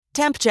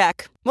Temp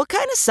check. What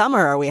kind of summer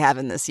are we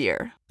having this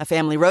year? A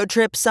family road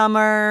trip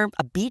summer?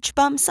 A beach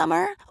bum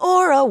summer?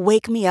 Or a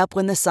wake me up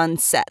when the sun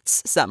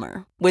sets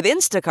summer? With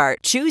Instacart,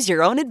 choose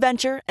your own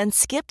adventure and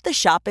skip the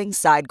shopping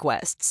side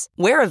quests.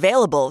 Where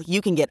available, you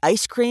can get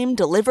ice cream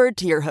delivered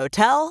to your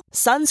hotel,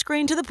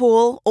 sunscreen to the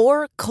pool,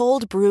 or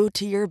cold brew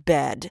to your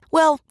bed.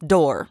 Well,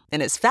 door,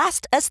 in as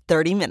fast as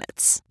 30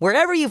 minutes.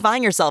 Wherever you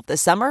find yourself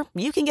this summer,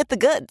 you can get the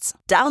goods.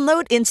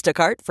 Download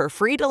Instacart for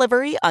free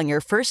delivery on your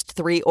first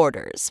 3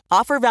 orders.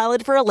 Offer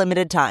valid for a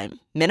limited time.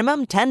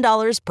 Minimum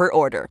 $10 per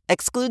order.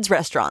 Excludes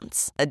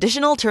restaurants.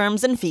 Additional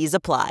terms and fees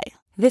apply.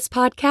 This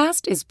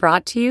podcast is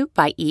brought to you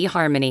by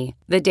eHarmony,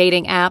 the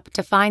dating app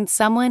to find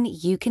someone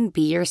you can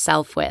be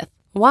yourself with.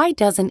 Why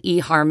doesn't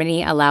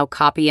eHarmony allow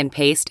copy and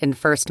paste in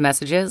first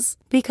messages?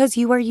 Because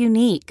you are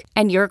unique,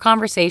 and your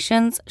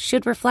conversations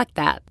should reflect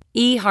that.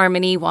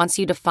 eHarmony wants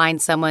you to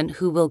find someone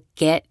who will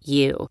get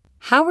you.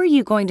 How are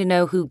you going to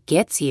know who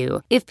gets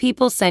you if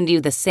people send you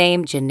the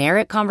same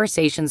generic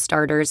conversation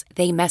starters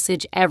they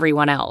message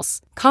everyone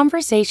else?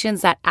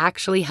 Conversations that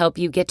actually help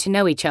you get to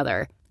know each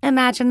other.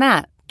 Imagine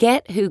that.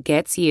 Get who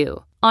gets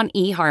you on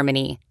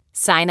eHarmony.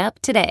 Sign up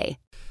today.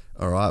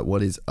 All right,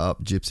 what is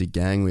up, Gypsy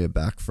Gang? We are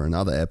back for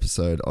another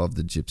episode of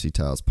the Gypsy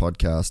Tales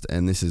podcast,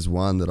 and this is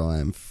one that I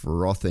am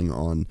frothing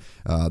on.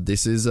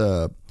 This is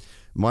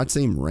might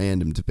seem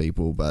random to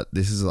people, but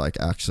this is like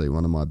actually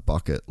one of my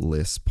bucket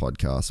list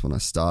podcasts when I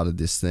started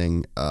this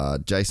thing.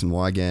 Jason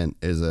Wygant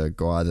is a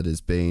guy that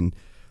has been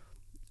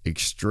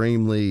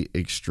extremely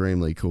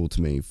cool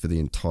to me for the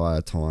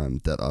entire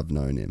time that I've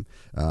known him.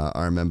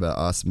 I remember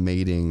us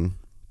meeting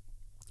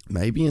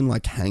maybe in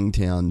like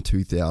Hangtown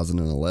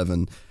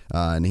 2011,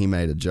 and he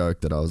made a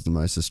joke that I was the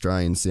most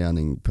Australian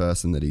sounding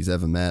person that he's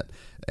ever met,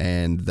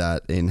 and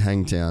that in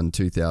Hangtown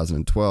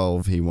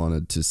 2012 he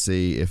wanted to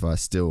see if I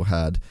still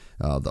had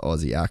the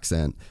Aussie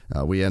accent.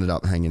 We ended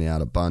up hanging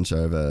out a bunch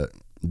over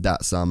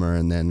that summer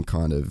and then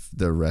kind of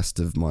the rest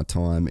of my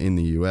time in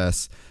the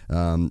US,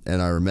 and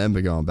I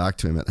remember going back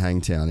to him at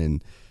Hangtown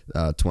in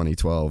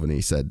 2012, and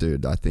he said,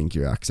 dude, I think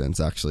your accent's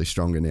actually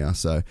stronger now.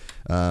 So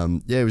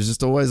yeah, it was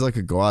just always like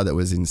a guy that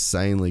was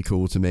insanely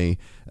cool to me,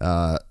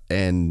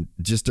 and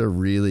just a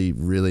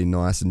really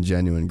nice and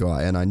genuine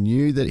guy. And I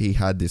knew that he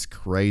had this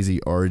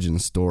crazy origin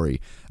story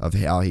of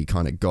how he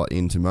kind of got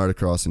into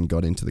motocross and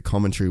got into the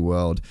commentary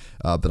world,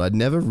 but I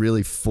never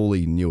really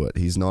fully knew it.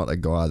 He's not a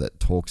guy that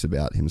talks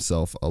about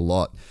himself a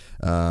lot,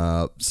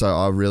 so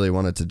I really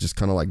wanted to just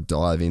kind of like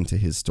dive into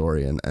his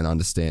story and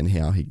understand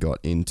how he got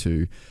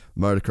into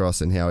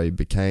motocross and how he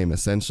became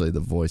essentially the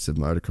voice of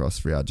motocross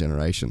for our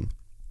generation.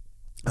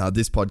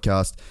 This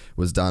podcast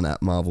was done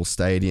at Marvel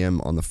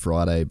Stadium on the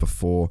Friday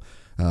before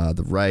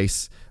the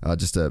race.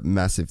 Just a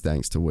massive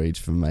thanks to Weege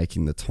for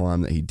making the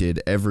time that he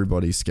did.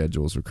 Everybody's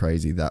schedules were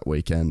crazy that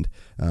weekend,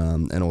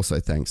 and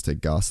also thanks to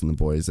Gus and the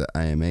boys at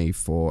AME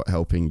for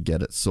helping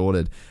get it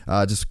sorted.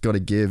 Just got to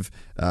give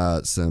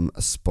some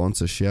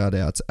sponsor shout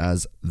outs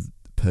as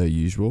per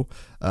usual.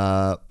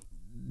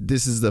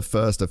 This is the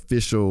first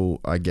official,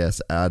 I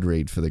guess, ad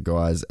read for the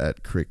guys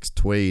at Cricks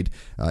Tweed.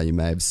 You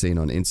may have seen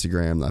on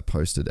Instagram, they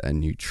posted a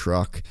new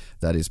truck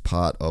that is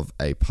part of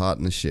a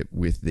partnership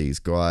with these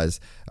guys.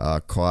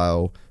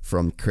 Kyle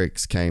from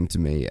Cricks came to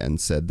me and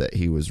said that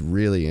he was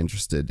really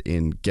interested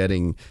in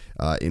getting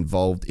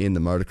involved in the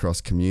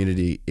motocross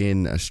community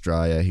in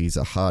Australia. He's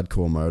a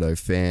hardcore moto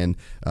fan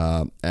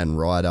and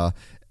rider,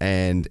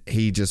 and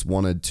he just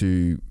wanted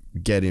to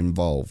get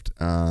involved.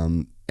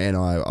 And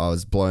I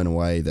was blown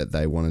away that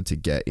they wanted to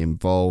get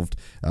involved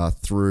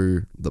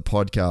through the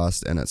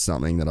podcast, and it's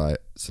something that I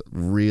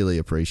really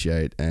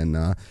appreciate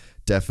and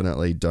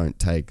definitely don't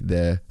take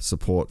their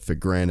support for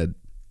granted.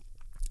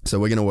 So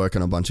we're going to work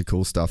on a bunch of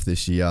cool stuff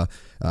this year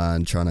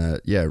and trying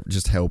to,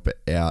 just help it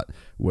out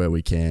where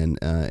we can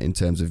in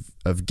terms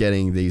of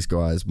getting these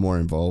guys more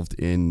involved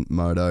in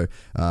moto.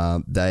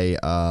 They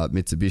are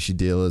Mitsubishi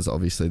dealers.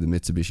 Obviously, the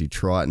Mitsubishi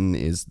Triton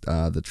is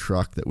the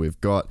truck that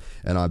we've got,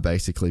 and I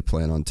basically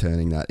plan on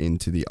turning that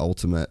into the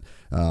ultimate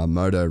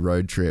moto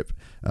road trip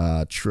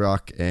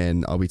truck,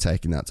 and I'll be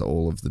taking that to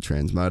all of the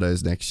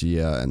Transmotos next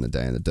year and the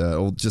Day in the Dirt,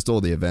 all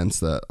the events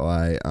that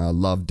I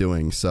love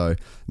doing. So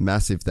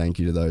massive thank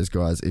you to those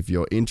guys. If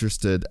you're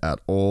interested at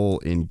all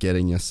in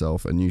getting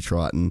yourself a new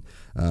Triton,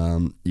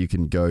 you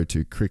can go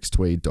to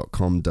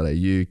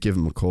crickstweed.com.au, give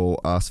them a call,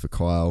 ask for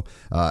Kyle,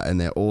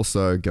 and they're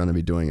also going to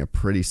be doing a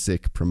pretty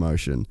sick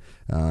promotion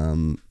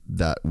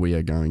that we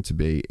are going to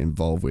be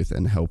involved with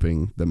and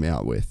helping them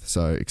out with.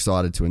 So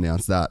excited to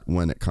announce that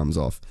when it comes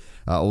off.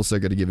 Also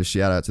got to give a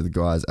shout out to the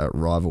guys at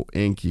Rival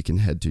Inc. You can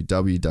head to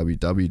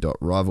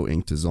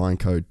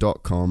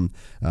www.rivalinkdesignco.com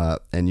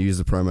and use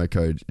the promo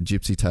code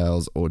Gypsy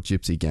Tales or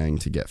Gypsy Gang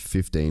to get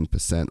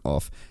 15%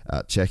 off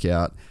at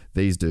checkout.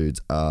 These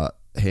dudes are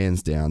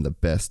hands down the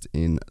best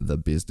in the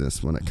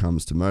business when it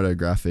comes to moto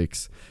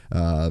graphics.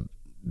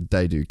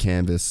 They do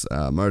canvas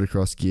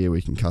motocross gear.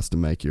 We can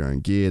custom make your own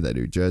gear. They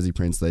do jersey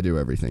prints. They do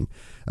everything.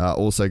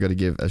 Also got to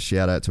give a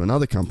shout out to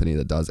another company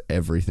that does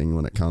everything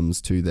when it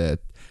comes to their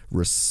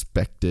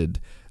respected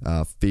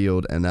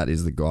field, and that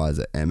is the guys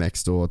at MX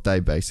Store. They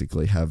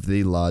basically have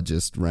the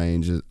largest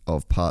range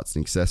of parts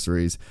and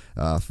accessories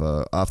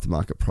for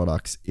aftermarket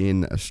products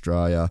in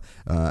Australia,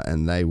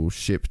 and they will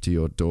ship to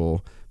your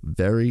door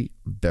very,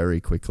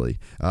 very quickly.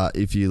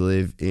 If you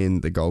live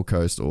in the Gold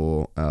Coast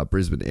or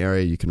Brisbane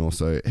area, you can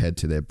also head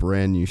to their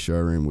brand new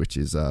showroom, which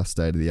is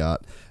state of the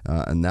art,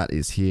 and that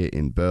is here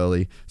in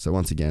Burleigh. So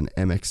once again,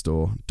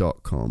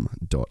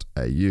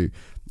 mxstore.com.au.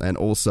 And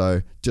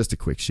also, just a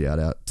quick shout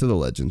out to the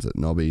legends at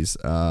Nobby's.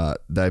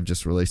 They've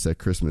just released their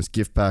Christmas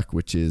gift pack,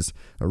 which is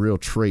a real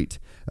treat.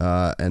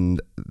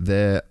 And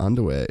their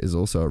underwear is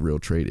also a real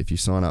treat. If you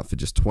sign up for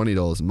just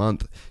 $20 a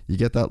month, you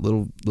get that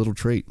little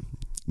treat.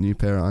 New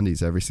pair of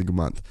undies every single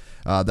month.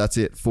 That's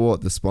it for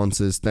the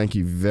sponsors. Thank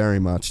you very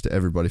much to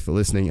everybody for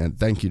listening, and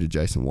thank you to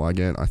Jason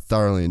Wygant. I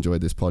thoroughly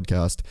enjoyed this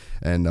podcast,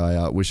 and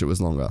I wish it was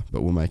longer,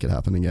 but we'll make it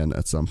happen again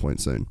at some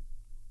point soon.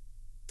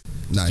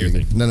 No, you're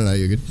good. No,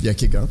 you're good. Yeah,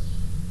 keep going.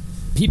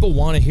 People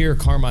want to hear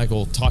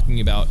Carmichael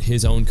talking about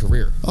his own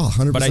career. Oh,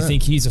 100%. But I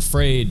think he's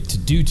afraid to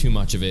do too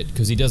much of it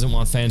because he doesn't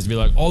want fans to be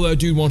like, all that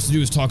dude wants to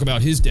do is talk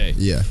about his day.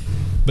 Yeah.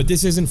 But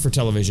this isn't for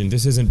television.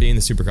 This isn't being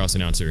the Supercross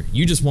announcer.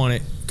 You just want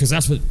it because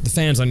that's what the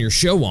fans on your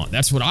show want.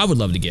 That's what I would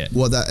love to get.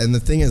 Well, and the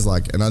thing is,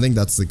 like, and I think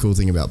that's the cool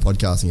thing about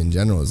podcasting in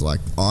general is, like,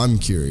 I'm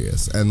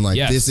curious. And, like,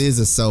 This is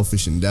a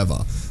selfish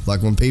endeavor.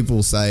 Like, when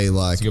people say,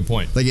 like... That's a good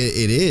point. Like,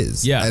 it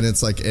is. Yeah. And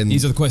it's like... And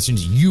these are the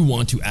questions you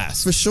want to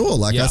ask. For sure.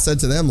 Like, I said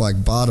to them,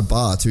 like, Bar to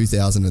Bar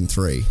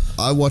 2003.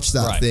 I watched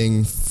that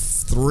thing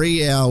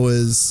 3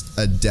 hours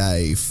a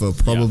day for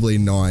probably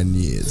 9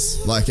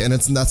 years. Like, and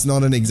that's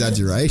not an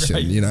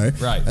exaggeration, you know?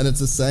 Right. And it's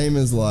the same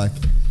as, like,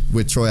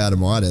 with Troy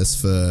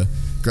Adamitis for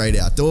Great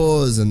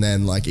Outdoors, and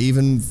then, like,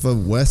 even for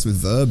Wes with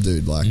Verb,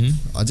 dude. Like,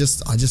 I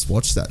just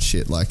watched that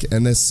shit. Like,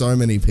 and there's so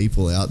many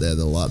people out there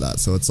that are like that.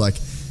 So it's like,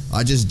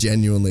 I just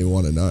genuinely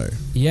want to know.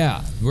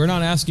 Yeah. We're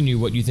not asking you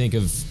what you think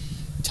of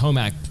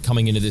Tomac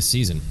coming into this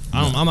season.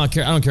 I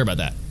don't care about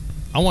that.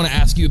 I want to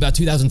ask you about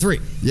 2003.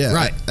 Yeah,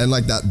 right. And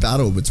like that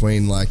battle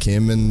between like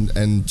him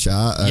and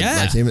Char,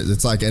 like him.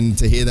 It's like, and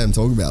to hear them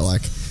talk about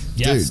like,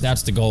 yes, dude,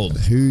 that's the gold.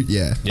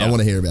 I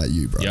want to hear about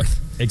you, bro. Yep,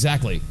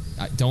 exactly.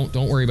 Don't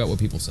worry about what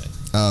people say.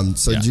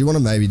 So do you want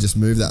to maybe just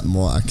move that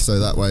mic so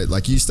that way,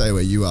 like you stay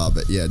where you are,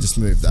 but yeah, just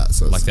move that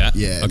so like that.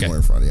 Yeah, okay. More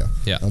in front of you.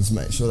 Yeah, I'll just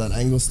make sure that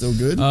angle's still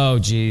good. Oh,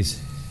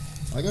 geez.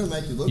 I gotta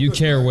make you look. You good,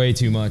 care bro. way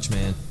too much,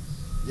 man.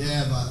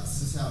 Yeah, but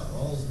this is how it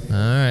rolls, man.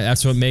 All right,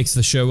 that's what makes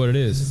the show what it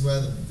is.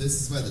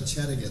 This is where the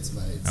cheddar gets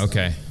made. So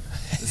okay.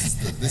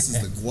 This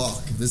is the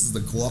guac. This is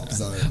the guac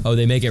zone. Oh,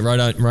 they make it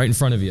right in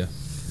front of you.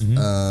 Mm-hmm.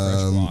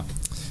 Fresh guac.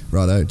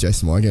 Righto,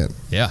 Jason Wygant.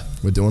 Yeah,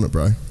 we're doing it,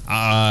 bro.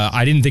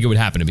 I didn't think it would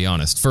happen, to be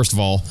honest. First of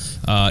all,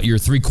 you're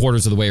 3/4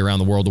 of the way around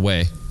the world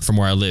away from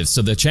where I live,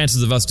 so the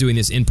chances of us doing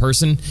this in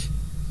person,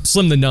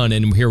 slim to none,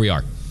 and here we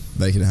are.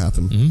 Making it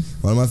happen. Mm-hmm.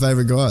 One of my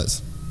favorite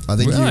guys. I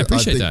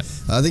appreciate that.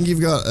 I think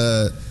you've got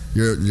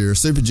you're a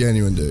super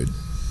genuine dude,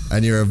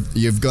 and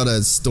you've got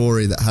a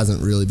story that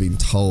hasn't really been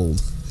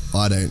told.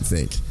 I don't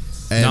think.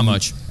 And, not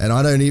much. And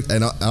I don't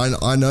even. And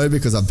I know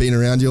because I've been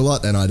around you a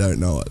lot, and I don't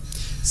know it.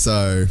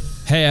 So.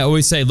 Hey, I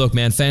always say, look,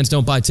 man, fans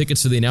don't buy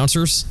tickets to the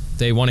announcers.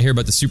 They want to hear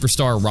about the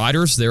superstar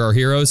riders. They're our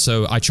heroes,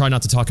 so I try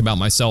not to talk about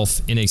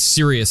myself in a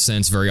serious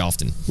sense very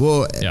often.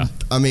 Well, yeah.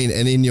 I mean,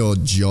 and in your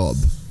job,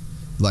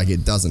 like,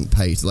 it doesn't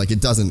pay. Like, it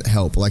doesn't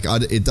help. Like,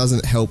 it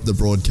doesn't help the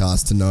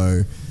broadcast to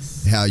know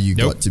how you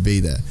got to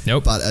be there.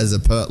 Nope. But as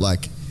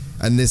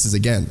and this is,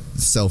 again,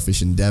 the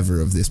selfish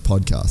endeavor of this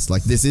podcast.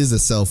 Like, this is a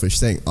selfish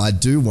thing. I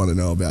do want to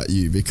know about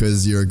you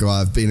because you're a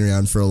guy I've been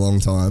around for a long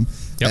time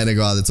and a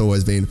guy that's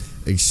always been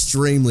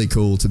extremely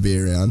cool to be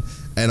around.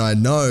 And I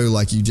know,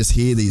 like, you just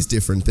hear these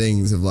different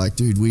things of like,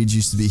 dude, Weed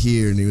used to be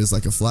here and he was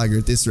like a flagger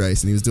at this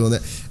race and he was doing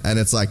that. And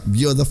it's like,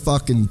 you're the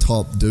fucking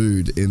top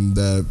dude in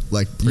the,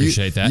 like,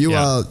 appreciate that.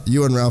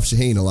 You and Ralph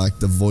Shaheen are like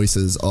the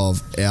voices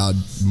of our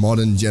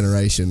modern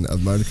generation of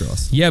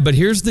motocross. Yeah, but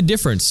here's the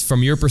difference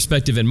from your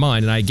perspective and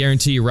mine, and I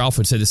guarantee you Ralph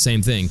would say the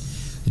same thing.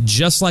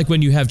 Just like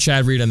when you have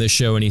Chad Reed on this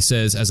show and he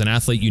says, as an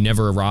athlete, you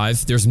never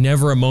arrive. There's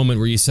never a moment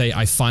where you say,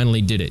 I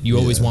finally did it. You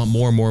always want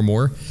more and more and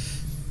more.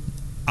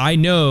 I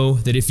know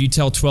that if you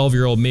tell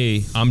 12-year-old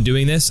me I'm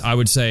doing this, I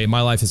would say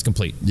my life is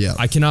complete. Yeah.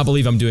 I cannot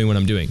believe I'm doing what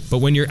I'm doing. But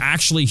when you're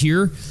actually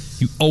here,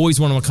 you always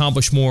want to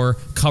accomplish more,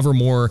 cover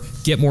more,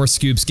 get more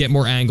scoops, get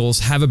more angles,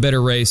 have a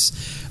better race.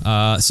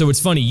 So it's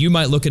funny. You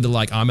might look at it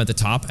like I'm at the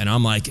top and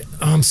I'm like,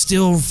 I'm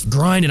still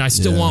grinding. I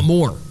still want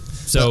more.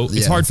 So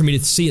it's hard for me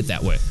to see it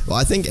that way. Well,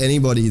 I think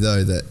anybody,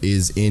 though, that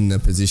is in the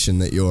position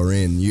that you're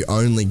in, you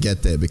only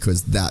get there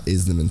because that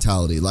is the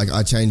mentality. Like,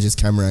 I changed this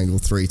camera angle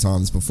 3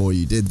 times before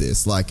you did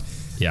this. Like,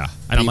 yeah.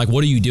 And I'm like,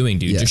 what are you doing,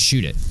 dude? Just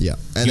shoot it. Yeah.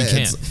 And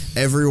it's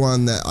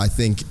everyone that I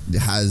think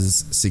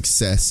has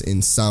success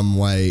in some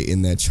way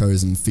in their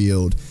chosen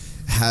field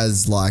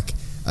has like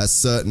a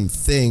certain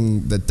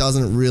thing that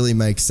doesn't really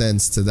make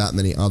sense to that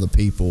many other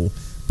people,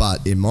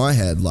 But in my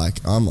head,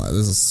 like, I'm like,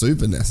 this is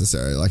super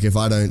necessary. Like, if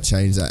I don't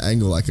change that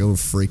angle, like, it will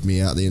freak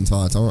me out the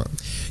entire time.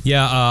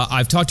 Yeah,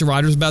 I've talked to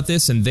riders about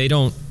this, and they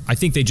don't, I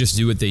think they just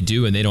do what they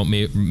do, and they don't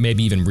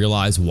maybe even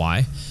realize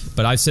why.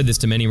 But I've said this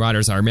to many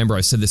riders. I remember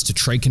I said this to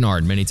Trey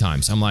Kennard many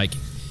times. I'm like,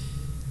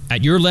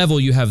 at your level,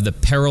 you have the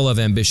peril of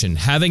ambition.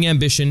 Having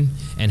ambition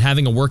and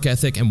having a work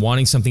ethic and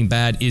wanting something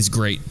bad is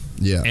great.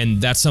 Yeah. And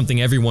that's something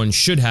everyone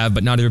should have,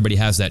 but not everybody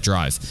has that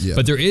drive. Yeah.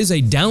 But there is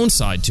a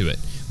downside to it,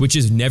 which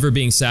is never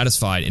being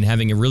satisfied and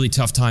having a really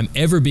tough time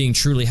ever being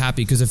truly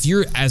happy. Because if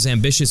you're as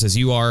ambitious as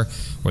you are,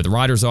 or the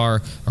riders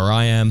are, or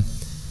I am,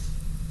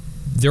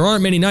 there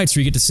aren't many nights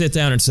where you get to sit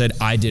down and said,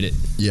 I did it.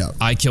 Yeah.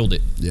 I killed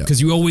it. Yeah.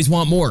 Because you always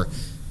want more.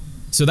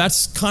 So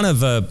that's kind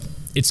of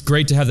it's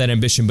great to have that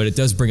ambition, but it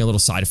does bring a little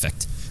side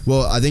effect.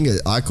 Well, I think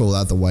I call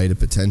that the way to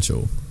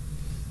potential.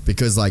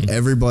 Because, like,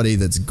 everybody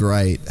that's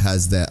great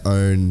has their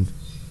own,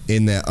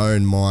 in their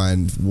own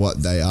mind,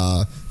 what they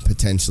are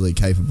potentially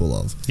capable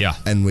of. Yeah.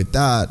 And with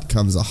that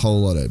comes a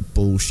whole lot of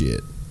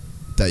bullshit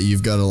that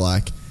you've got to,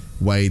 like,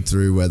 wade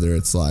through, whether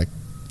it's, like,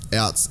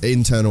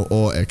 internal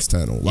or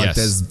external. Like, Yes.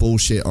 there's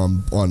bullshit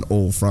on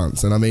all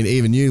fronts. And, I mean,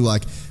 even you,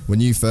 like, when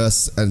you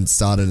first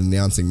started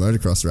announcing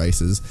motocross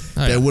races,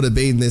 there would have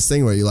been this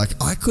thing where you're like,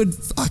 I could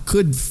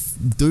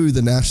do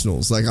the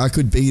nationals, like I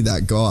could be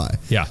that guy.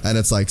 Yeah. And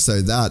it's like,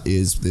 so that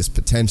is this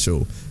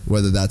potential,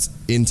 whether that's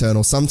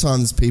internal.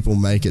 Sometimes people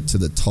make it to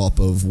the top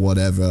of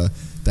whatever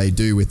they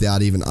do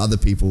without even other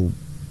people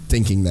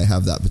thinking they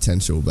have that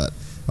potential, but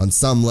on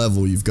some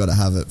level you've got to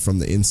have it from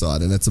the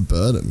inside, and it's a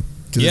burden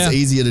because it's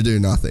easier to do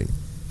nothing.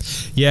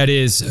 Yeah, it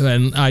is.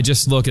 And I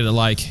just look at it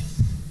like,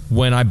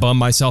 when I bum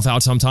myself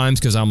out sometimes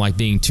because I'm like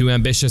being too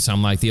ambitious,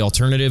 I'm like, the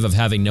alternative of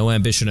having no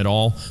ambition at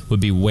all would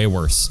be way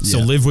worse. So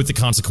live with the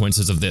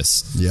consequences of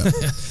this. Yeah.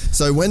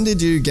 So when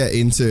did you get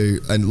into,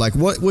 and like,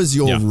 what was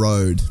your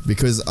road?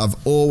 Because I've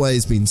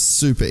always been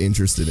super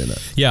interested in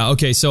it. Yeah,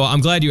 okay. So I'm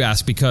glad you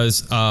asked,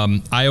 because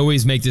I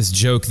always make this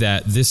joke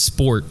that this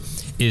sport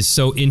is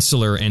so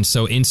insular and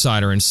so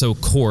insider and so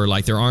core,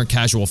 like there aren't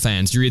casual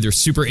fans. You're either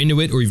super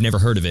into it or you've never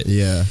heard of it.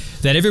 Yeah.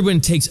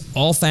 That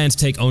all fans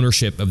take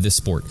ownership of this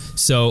sport.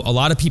 So a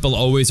lot of people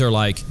always are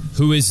like,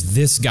 who is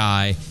this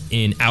guy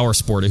in our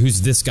sport, or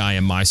who's this guy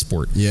in my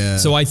sport? Yeah.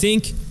 So I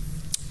think,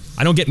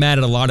 I don't get mad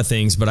at a lot of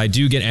things, but I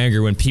do get angry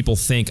when people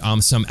think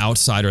I'm some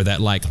outsider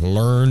that like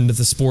learned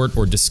the sport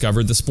or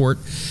discovered the sport.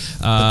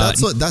 But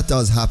that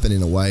does happen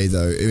in a way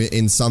though,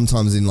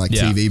 sometimes in like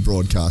TV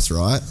broadcasts,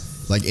 right?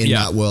 Like in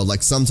that world,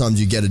 like sometimes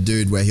you get a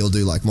dude where he'll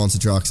do like monster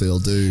trucks, or he'll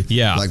do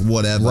like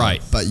whatever.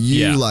 Right. But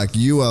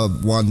you are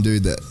one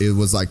dude that it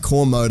was like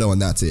core moto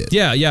and that's it.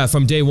 Yeah,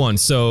 from day one.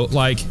 So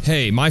like,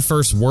 hey, my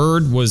first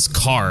word was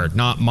car,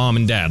 not mom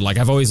and dad. Like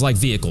I've always liked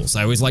vehicles.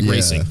 I always liked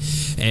racing.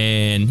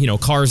 And,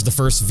 car is the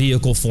first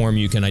vehicle form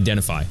you can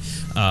identify.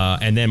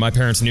 And then my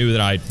parents knew that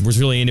I was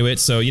really into it.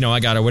 So, I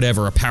got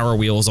a Power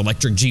Wheels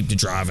electric Jeep to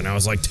drive, and I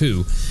was like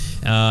 2.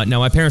 Now,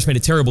 my parents made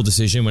a terrible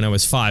decision when I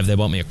was 5. They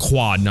bought me a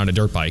quad, not a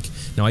dirt bike.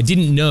 Now, I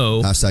didn't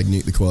know...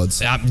 #nuke the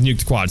quads. Nuke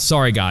the quads.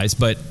 Sorry, guys.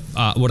 But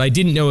what I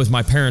didn't know is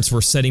my parents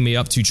were setting me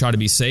up to try to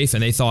be safe,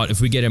 and they thought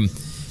if we get him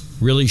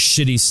really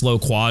shitty, slow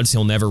quads,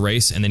 he'll never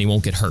race, and then he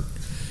won't get hurt.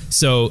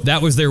 So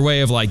that was their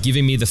way of like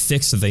giving me the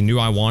fix that they knew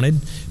I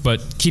wanted,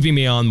 but keeping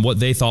me on what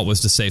they thought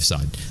was the safe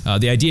side.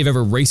 The idea of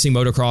ever racing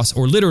motocross,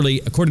 or literally,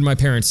 according to my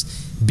parents,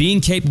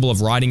 being capable of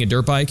riding a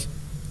dirt bike,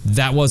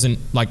 that wasn't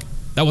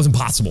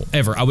possible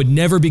ever. I would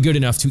never be good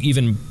enough to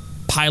even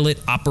pilot,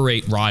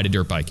 operate, ride a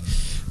dirt bike.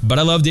 But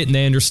I loved it, and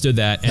they understood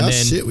that. And How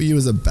then, shit were you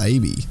as a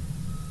baby?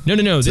 No.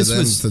 This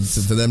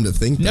was for them to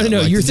think. No.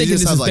 Like, you're thinking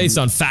this is based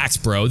on facts,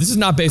 bro. This is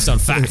not based on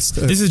facts.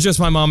 This is just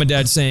my mom and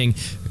dad saying,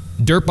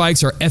 dirt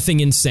bikes are effing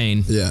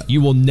insane. Yeah.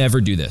 You will never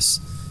do this.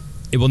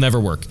 It will never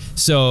work.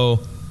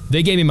 So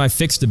they gave me my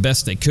fix the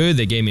best they could.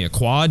 They gave me a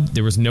quad.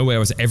 There was no way I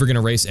was ever going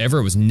to race ever.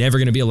 It was never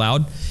going to be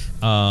allowed.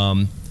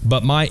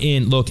 But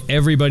look,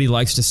 everybody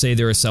likes to say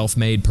they're a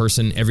self-made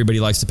person.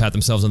 Everybody likes to pat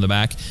themselves on the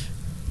back.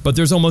 But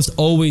there's almost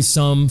always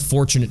some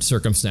fortunate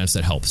circumstance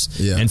that helps.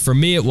 Yeah. And for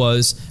me, it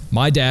was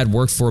my dad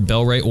worked for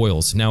Bel-Ray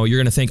Oils. Now, you're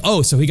going to think,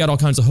 oh, so he got all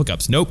kinds of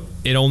hookups. Nope.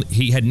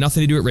 He had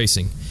nothing to do with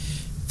racing.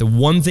 The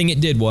one thing it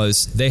did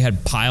was they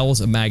had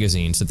piles of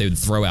magazines that they would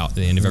throw out at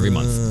the end of every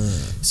month.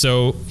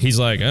 So he's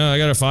like, I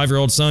got a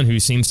 5-year-old son who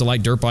seems to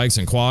like dirt bikes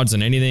and quads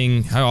and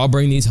anything. I'll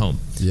bring these home.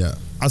 Yeah.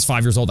 I was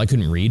 5 years old. I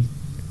couldn't read,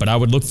 but I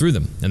would look through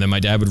them, and then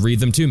my dad would read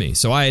them to me.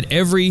 So I had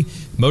every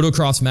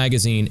motocross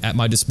magazine at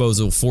my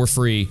disposal for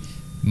free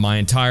my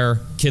entire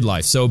kid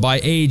life. So by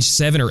age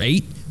 7 or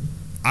 8,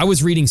 I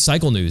was reading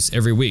Cycle News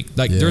every week.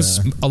 There's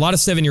a lot of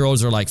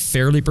 7-year-olds are like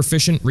fairly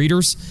proficient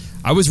readers.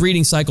 I was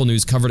reading Cycle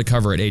News cover to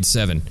cover at age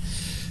 7.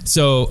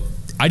 So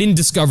I didn't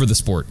discover the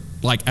sport.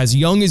 Like as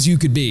young as you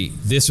could be,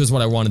 this was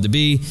what I wanted to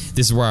be.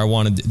 This is what I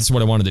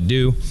wanted to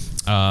do.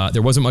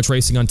 There wasn't much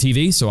racing on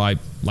TV, so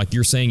like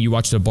you're saying, you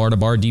watched a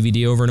bar-to-bar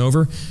DVD over and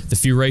over. The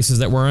few races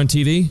that were on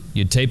TV,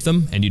 you'd tape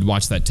them, and you'd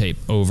watch that tape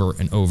over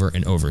and over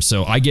and over.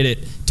 So I get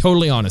it,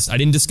 totally honest. I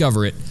didn't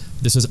discover it.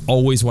 This is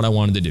always what I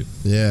wanted to do.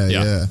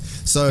 Yeah.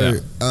 So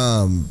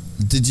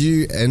Did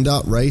you end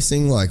up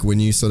racing like when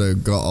you sort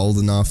of got old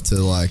enough to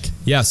like?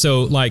 Yeah,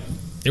 so like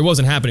it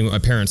wasn't happening with my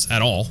parents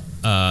at all.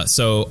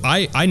 So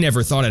I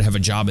never thought I'd have a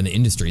job in the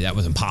industry. That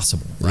was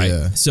impossible, right?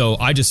 Yeah. So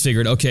I just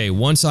figured, okay,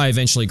 once I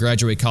eventually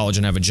graduate college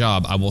and have a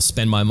job, I will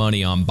spend my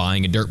money on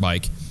buying a dirt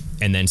bike.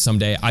 And then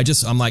someday, I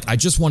just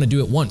want to do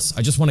it once.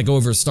 I just want to go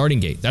over a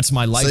starting gate. That's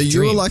my life dream.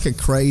 So you were like a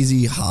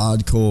crazy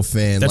hardcore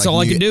fan. That's like,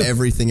 all I could do.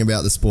 Everything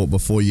about the sport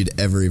before you'd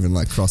ever even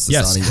like cross the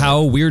starting gate. Yes,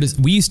 how weird is...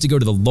 We used to go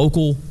to the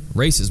local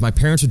races. My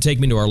parents would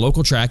take me to our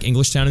local track,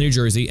 Englishtown in New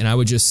Jersey, and I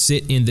would just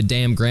sit in the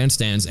damn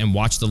grandstands and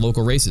watch the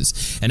local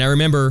races. And I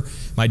remember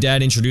my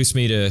dad introduced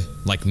me to,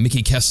 like,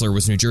 Mickey Kessler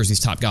was New Jersey's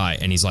top guy,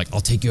 and he's like,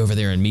 I'll take you over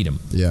there and meet him.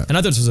 Yeah. And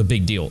I thought this was a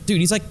big deal. Dude,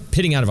 he's like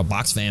pitting out of a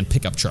box van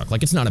pickup truck.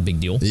 Like, it's not a big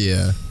deal.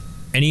 Yeah.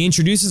 And he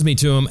introduces me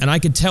to him, and I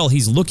could tell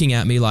he's looking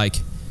at me like,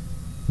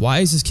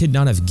 why does this kid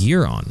not have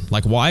gear on?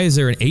 Like, why is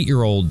there an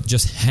 8-year-old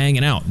just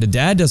hanging out? The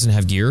dad doesn't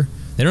have gear.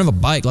 They don't have a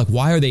bike. Like,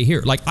 why are they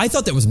here? Like, I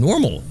thought that was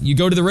normal. You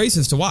go to the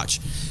races to watch.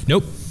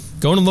 Nope.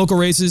 Going to local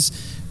races,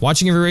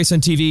 watching every race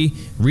on TV,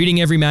 reading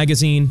every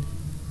magazine.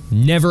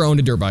 Never owned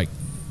a dirt bike.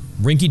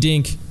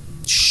 Rinky-dink,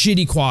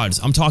 shitty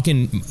quads. I'm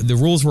talking the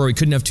rules were we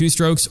couldn't have 2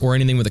 strokes or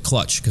anything with a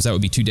clutch because that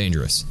would be too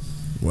dangerous.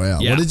 Wow.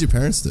 Yeah. What did your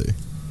parents do?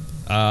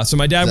 So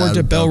my dad worked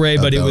at Bel-Ray,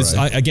 but it was,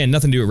 Bel-Ray. Again,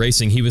 nothing to do with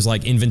racing. He was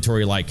like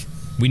inventory, like,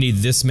 we need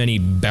this many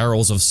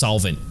barrels of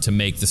solvent to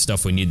make the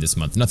stuff we need this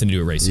month. Nothing to do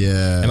with racing.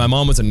 Yeah. And my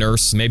mom was a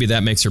nurse. Maybe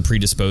that makes her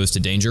predisposed to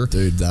danger.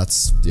 Dude,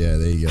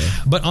 there you go.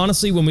 But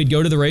honestly, when we'd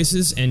go to the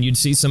races and you'd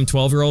see some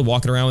 12-year-old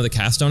walking around with a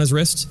cast on his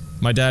wrist,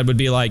 my dad would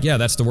be like, yeah,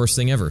 that's the worst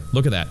thing ever.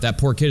 Look at that. That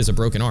poor kid has a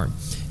broken arm.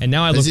 And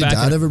now I look back. Has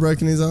your dad ever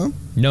broken his arm?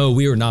 No,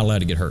 we were not allowed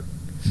to get hurt.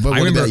 But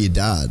what about your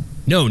dad?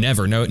 No,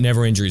 never. No,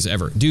 never injuries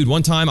ever. Dude,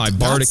 one time I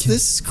borrowed a kid.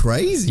 This is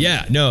crazy.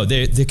 Yeah, no,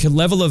 the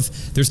level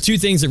of... There's 2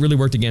 things that really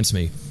worked against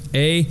me.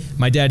 A,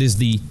 my dad is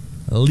the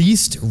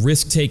least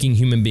risk-taking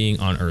human being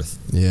on earth.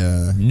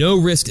 Yeah. No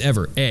risk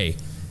ever. A.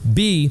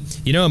 B,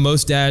 you know,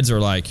 most dads are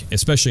like,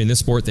 especially in this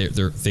sport, they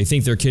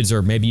think their kids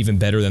are maybe even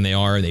better than they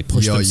are, and they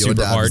push them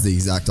super hard. Your dad is the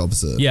exact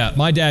opposite. Yeah,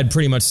 my dad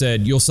pretty much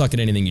said, you'll suck at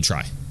anything you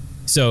try.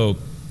 So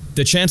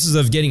the chances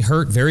of getting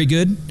hurt, very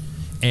good,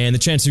 and the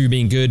chances of you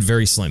being good,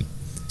 very slim.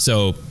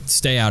 So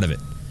stay out of it.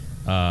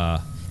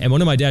 And one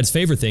of my dad's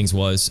favorite things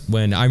was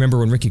when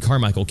Ricky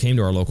Carmichael came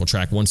to our local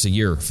track once a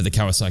year for the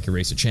Kawasaki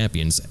Race of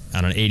Champions.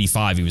 On an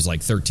 85, he was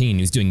like 13.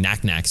 He was doing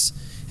knack-knacks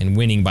and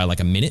winning by like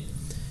a minute.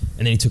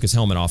 And then he took his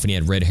helmet off and he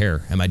had red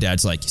hair. And my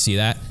dad's like, you see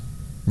that?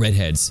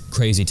 Redheads,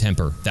 crazy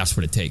temper. That's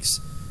what it takes.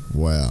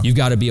 Wow. You've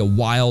got to be a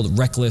wild,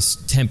 reckless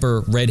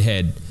temper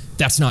redhead.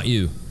 That's not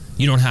you.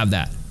 You don't have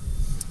that.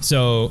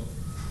 So...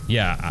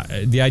 yeah,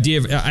 the idea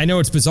of... I know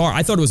it's bizarre.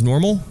 I thought it was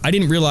normal. I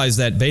didn't realize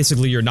that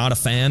basically you're not a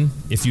fan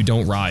if you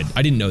don't ride.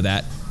 I didn't know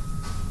that.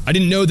 I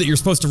didn't know that you're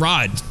supposed to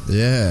ride.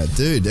 Yeah,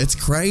 dude, it's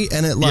great.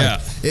 And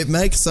it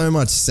makes so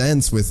much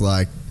sense with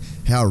like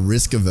how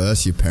risk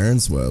averse your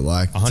parents were.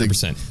 Like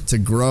 100%. To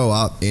grow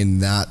up in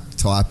that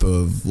type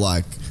of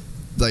like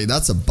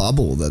that's a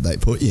bubble that they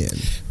put you in.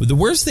 Well, the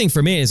worst thing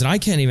for me is that I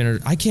can't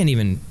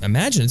even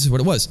imagine this is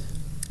what it was.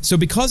 So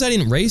because I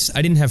didn't race,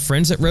 I didn't have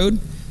friends that rode.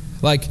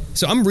 Like,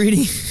 so I'm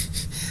reading,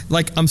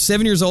 like, I'm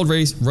 7 years old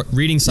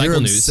reading cycle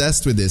news. You're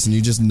obsessed with this and you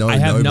just know I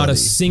have nobody. not a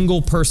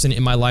single person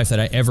in my life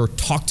that I ever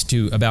talked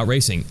to about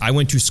racing. I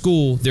went to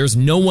school. There's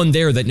no one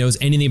there that knows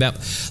anything about,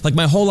 like,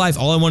 my whole life,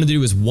 all I wanted to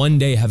do was one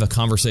day have a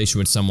conversation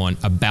with someone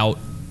about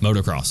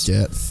motocross.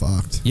 Get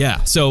fucked.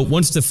 Yeah. So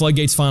once the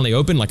floodgates finally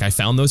opened, like, I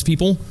found those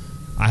people.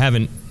 I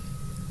haven't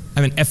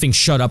effing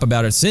shut up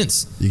about it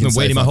since. I've been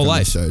waiting my whole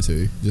life. Show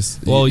too.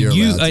 Just well,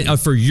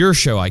 for your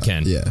show, I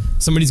can. Yeah.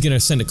 Somebody's gonna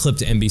send a clip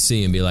to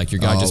NBC and be like, "Your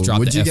guy just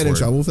dropped the F word." Would you get in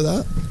trouble for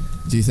that?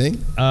 Do you think?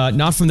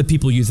 Not from the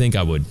people you think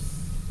I would.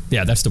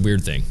 Yeah, that's the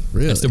weird thing.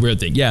 Really? That's the weird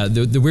thing. Yeah,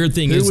 the weird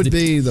thing is who would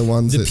be the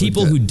ones the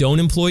people who don't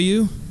employ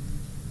you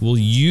will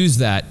use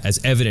that as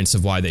evidence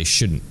of why they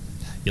shouldn't.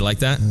 You like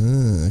that?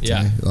 Okay.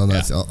 Yeah.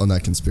 On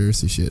that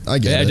conspiracy shit. I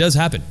get it. Yeah, it does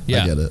happen.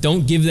 Yeah. I get it.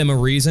 Don't give them a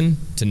reason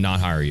to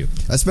not hire you.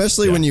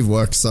 Especially when you've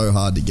worked so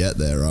hard to get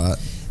there, right?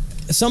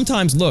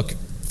 Sometimes, look,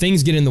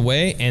 things get in the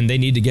way and they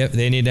need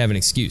to have an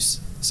excuse.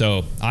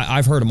 So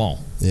I've heard them all.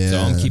 Yeah. So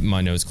I'm keeping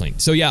my nose clean.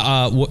 So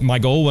yeah, my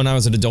goal when I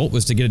was an adult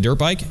was to get a dirt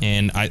bike,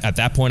 and at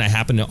that point I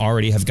happened to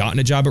already have gotten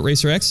a job at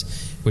Racer X,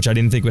 which I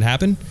didn't think would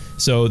happen.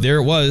 So there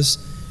it was.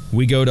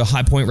 We go to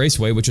High Point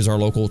Raceway, which is our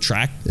local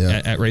track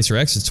at Racer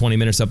X. It's 20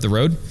 minutes up the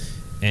road.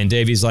 And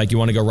Davey's like, you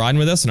want to go riding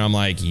with us? And I'm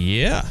like,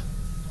 yeah.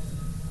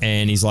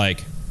 And he's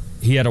like,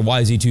 he had a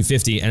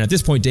YZ250. And at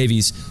this point,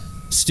 Davey's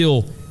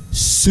still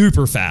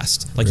super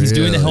fast. Like, he's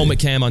doing the helmet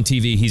cam on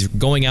TV. He's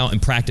going out and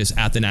practice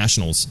at the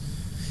Nationals.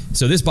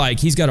 So this bike,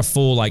 he's got a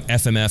full, like,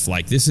 FMF.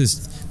 Like, this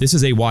is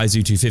a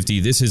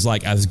YZ250. This is,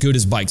 like, as good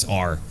as bikes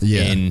are.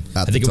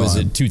 I think it was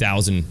a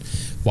 2000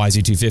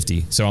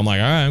 YZ250. So I'm like,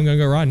 all right, I'm going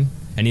to go riding.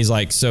 And he's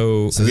like,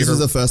 so this is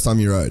the first time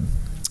you rode?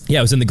 Yeah,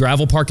 it was in the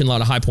gravel parking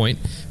lot of High Point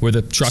where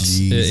the trucks,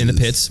 in the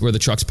pits, where the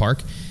trucks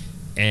park.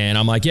 And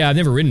I'm like, yeah, I've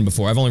never ridden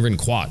before. I've only ridden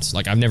quads.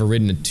 Like, I've never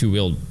ridden a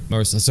two-wheeled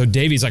motorcycle. So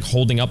Davey's like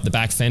holding up the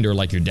back fender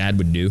like your dad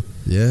would do.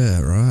 Yeah,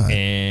 right.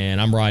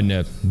 And I'm riding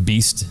a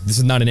beast. This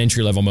is not an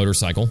entry-level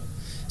motorcycle.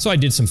 So I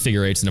did some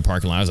figure eights in the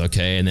parking lot. I was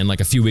okay. And then like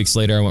a few weeks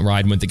later, I went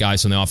riding with the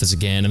guys from the office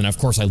again. And then, of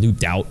course, I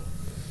looped out,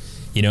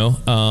 you know.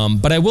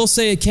 But I will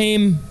say it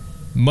came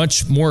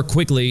much more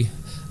quickly.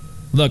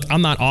 Look,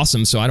 I'm not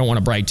awesome, so I don't want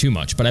to brag too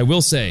much. But I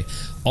will say,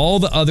 all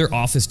the other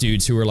office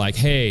dudes who were like,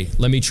 hey,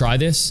 let me try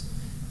this,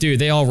 dude,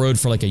 they all rode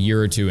for like a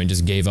year or two and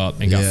just gave up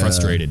and got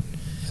frustrated.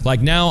 Like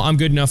now I'm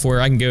good enough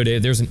where I can go to,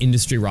 there's an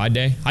industry ride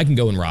day, I can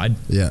go and ride.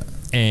 Yeah.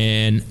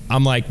 And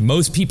I'm like,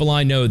 most people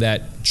I know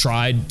that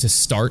tried to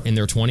start in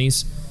their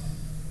 20s,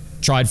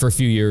 tried for a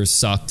few years,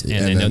 sucked, and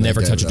then they'll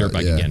never touch a dirt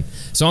bike again.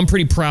 So I'm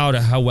pretty proud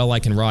of how well I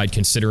can ride,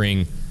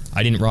 considering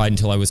I didn't ride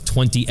until I was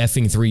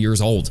 23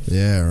 years old.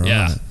 Yeah, right.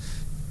 Yeah.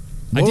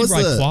 I did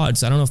ride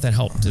quads. I don't know if that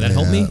helped. Did that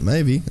help me?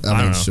 Maybe. I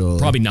don't know. Sure.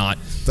 Probably not.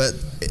 But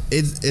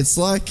it's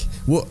like,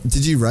 what,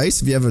 did you race?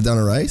 Have you ever done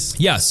a race?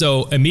 Yeah,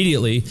 so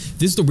immediately,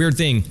 this is the weird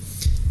thing.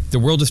 The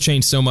world has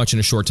changed so much in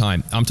a short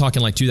time. I'm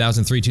talking like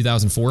 2003,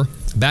 2004.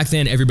 Back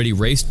then, everybody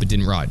raced but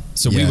didn't ride.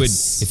 So we would,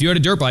 if you had a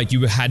dirt bike,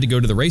 you had to go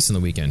to the race on the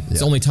weekend.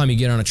 It's the only time you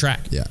get on a track.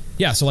 Yeah.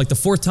 Yeah, so like the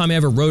fourth time I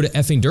ever rode an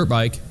effing dirt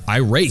bike, I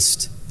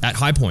raced at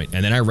High Point,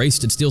 and then I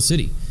raced at Steel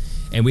City.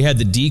 And we had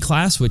the D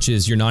class, which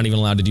is you're not even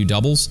allowed to do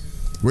doubles.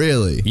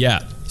 Really? Yeah.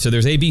 So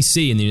there's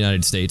ABC in the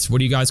United States. What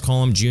do you guys call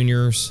them?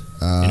 Juniors?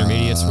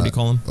 Intermediates? What do you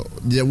call them?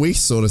 Yeah, we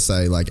sort of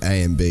say like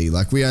A and B.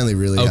 Like we only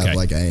really have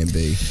like A and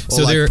B. Or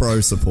so like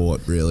pro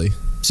support, really.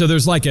 So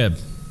there's like a...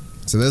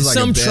 So there's like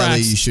some a barely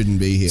tracks, you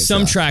shouldn't be here.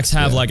 Some tracks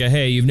have like a,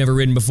 hey, you've never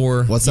ridden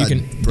before. What's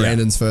that?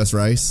 Brandon's first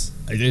race?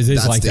 It is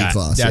like that.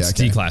 D-class. That's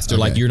D-class. They're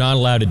like, you're not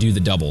allowed to do the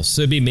doubles.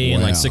 So it'd be me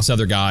and like 6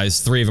 other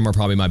guys. 3 of them are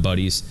probably my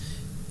buddies.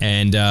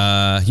 And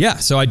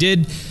so I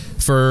did...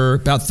 For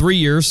about 3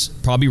 years,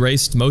 probably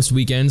raced most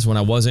weekends when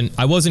I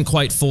wasn't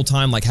quite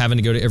full-time, like having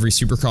to go to every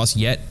Supercross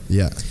yet.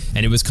 Yeah.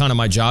 And it was kind of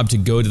my job to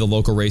go to the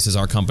local races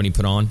our company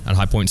put on at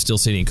High Point and Steel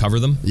City and cover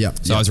them. Yeah.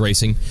 So I was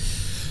racing.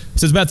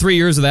 So it's about 3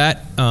 years of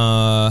that.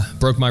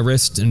 Broke my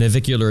wrist and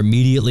navicular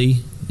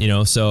immediately. You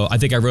know, so I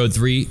think I rode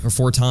 3 or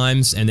 4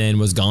 times and then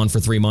was gone for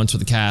 3 months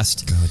with a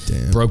cast. God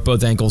damn. Broke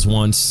both ankles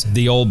once.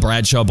 The old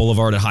Bradshaw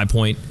Boulevard at High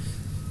Point.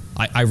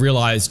 I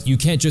realized you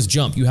can't just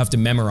jump. You have to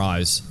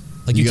memorize.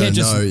 Like you can't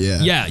just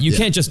you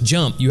can't just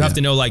jump. You have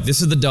to know like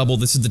this is the double,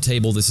 this is the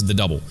table, this is the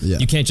double. Yeah.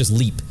 You can't just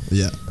leap.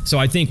 Yeah. So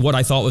I think what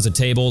I thought was a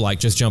table, like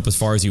just jump as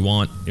far as you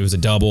want. It was a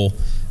double.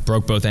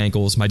 Broke both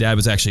ankles. My dad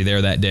was actually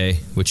there that day,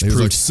 which proved,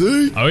 like,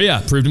 see? Oh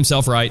yeah, proved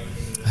himself right.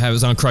 I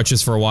was on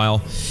crutches for a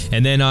while,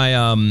 and then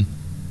I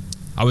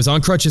was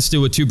on crutches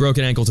still with 2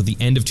 broken ankles at the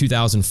end of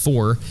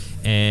 2004,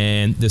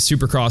 and the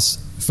Supercross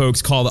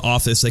folks call the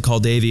office. They call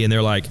Davey, and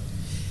they're like,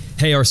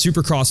 "Hey, our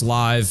Supercross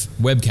live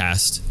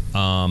webcast."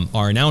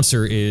 Our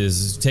announcer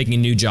is taking a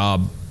new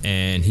job,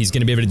 and he's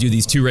going to be able to do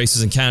these 2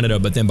 races in Canada,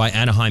 but then by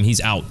Anaheim, he's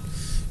out.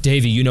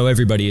 Davey, you know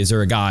everybody. Is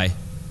there a guy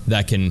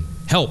that can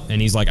help?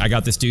 And he's like, I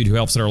got this dude who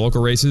helps at our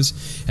local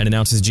races and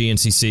announces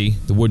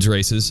GNCC, the Woods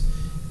races.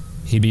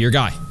 He'd be your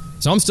guy.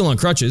 So I'm still on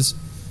crutches.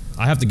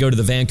 I have to go to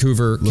the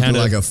Vancouver, Looking Canada.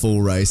 like a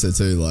full racer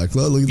too. Like,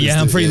 look at this.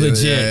 Yeah, I'm pretty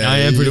legit. I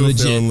am pretty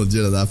legit. Feeling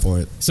legit at that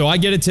point. So I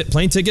get a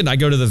plane ticket. And I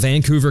go to the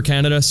Vancouver,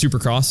 Canada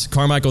Supercross.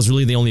 Carmichael's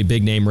really the only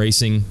big name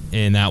racing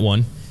in that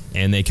one.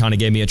 And they kind of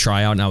gave me a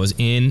tryout, and I was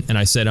in, and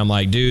I said, I'm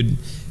like, dude,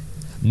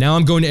 now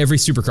I'm going to every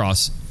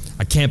Supercross.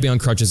 I can't be on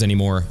crutches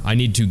anymore. I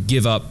need to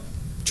give up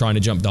trying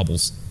to jump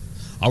doubles.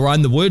 I'll ride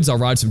in the woods. I'll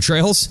ride some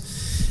trails,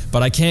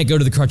 but I can't go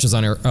to the crutches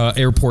on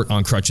airport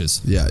on crutches.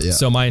 Yeah, yeah.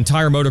 So my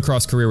entire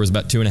motocross career was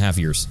about 2.5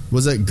 years.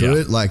 Was it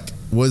good? Yeah. Like,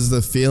 was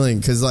the feeling,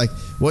 because like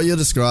what you're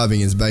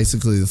describing is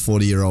basically the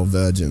 40-year-old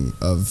virgin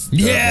of like,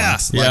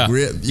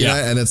 you know,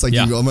 and it's like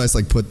you almost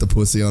like put the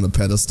pussy on a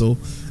pedestal.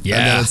 Yeah.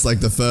 And then it's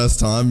like the first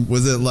time.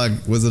 Was it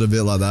a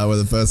bit like that where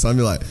the first time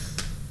you're like,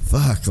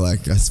 fuck,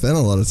 like I spent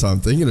a lot of time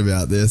thinking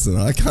about this and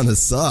I kind of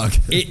suck.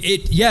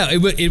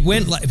 It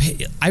went like,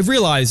 I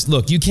realized,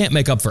 look, you can't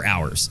make up for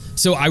hours.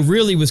 So I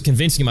really was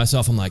convincing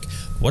myself, I'm like,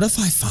 what if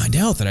I find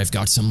out that I've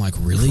got some like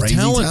really crazy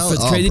talent?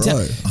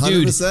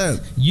 100%.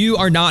 Dude, you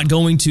are not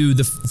going to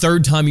the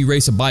third time you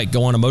race a bike,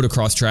 go on a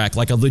motocross track,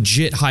 like a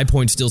legit High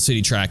Point Steel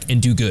City track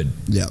and do good.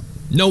 Yeah.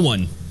 No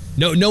one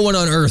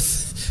on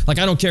earth. Like,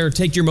 I don't care.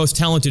 Take your most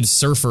talented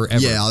surfer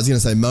ever. Yeah, I was going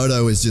to say,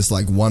 moto is just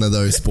like one of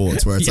those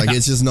sports where it's like,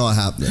 it's just not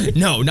happening.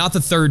 No, not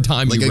the third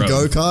time like you rode.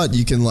 Like a go-kart,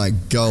 you can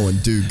like go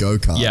and do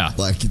go-kart. Yeah.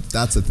 Like,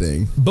 that's a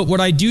thing. But what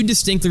I do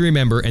distinctly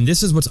remember, and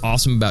this is what's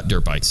awesome about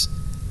dirt bikes,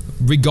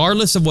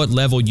 regardless of what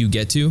level you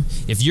get to,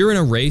 if you're in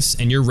a race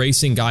and you're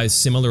racing guys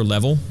similar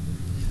level,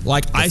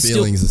 like the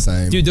feeling's the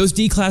same. Dude, those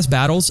D-class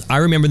battles, I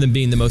remember them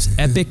being the most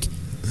epic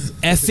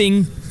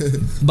effing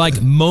like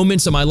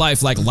moments of my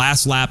life. Like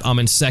last lap I'm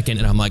in second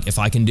and I'm like, if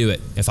I can do it,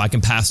 if I can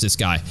pass this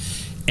guy,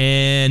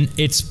 and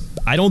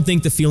I don't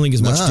think the feeling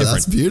is much different.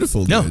 That's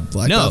beautiful, dude.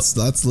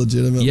 That's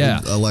legitimately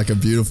like a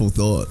beautiful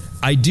thought.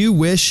 I do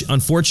wish,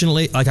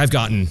 unfortunately, like I've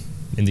gotten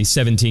in these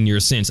 17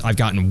 years since, I've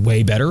gotten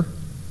way better.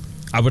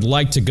 I would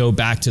like to go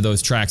back to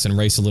those tracks and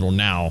race a little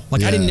now.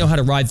 Like, I didn't know how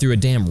to ride through a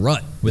damn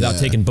rut without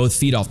taking both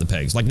feet off the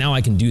pegs. Like, now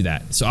I can do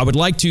that. So I would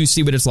like to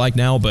see what it's like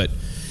now, but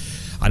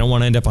I don't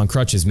want to end up on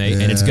crutches, mate.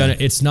 And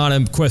it's not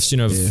a question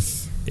of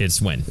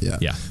it's when.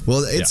 Yeah.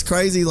 Well, it's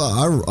crazy. Like,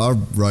 I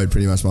rode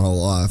pretty much my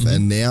whole life,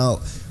 and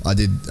now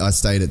I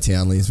stayed at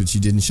Townley's, which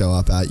you didn't show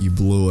up at. You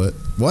blew it.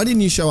 Why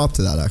didn't you show up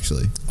to that,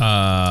 actually?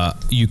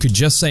 You could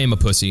just say I'm a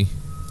pussy.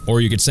 Or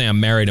you could say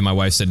I'm married and my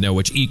wife said no,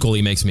 which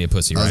equally makes me a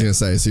pussy, right? I was going to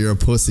say, so you're a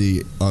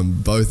pussy on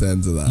both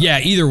ends of that. Yeah,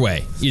 either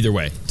way.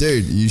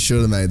 Dude, you should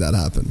have made that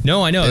happen.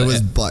 No, I know. It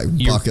was like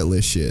bucket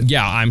list shit.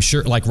 Yeah, I'm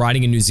sure, like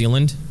riding in New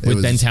Zealand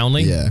with Ben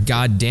Townley. Yeah.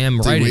 Goddamn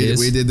right. Dude, it is.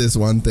 We did this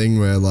one thing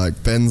where,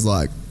 like, Ben's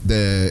like,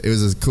 it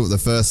was cool.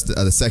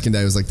 The second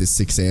day was like this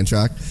 6 sand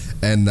track.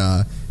 And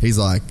he's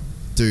like,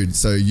 dude,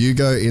 so you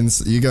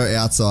go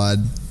outside,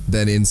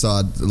 then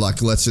inside,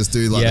 like, let's just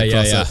do like the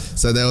crosser.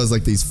 So there was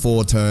like these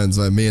 4 turns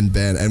where me and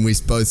Ben, and we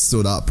both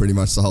stood up pretty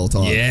much the whole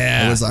time. Yeah.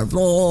 And it was like,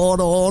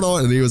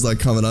 and he was like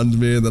coming under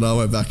me, and then I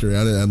went back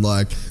around it, and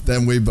like,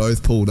 then we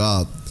both pulled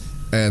up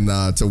and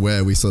to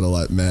where we sort of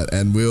like met,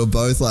 and we were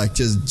both like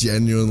just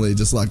genuinely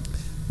just like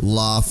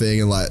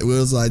laughing, and like, we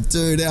was like,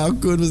 dude, how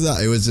good was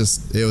that?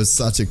 It was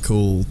such a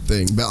cool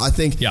thing. But I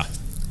think,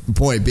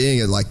 point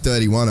being, at like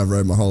 31, I've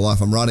rode my whole life.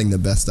 I'm riding the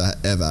best I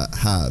ever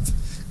have.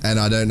 And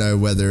I don't know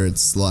whether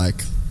it's just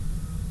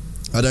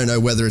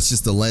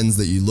the lens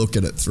that you look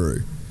at it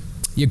through.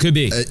 It could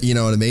be. You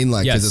know what I mean?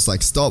 Like, because it's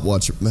like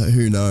stopwatch,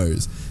 who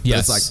knows? But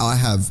it's like, I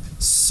have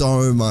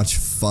so much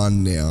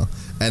fun now.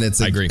 And it's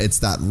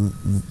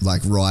that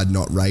like ride,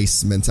 not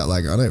race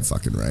mentality. Like, I don't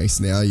fucking race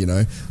now, you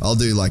know. I'll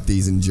do like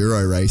these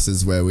enduro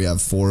races where we have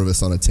 4 of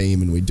us on a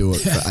team and we do it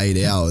for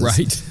 8 hours.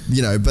 Right.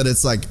 You know, but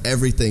it's like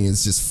everything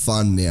is just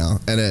fun now.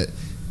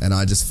 And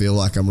I just feel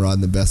like I'm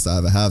riding the best I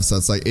ever have. So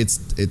it's like,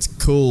 it's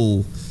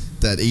cool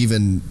that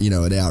even, you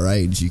know, at our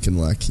age, you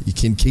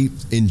can keep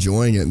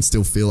enjoying it and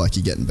still feel like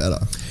you're getting better.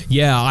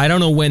 Yeah, I don't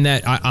know when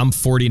that, I'm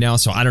 40 now,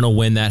 so I don't know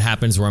when that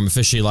happens where I'm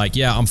officially like,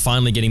 yeah, I'm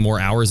finally getting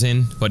more hours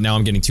in, but now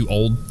I'm getting too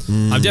old.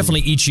 I'm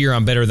definitely, each year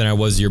I'm better than I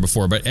was the year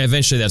before, but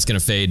eventually that's going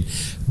to fade.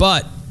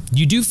 But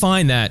you do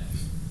find that,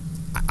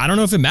 I don't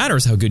know if it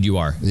matters how good you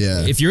are.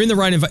 Yeah. If you're in the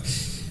right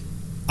environment,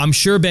 I'm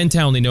sure Ben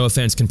Townley, no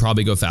offense, can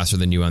probably go faster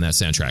than you on that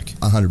sand track.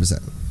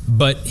 100%.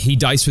 But he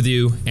diced with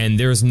you, and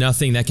there's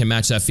nothing that can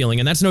match that feeling.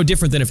 And that's no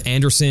different than if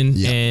Anderson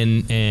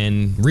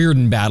and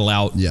Reardon battle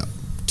out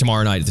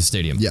tomorrow night at the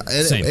stadium. Yeah,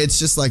 and it's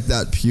just like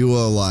that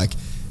pure, like,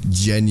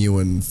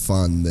 genuine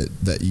fun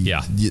that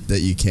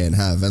you can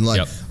have. And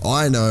like,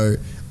 I know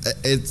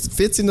it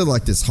fits into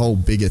like this whole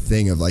bigger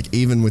thing of like,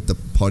 even with the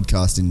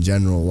podcast in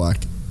general,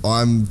 like,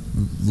 I'm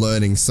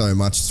learning so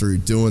much through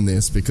doing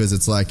this, because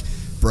it's like,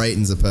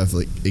 Brayton's a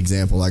perfect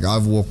example. Like,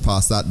 I've walked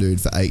past that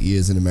dude for 8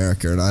 years in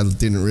America, and I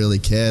didn't really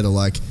care to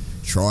like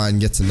try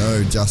and get to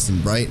know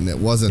Justin Brayton. It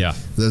wasn't,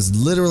 there's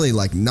literally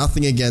like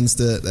nothing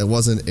against it.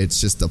 It's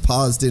just the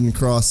paths didn't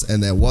cross,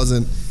 and there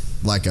wasn't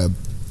like a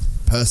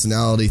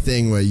personality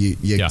thing where you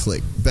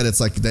click. But it's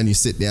like, then you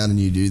sit down and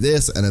you do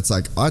this, and it's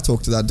like, I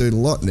talk to that dude a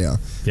lot now,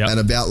 and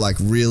about like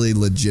really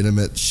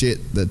legitimate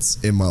shit that's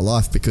in my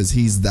life, because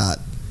he's that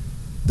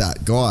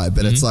guy.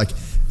 But it's like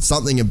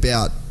something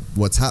about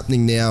what's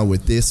happening now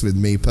with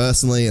me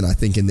personally, and I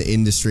think in the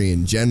industry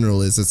in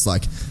general, is it's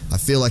like, I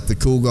feel like the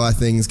cool guy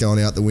thing's going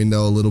out the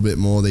window a little bit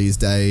more these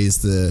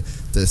days.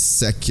 The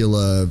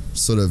secular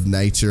sort of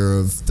nature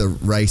of the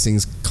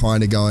racing's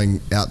kind of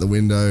going out the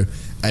window.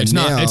 And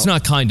it's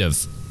not kind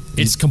of.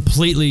 It's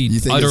completely,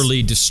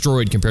 utterly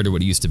destroyed compared to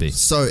what it used to be.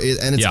 So,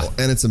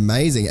 it's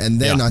amazing. And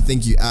then I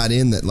think you add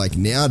in that, like,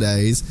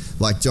 nowadays,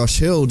 like, Josh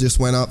Hill just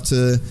went up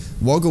to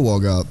Wagga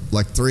Wagga,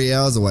 like 3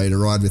 hours away, to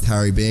ride with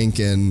Harry Bink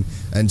and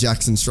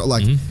Jackson Stroll.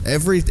 Like,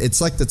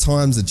 it's like the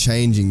times are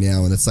changing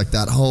now, and it's like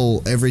that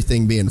whole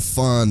everything being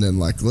fun, and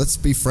like, let's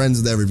be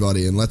friends with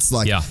everybody, and let's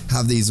like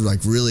have these like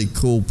really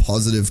cool,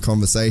 positive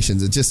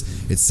conversations.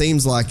 It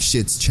seems like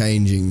shit's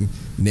changing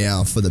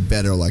now for the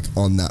better, like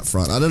on that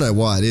front. I don't know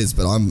why it is,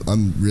 but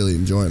I'm really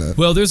enjoying it.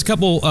 Well, there's a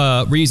couple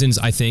reasons,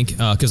 I think,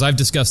 because I've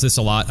discussed this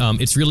a lot.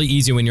 It's really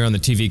easy when you're on the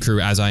TV crew,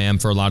 as I am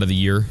for a lot of the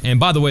year. And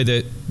by the way,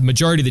 the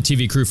majority of the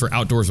TV crew for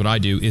Outdoors, what I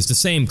do, is the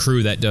same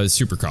crew that does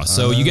Supercross.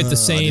 So you get the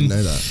same. I didn't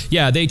know that.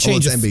 Yeah, they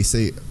change. It's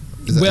NBC.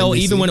 Well, NBC?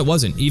 Even when it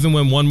wasn't. Even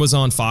when one was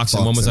on Fox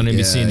and one was on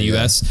NBC in the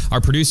US.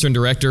 Our producer and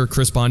director,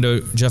 Chris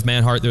Bondo, Jeff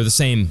Manhart, they're the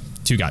same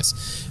two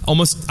guys.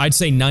 Almost, I'd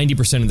say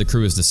 90% of the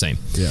crew is the same.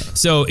 Yeah.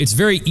 So it's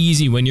very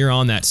easy when you're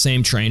on that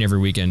same train every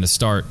weekend to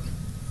start,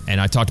 and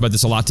I talked about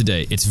this a lot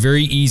today, it's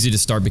very easy to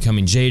start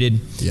becoming jaded,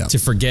 to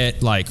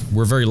forget, like,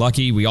 we're very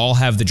lucky. We all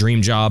have the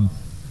dream job.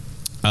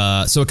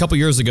 So a couple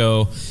years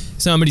ago,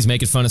 somebody's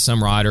making fun of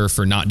some rider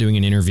for not doing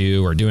an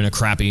interview or doing a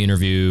crappy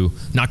interview,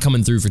 not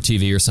coming through for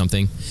TV or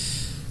something.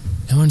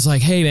 Everyone's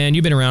like, hey, man,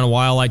 you've been around a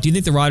while. Like, do you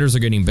think the riders are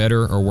getting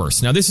better or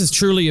worse? Now, this is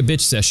truly a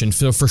bitch session.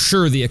 So, for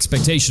sure, the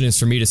expectation is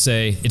for me to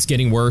say it's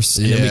getting worse,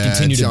 and then we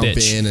continue to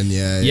bitch. Jump in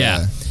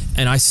and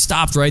And I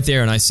stopped right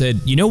there, and I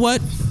said, you know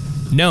what?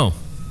 No,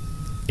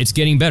 It's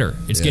getting better.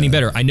 It's getting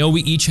better. I know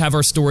we each have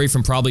our story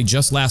from probably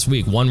just last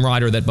week, one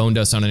rider that boned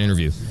us on an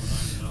interview.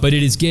 But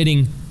it is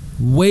getting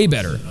way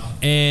better.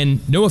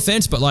 And no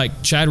offense, but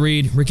like Chad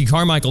Reed, Ricky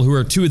Carmichael, who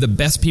are two of the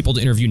best people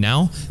to interview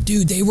now,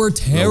 dude, they were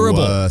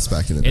terrible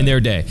back in their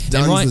day.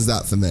 Dunge was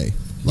that for me.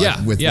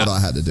 With what I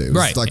had to do. It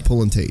was like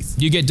pulling teeth.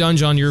 You get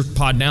Dunge on your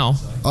pod now.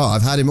 Oh,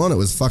 I've had him on. It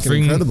was fucking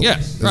incredible. Yeah,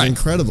 it was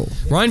incredible.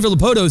 Ryan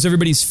Villapoto is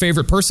everybody's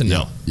favorite person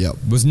now. Yep.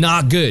 Was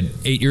not good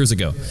 8 years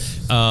ago.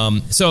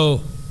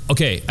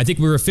 Okay, I think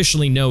we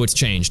officially know it's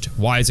changed.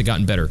 Why has it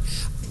gotten better?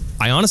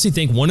 I honestly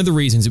think one of the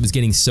reasons it was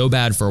getting so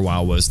bad for a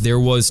while was there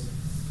was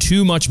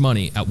too much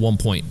money at one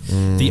point.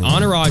 The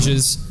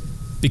entourages,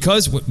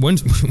 because when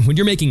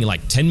you're making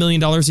like $10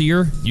 million a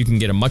year, you can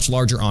get a much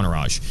larger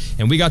entourage.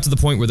 And we got to the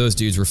point where those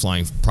dudes were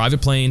flying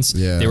private planes.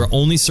 Yeah. They were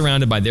only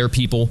surrounded by their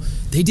people.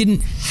 They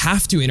didn't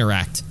have to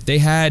interact. They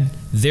had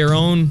their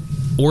own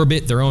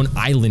orbit, their own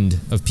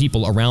island of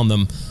people around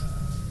them,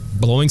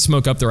 blowing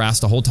smoke up their ass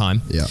the whole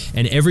time. Yeah.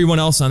 And everyone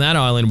else on that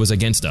island was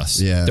against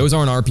us. Yeah. Those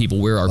aren't our people,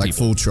 we're our like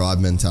people. Full tribe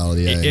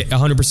mentality. It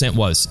 100%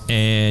 was.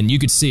 And you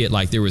could see it.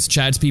 Like there was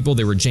Chad's people,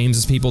 there were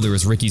James's people, there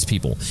was Ricky's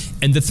people.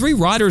 And the three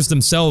riders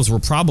themselves were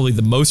probably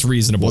the most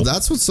reasonable. Well,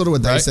 that's what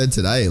they said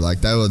today. Like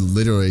they were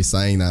literally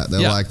saying that. They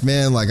were like,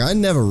 man, like I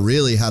never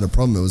really had a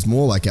problem. It was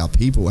more like our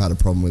people had a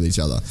problem with each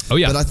other. Oh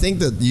yeah. But I think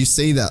that you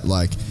see that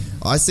like,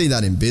 I see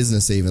that in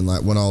business even,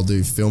 like when I'll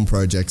do film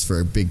projects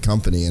for a big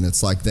company and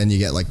it's like then you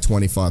get like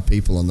 25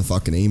 people on the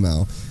fucking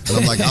email. And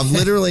I'm like, I've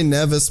literally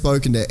never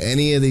spoken to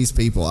any of these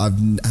people. I've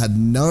had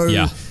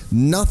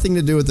nothing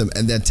to do with them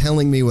and they're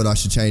telling me what I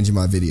should change in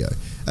my video.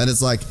 And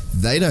it's like,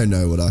 they don't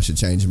know what I should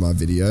change in my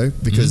video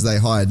because they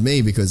hired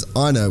me because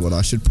I know what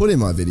I should put in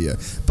my video.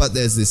 But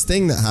there's this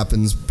thing that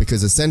happens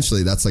because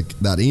essentially that's like,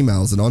 that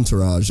email is an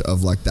entourage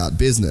of like that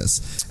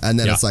business. And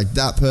then it's like,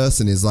 that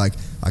person is like,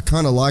 I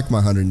kind of like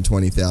my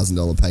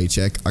 $120,000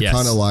 paycheck. I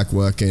kind of like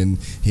working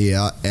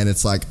here. And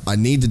it's like, I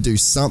need to do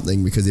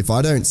something because if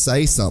I don't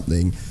say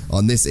something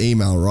on this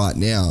email right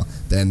now,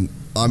 then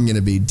I'm going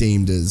to be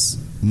deemed as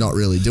not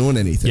really doing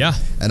anything. Yeah.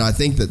 And I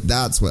think that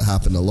that's what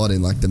happened a lot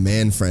in like the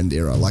man friend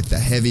era, like the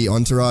heavy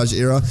entourage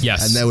era.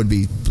 Yes. And they would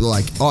be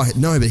like, oh,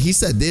 no, but he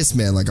said this,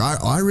 man. Like,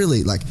 I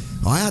really, like,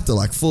 I had to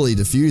like fully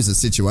diffuse a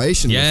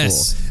situation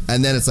before.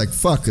 And then it's like,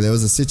 fuck, there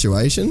was a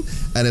situation.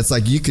 And it's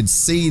like, you could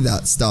see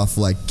that stuff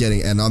like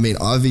getting, and I mean,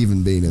 I've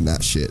even been in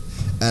that shit.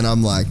 And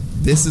I'm like,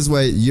 this is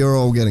where you're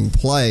all getting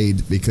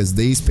played because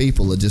these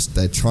people are just,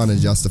 they're trying to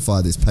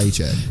justify this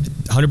paycheck.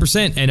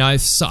 100%. And I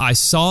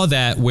saw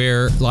that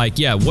where like,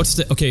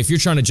 if you're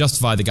trying to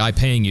justify the guy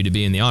paying you to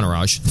be in the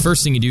entourage, the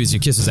first thing you do is you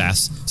kiss his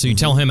ass. So you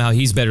tell him how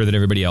he's better than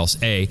everybody else,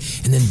 A.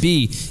 And then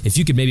B, if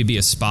you could maybe be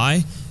a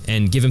spy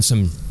and give him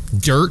some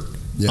dirt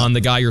on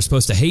the guy you're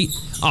supposed to hate,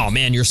 oh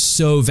man, you're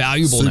so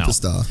valuable now.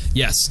 Superstar.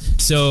 Yes.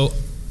 So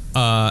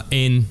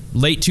in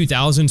late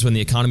 2000s when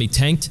the economy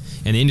tanked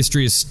and the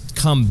industry has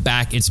come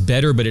back, it's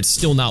better, but it's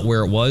still not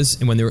where it was.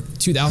 And when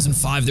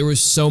 2005, there was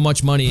so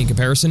much money in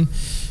comparison.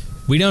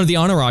 We don't have the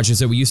entourages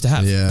that we used to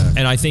have. Yeah.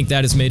 And I think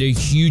that has made a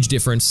huge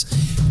difference.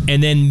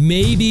 And then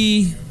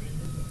maybe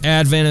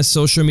advent of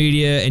social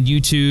media and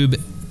YouTube,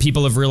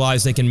 people have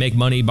realized they can make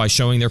money by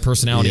showing their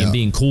personality and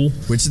being cool.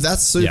 Which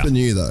that's super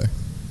new though.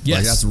 Yes.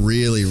 Like that's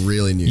really,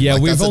 really new. Yeah,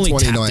 like, we've that's only a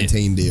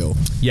 2019 deal.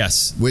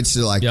 Yes. Which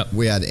like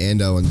we had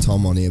Ando and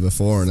Tom on here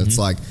before, and it's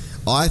like,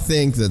 I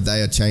think that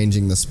they are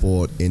changing the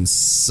sport in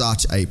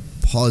such a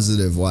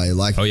positive way.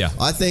 Like,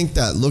 I think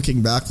that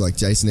looking back, like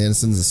Jason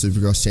Anderson's a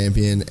Supercross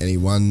champion and he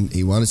won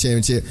a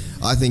championship.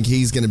 I think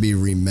he's going to be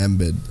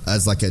remembered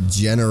as like a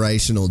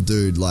generational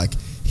dude. Like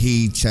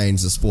he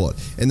changed the sport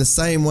in the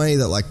same way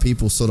that like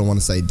people sort of want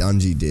to say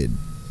Dungey did.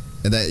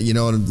 And that, you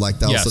know, like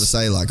they'll sort of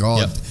say like,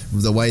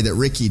 the way that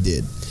Ricky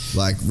did.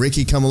 Like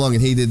Ricky come along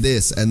and he did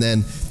this. And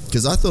then,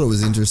 because I thought it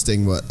was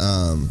interesting what...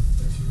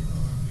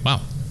 wow.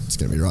 It's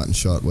going to be right in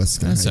shot. Wes is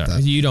going to hate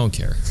that. You don't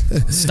care.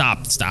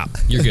 Stop.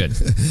 You're good.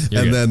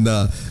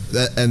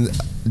 Then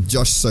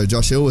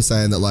Josh Hill was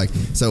saying that like,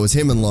 so it was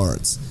him and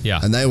Lawrence. Yeah.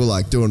 And they were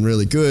like doing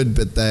really good,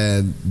 but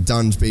then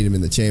Dunge beat him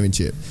in the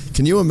championship.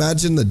 Can you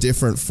imagine the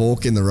different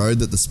fork in the road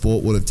that the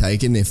sport would have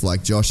taken if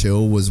like Josh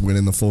Hill was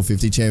winning the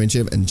 450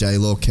 championship and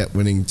J-Law kept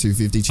winning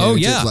 250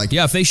 championships? Oh yeah. Like,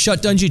 if they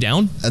shut Dungey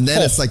down. And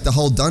then it's like the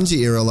whole Dungey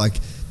era, like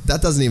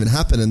that doesn't even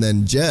happen. And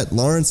then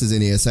Lawrence is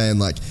in here saying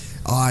like,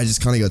 I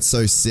just kind of got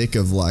so sick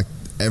of like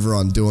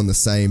everyone doing the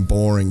same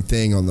boring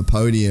thing on the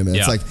podium. And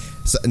it's like,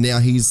 so now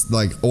he's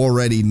like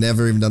already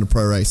never even done a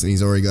pro race and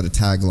he's already got a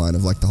tagline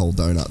of like the whole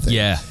donut thing.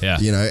 Yeah.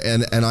 You know,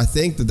 and I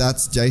think that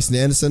that's Jason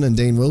Anderson and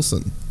Dean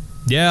Wilson.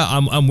 Yeah,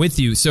 I'm with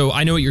you. So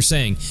I know what you're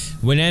saying.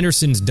 When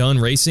Anderson's done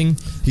racing...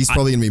 He's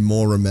probably going to be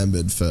more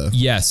remembered for...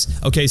 Yes.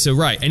 Okay, so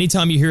right.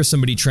 Anytime you hear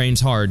somebody trains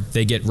hard,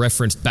 they get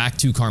referenced back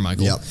to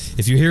Carmichael. Yep.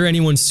 If you hear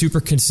anyone super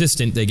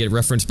consistent, they get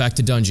referenced back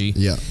to Dungey.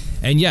 Yeah.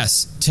 And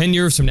yes, 10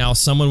 years from now,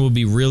 someone will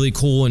be really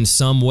cool in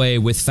some way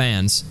with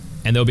fans.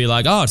 And they'll be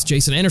like, oh, it's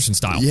Jason Anderson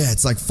style. Yeah,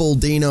 it's like full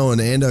Dino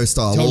and Ando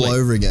style all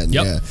over again.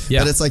 Yep. Yeah.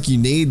 But it's like you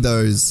need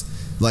those...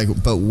 like,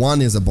 but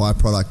one is a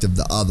byproduct of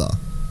the other.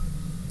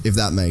 if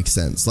that makes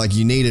sense. Like,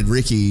 you needed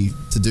Ricky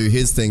to do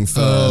his thing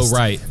first. Oh,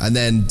 right. And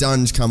then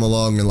Dunge come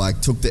along and,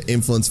 like, took the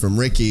influence from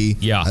Ricky.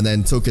 Yeah. And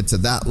then took it to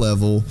that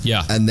level.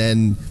 Yeah. And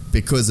then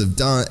because of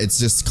Dunge, it's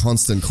just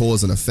constant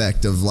cause and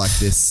effect of, like,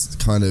 this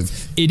kind of...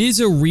 It is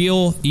a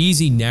real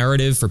easy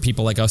narrative for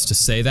people like us to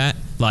say that.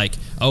 Like,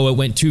 oh, it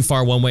went too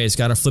far one way, it's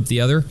got to flip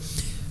the other.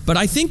 But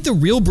I think the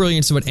real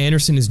brilliance of what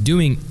Anderson is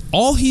doing,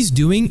 all he's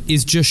doing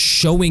is just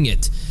showing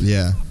it.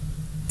 Yeah.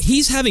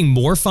 He's having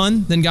more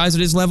fun than guys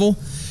at his level.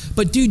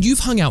 But, dude, you've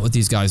hung out with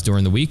these guys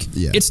during the week.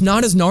 Yeah. It's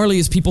not as gnarly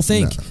as people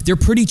think. No. They're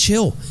pretty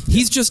chill.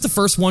 He's just the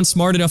first one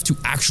smart enough to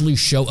actually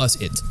show us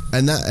it.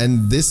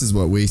 And this is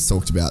what we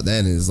talked about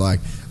then, is like,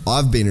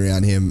 I've been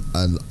around him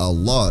a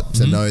lot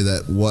to know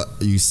that what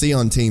you see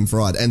on Team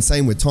Fried, and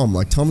same with Tom.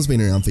 Like, Tom's been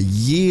around for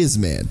years,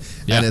 man.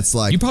 Yeah. And it's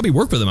like... You probably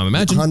work with him, I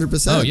imagine.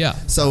 100%. Oh, yeah.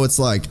 So it's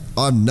like,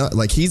 I'm not...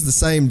 Like, he's the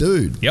same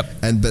dude. Yep.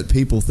 But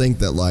people think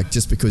that, like,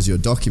 just because you're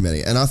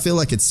documenting... And I feel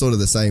like it's sort of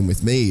the same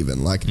with me,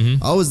 even. Like,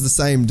 I was the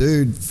same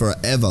dude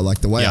forever. Like,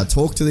 the way I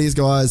talk to these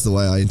guys, the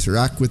way I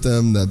interact with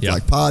them,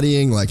 like,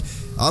 partying. Like,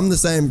 I'm the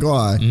same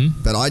guy,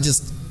 but I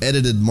just...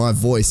 edited my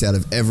voice out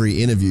of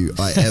every interview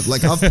I ever.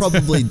 Like, I've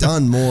probably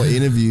done more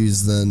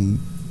interviews than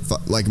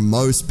like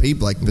most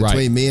people, like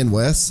between me and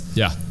Wes.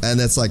 Yeah.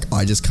 And it's like,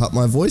 I just cut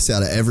my voice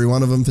out of every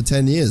one of them for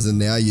 10 years and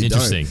now you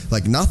don't.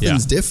 Like,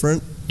 nothing's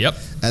different. Yep.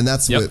 And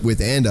that's with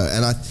Ando.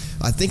 And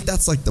I think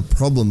that's like the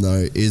problem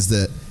though, is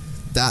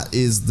that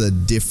is the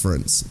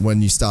difference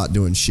when you start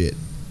doing shit.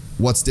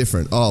 What's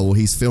different? Oh, well,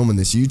 he's filming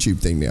this YouTube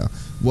thing now.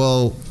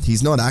 Well,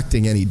 he's not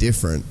acting any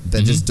different.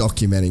 They're just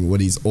documenting what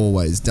he's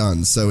always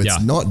done. So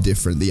it's not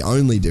different. The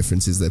only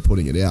difference is they're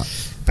putting it out.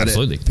 But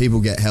absolutely.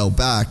 People get held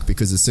back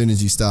because as soon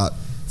as you start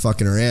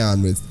fucking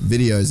around with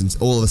videos, and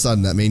all of a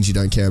sudden that means you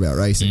don't care about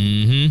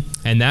racing.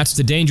 And that's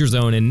the danger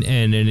zone. And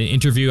in an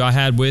interview I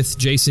had with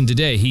Jason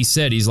today, he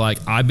said, he's like,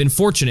 I've been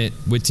fortunate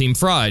with Team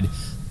Fried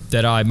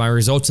that my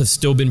results have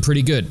still been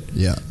pretty good.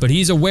 Yeah. But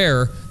he's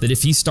aware that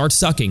if he starts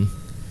sucking,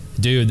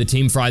 dude, the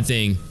Team Fried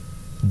thing,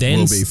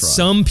 then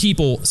some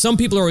people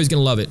are always going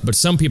to love it, but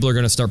some people are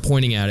going to start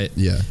pointing at it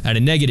at a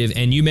negative.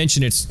 And you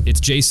mentioned it's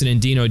Jason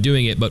and Dino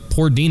doing it, but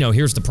poor Dino,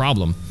 here's the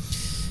problem.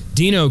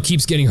 Dino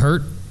keeps getting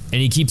hurt, and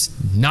he keeps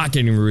not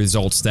getting the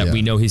results that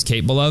we know he's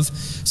capable of.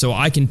 So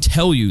I can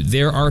tell you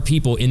there are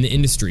people in the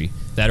industry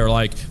that are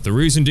like, the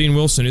reason Dean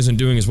Wilson isn't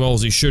doing as well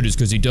as he should is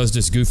because he does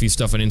this goofy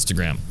stuff on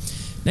Instagram.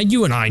 Now,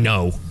 you and I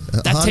know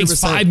that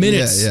takes 5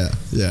 minutes.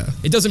 Yeah.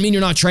 It doesn't mean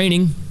you're not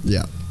training.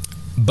 Yeah.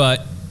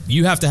 But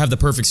you have to have the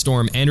perfect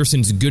storm.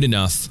 Anderson's good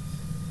enough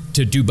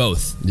to do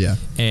both. Yeah.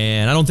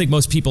 And I don't think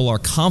most people are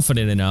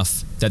confident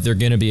enough that they're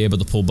going to be able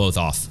to pull both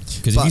off.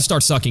 Because if you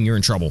start sucking, you're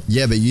in trouble.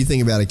 Yeah, but you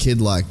think about a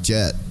kid like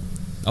Jet.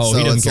 Oh, so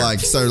he doesn't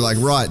it's care. like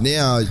right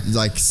now,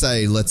 like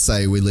let's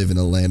say we live in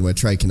a land where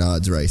Trey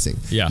Kennard's racing.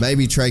 Yeah.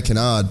 Maybe Trey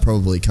Kennard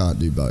probably can't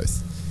do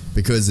both.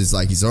 Because it's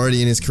like he's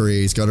already in his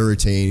career, he's got a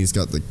routine, he's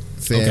got the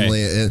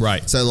family. Okay.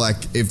 Right. So like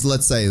if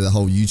let's say the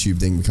whole YouTube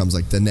thing becomes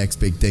like the next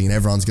big thing and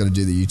everyone's got to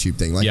do the YouTube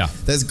thing. Like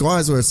there's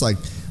guys where it's like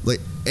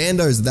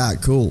Ando's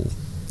that cool.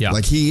 Yeah.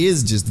 Like he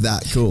is just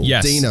that cool.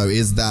 Yes. Dino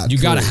is that cool. You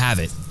got to have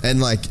it. And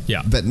like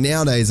but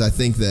nowadays I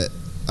think that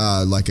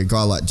like a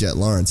guy like Jet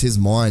Lawrence, his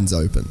mind's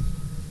open.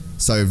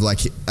 So like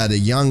at a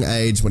young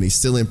age when he's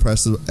still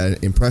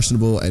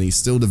impressionable and he's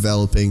still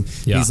developing,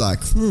 he's like,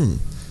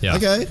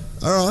 okay,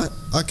 all right,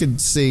 I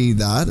could see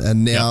that.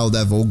 And now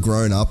they've all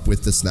grown up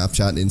with the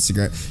Snapchat and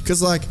Instagram.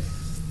 Because like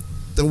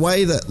the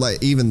way that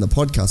like even the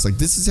podcast, like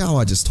this is how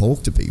I just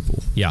talk to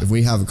people. Yeah. If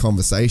we have a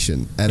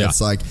conversation and it's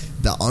like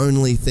the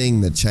only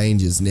thing that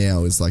changes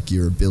now is like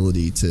your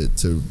ability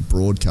to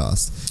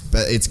broadcast.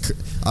 But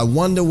I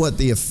wonder what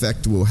the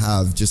effect will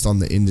have just on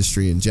the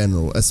industry in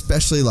general,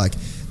 especially like,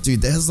 dude,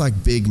 there's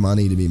like big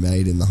money to be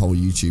made in the whole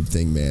YouTube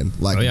thing, man.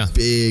 Like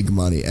big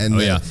money. And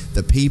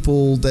the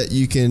people that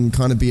you can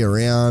kind of be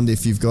around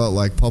if you've got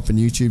like popping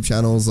YouTube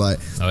channels, like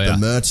the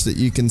merch that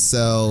you can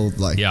sell,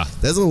 like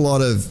there's a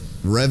lot of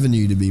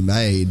revenue to be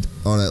made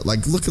on it.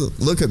 Like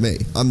look at me.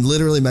 I'm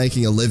literally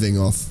making a living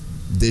off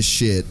this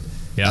shit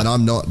and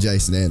I'm not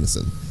Jason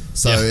Anderson.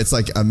 So it's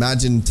like,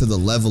 imagine to the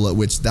level at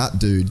which that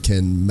dude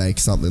can make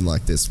something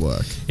like this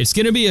work. It's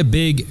going to be a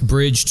big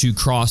bridge to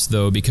cross,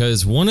 though,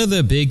 because one of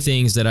the big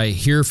things that I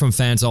hear from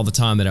fans all the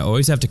time that I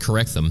always have to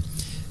correct them,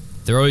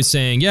 they're always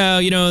saying, yeah,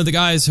 you know, the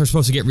guys are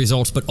supposed to get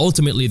results, but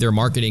ultimately they're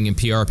marketing and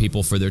PR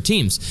people for their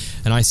teams.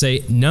 And I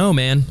say, no,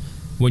 man.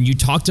 When you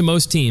talk to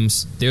most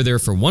teams, they're there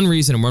for one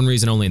reason and one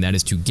reason only, and that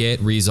is to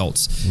get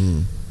results.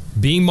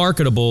 Being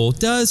marketable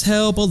does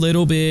help a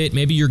little bit.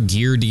 Maybe your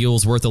gear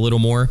deal's worth a little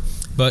more.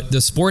 But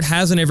the sport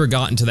hasn't ever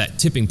gotten to that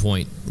tipping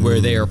point where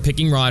they are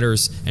picking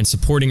riders and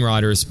supporting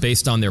riders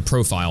based on their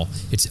profile.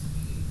 It's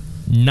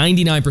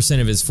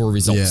 99% of it is for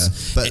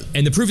results.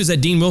 And the proof is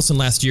that Dean Wilson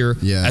last year,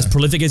 as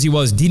prolific as he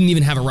was, didn't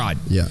even have a ride.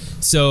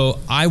 So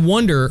I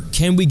wonder,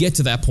 can we get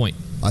to that point?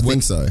 I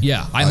think so.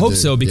 Yeah, I hope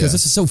so, because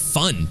this is so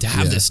fun to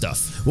have this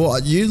stuff. Well,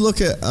 you look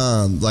at,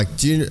 like,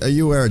 are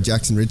you aware of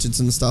Jackson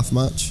Richardson stuff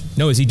much?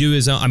 No, does he do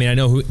his own? I mean, I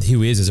know who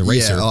he is as a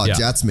racer.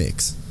 Jats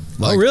Mix.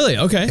 Like, oh, really?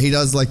 Okay. He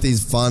does like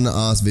these fun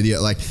ass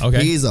video. Like,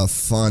 he's a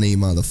funny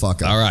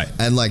motherfucker. All right.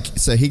 And like,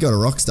 so he got a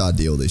Rockstar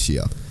deal this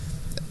year.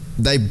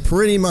 They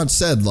pretty much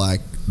said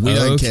like, we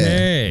don't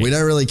care. We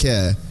don't really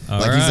care.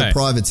 He's a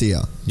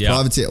privateer. Yeah.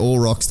 Privateer, all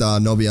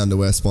Rockstar, Nobby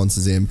Underwear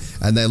sponsors him.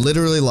 And they're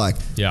literally like,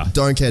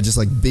 don't care, just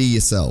like be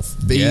yourself.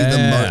 Be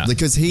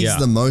because he's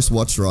the most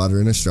watched rider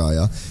in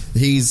Australia.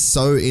 He's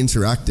so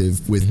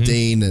interactive with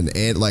Dean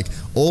and like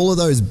all of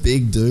those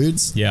big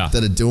dudes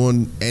that are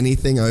doing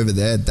anything over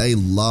there, they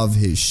love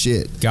his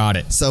shit. Got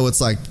it. So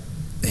it's like,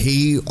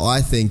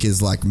 I think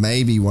is like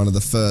maybe one of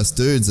the first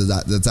dudes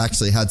that's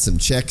actually had some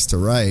checks to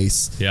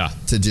race.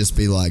 To just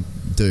be like,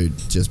 dude,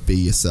 just be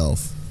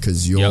yourself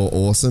because you're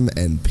awesome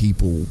and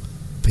people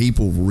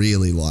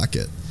really like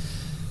it.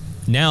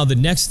 Now the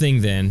next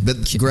thing then,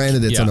 but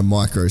granted it's on a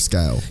micro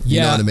scale,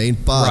 you know what I mean,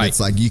 but it's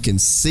like you can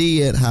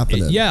see it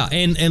happening.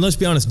 And let's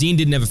be honest, Dean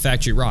didn't have a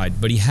factory ride,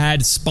 but he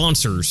had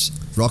sponsors.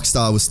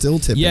 Rockstar was still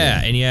tipping him.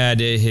 And he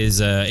had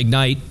his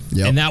Ignite,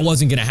 and that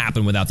wasn't going to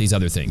happen without these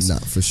other things. No,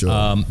 for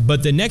sure.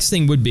 But the next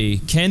thing would be,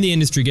 can the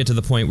industry get to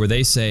the point where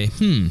they say,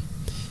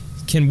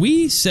 can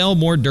we sell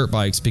more dirt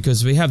bikes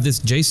because we have this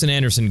Jason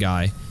Anderson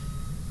guy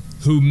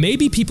who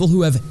maybe people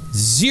who have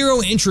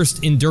zero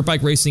interest in dirt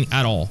bike racing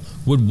at all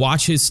would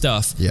watch his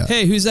stuff.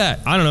 Hey, who's that?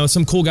 I don't know,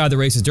 some cool guy that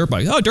races dirt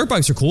bikes. Oh, dirt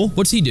bikes are cool.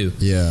 What's he do?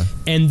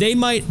 And they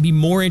might be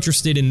more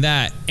interested in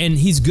that, and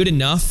he's good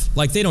enough.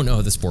 Like, they don't know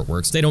how the sport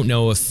works. They don't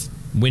know if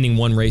winning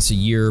one race a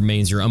year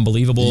means you're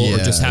unbelievable or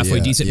just halfway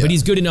decent, but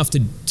he's good enough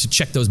to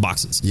check those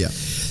boxes.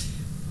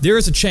 There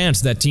is a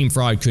chance that Team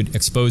Fraud could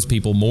expose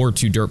people more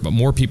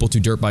people to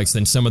dirt bikes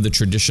than some of the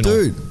traditional.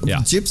 Dude,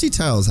 Gypsy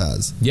Tales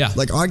has.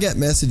 Like, I get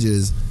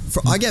messages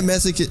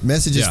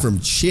from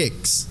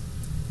chicks.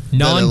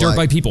 Non-dirt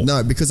bike people.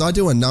 No, because I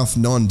do enough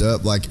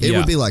non-dirt. Like, it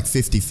would be like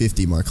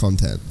 50-50 my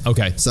content.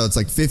 Okay. So it's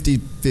like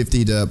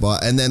 50-50 dirt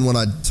bike. And then when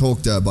I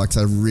talk dirt bikes,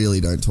 I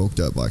really don't talk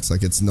dirt bikes.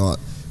 Like, it's not...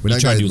 We don't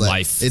try to do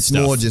life It's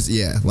stuff. more just,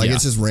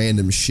 it's just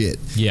random shit.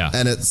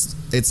 And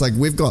it's like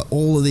we've got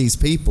all of these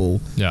people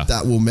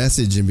that will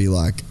message and be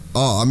like,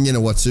 oh, I'm going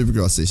to watch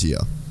Supercross this year.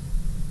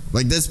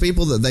 Like, there's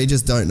people that they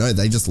just don't know.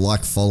 They just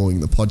like following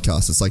the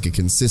podcast. It's like a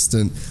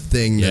consistent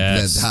thing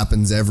that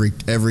happens every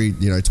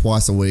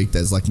twice a week.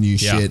 There's like new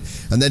shit.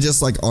 And they're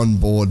just like on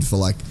board for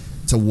like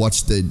to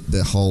watch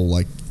the whole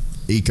like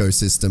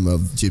ecosystem of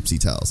Gypsy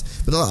Tales.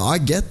 But I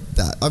get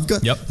that. I've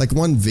got like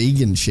one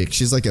vegan chick.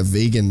 She's like a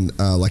vegan,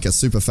 like a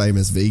super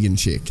famous vegan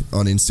chick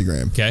on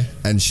Instagram. Okay.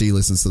 And she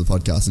listens to the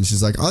podcast and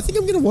she's like, I think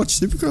I'm going to watch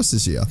Supercross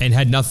this year. And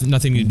had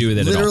nothing to do with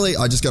it Literally, at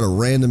all. I just got a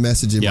random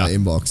message in my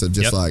inbox of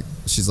just like,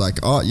 she's like,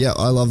 oh yeah,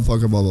 I love the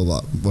podcast, blah, blah,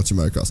 blah, watching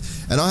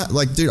motocross. And I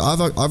like, dude, I've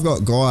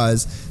got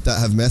guys that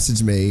have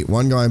messaged me,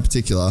 one guy in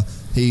particular.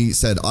 He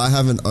said, I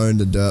haven't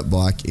owned a dirt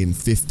bike in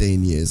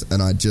 15 years and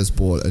I just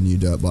bought a new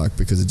dirt bike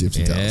because of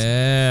Gypsy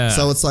Tales.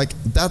 So it's like,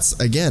 that's,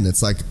 again,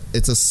 it's like,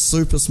 it's a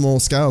super small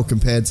scale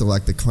compared to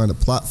like the kind of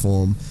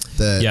platform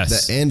that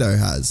Ando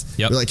has.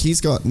 Like,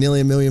 he's got nearly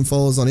 1 million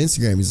followers on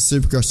Instagram. He's a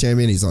Supercross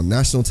champion. He's on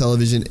national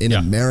television in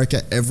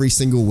America every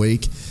single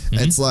week.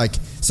 It's like,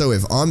 so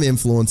if I'm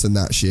influencing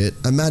that shit,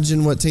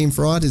 imagine what Team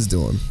Fried is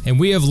doing. And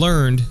we have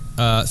learned,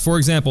 for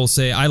example,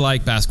 say I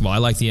like basketball. I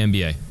like the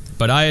NBA.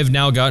 But I have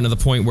now gotten to the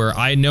point where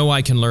I know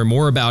I can learn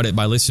more about it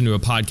by listening to a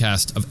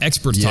podcast of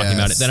experts talking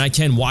about it than I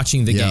can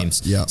watching the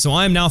games. So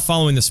I am now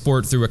following the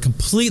sport through a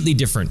completely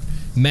different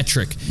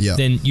metric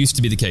than used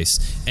to be the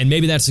case. And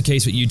maybe that's the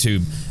case with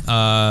YouTube.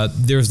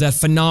 There's that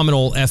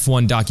phenomenal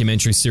F1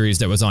 documentary series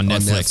that was on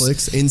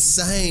Netflix.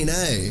 Insane,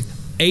 eh?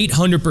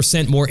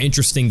 800% more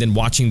interesting than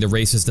watching the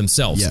races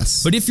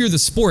themselves. But if you're the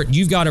sport,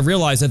 you've got to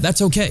realize that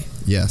that's okay.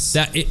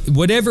 That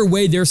whatever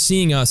way they're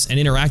seeing us and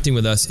interacting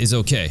with us is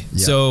okay.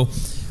 So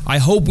I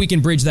hope we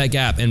can bridge that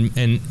gap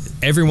and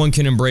everyone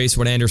can embrace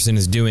what Anderson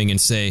is doing and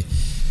say,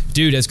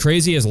 dude, as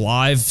crazy as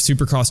live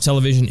Supercross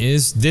television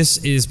is, this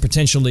is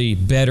potentially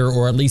better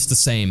or at least the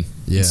same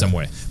in some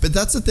way. But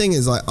that's the thing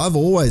is, like, I've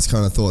always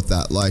kind of thought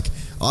that, like,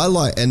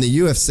 and the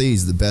UFC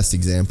is the best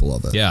example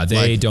of it. Yeah,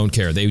 they don't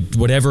care. They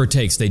whatever it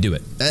takes, they do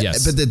it.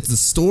 But the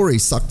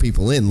stories suck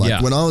people in.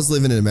 Like, when I was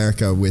living in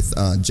America with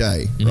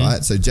Jay,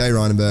 right? So Jay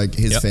Reinenberg,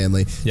 his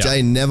family.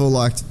 Jay never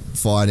liked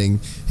fighting.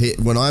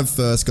 When I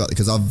first got,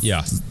 because I've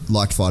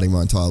liked fighting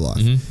my entire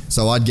life,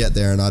 so I'd get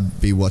there and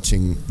I'd be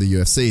watching the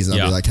UFCs and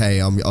I'd be like,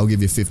 hey, I'll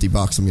give you $50,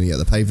 I'm going to get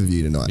the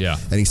pay-per-view tonight.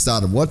 And he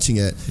started watching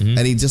it and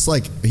he just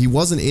like, he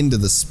wasn't into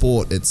the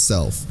sport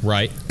itself.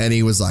 And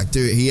he was like,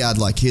 dude, he had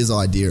like his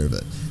idea of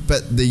it.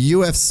 But the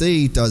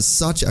UFC does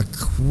such a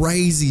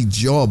crazy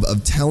job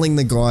of telling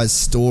the guys'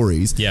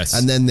 stories.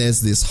 And then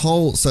there's this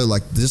whole, so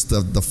like just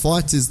the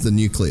fight is the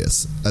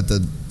nucleus at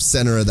the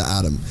center of the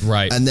atom.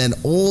 And then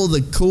all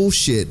the cool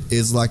shit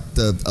is like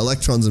the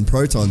electrons and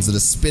protons that are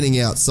spinning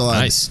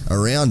outside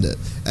around it.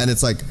 And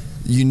it's like,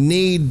 you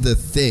need the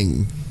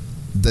thing,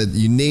 that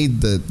you need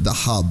the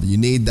hub, you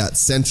need that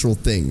central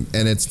thing.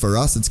 And it's, for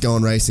us, it's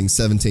going racing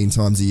 17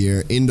 times a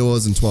year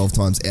indoors and 12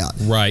 times out.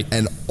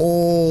 And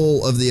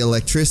all of the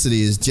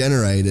electricity is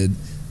generated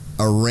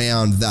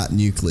around that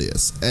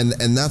nucleus, and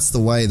that's the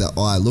way that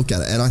I look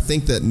at it. And I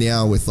think that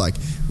now with the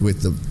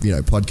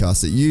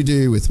podcast that you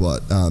do, with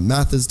what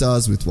Mathers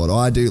does, with what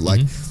I do,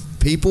 like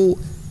people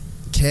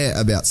care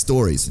about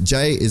stories.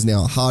 Jay is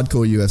now a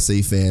hardcore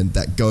UFC fan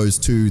that goes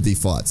to the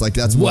fights. Like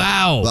that's what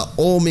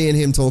all me and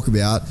him talk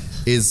about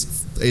is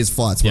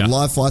fights. When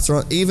live fights are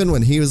on, even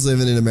when he was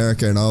living in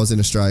America and I was in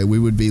Australia, we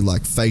would be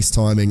like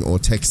FaceTiming or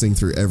texting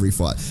through every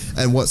fight.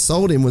 And what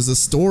sold him was the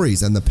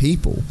stories and the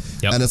people.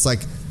 And it's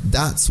like,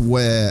 that's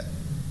where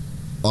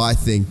I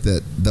think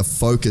that the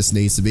focus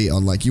needs to be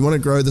on. Like, you want to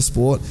grow the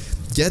sport,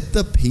 get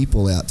the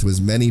people out to as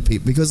many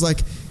people, because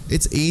like,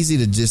 it's easy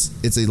to just,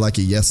 it's like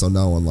a yes or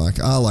no on like,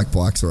 I like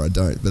bikes or I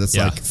don't. But it's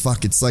like,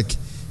 fuck, it's like,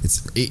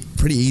 it's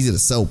pretty easy to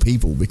sell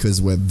people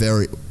because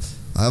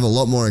I have a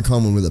lot more in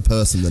common with a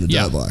person than a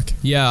dirt bike.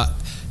 Yeah.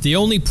 The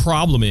only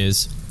problem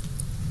is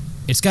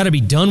it's got to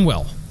be done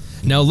well.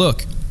 Now,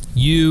 look,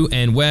 you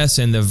and Wes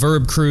and the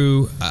Verb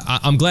crew,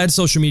 I'm glad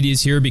social media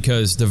is here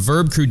because the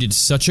Verb crew did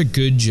such a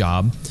good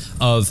job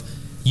of,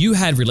 you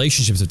had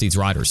relationships with these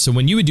riders. So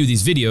when you would do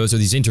these videos or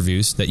these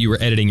interviews that you were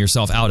editing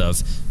yourself out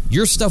of,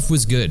 your stuff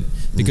was good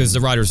because the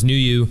riders knew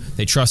you,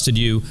 they trusted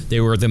you,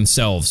 they were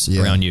themselves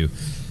around you.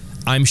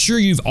 I'm sure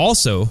you've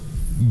also,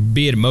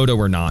 be it moto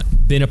or not,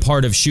 been a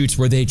part of shoots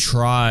where they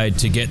tried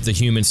to get the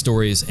human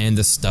stories and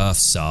the stuff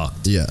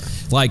sucked. Yeah.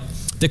 Like,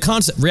 the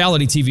concept,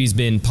 reality TV's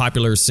been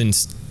popular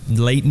since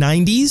late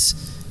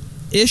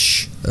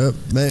 90s-ish.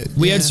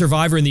 We had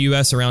Survivor in the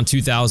US around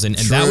 2000,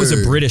 and that was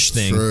a British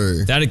thing.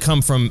 That had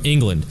come from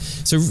England.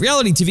 So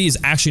reality TV is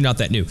actually not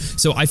that new.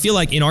 So I feel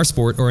like in our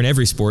sport, or in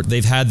every sport,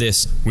 they've had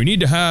this, we need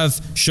to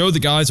show the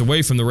guys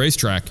away from the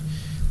racetrack.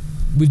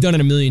 We've done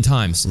it a million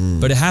times,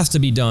 but it has to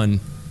be done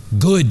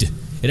good.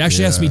 It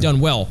actually has to be done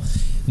well.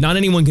 Not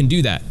anyone can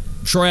do that.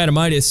 Troy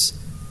Adamitis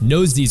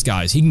knows these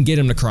guys. He can get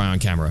them to cry on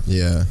camera.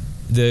 Yeah.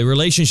 The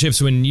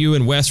relationships when you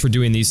and Wes were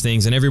doing these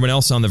things and everyone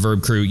else on the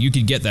Verb crew, you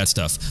could get that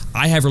stuff.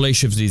 I have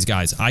relationships with these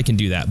guys. I can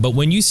do that. But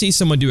when you see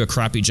someone do a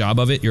crappy job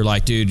of it, you're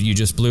like, dude, you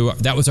just blew.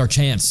 That was our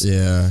chance.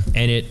 Yeah.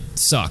 And it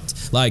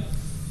sucked. Like,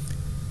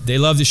 they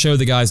love to show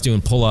the guys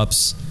doing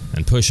pull-ups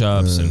and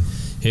push-ups and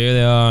here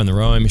they are, and the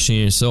rowing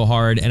machine is so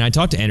hard. And I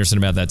talked to Anderson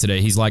about that today.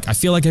 He's like, I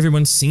feel like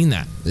everyone's seen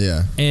that.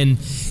 Yeah. And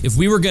if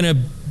we were going to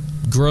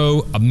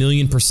grow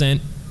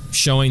 1,000,000%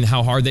 showing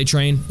how hard they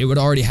train, it would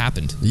already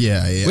happened.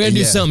 Yeah. We got to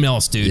do something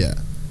else, dude. Yeah.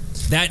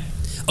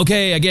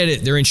 Okay, I get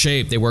it. They're in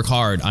shape. They work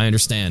hard. I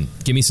understand.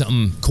 Give me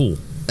something cool.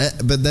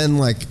 But then,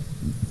 like,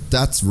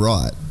 that's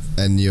right.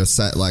 And you're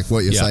saying, like,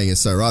 what you're saying is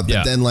so right.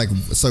 But then, like,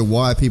 so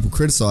why are people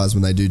criticized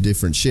when they do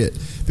different shit?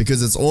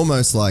 Because it's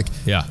almost like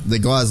the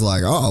guy's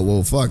like, oh,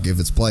 well, fuck, if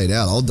it's played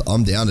out,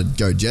 I'm down to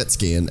go jet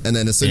skiing. And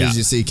then as soon as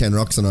you see Ken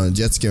Roxon on a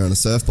jet ski or on a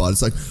surfboard,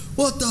 it's like,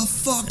 what the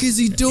fuck is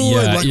he doing?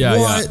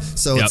 Why?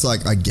 So it's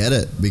like, I get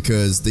it,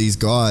 because these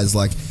guys,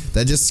 like,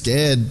 they're just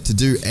scared to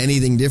do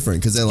anything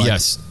different because they're like,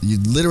 you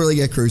literally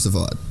get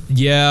crucified.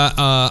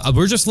 Yeah,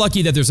 we're just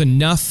lucky that there's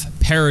enough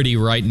parity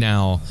right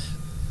now.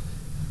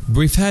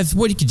 We've had,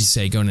 what could you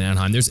say going to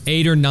Anaheim? There's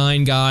 8 or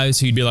 9 guys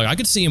who'd be like, I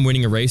could see him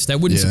winning a race. That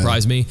wouldn't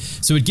surprise me.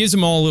 So it gives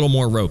them all a little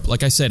more rope.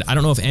 Like I said, I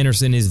don't know if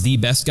Anderson is the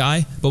best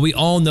guy, but we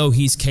all know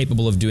he's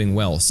capable of doing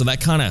well. So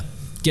that kind of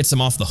gets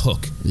him off the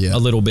hook a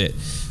little bit.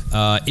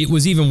 It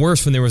was even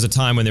worse when there was a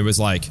time when there was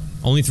like,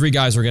 only 3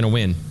 guys were going to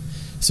win.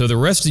 So the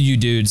rest of you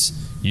dudes,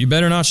 you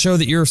better not show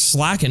that you're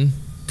slacking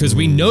because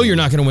we know you're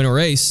not going to win a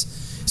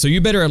race. So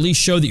you better at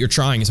least show that you're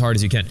trying as hard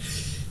as you can.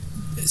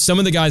 Some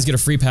of the guys get a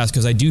free pass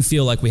because I do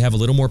feel like we have a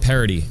little more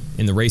parity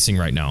in the racing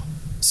right now.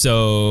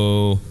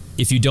 So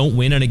if you don't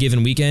win on a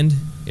given weekend,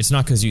 it's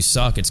not because you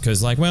suck. It's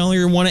because, like, well,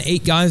 you're one of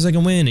 8 guys that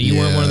can win, and you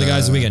weren't one of the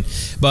guys this weekend.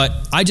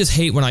 But I just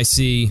hate when I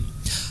see,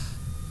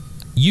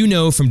 you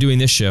know, from doing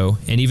this show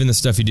and even the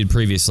stuff you did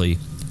previously,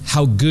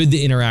 how good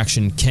the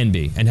interaction can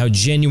be and how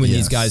genuine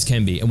these guys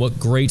can be and what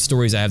great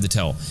stories I have to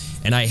tell.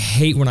 And I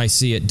hate when I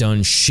see it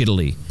done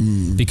shittily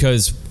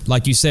because,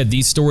 like you said,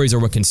 these stories are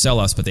what can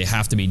sell us, but they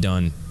have to be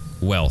done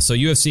well. So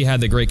UFC had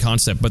the great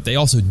concept, but they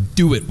also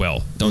do it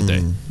well, don't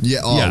they? Yeah,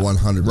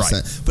 100%.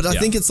 Right. But I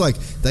think it's like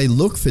they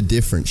look for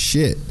different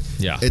shit.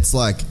 Yeah. It's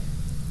like,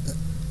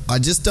 I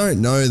just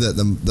don't know that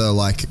the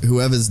like,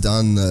 whoever's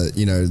done the,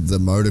 you know, the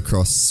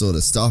motocross sort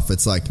of stuff,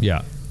 it's like,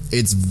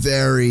 it's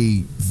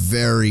very,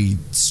 very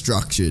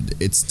structured.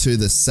 It's to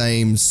the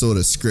same sort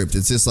of script.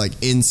 It's just like,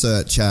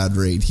 insert Chad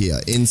Reed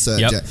here,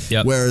 insert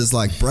whereas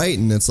like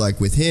Brayton, it's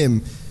like with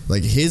him,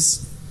 like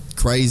his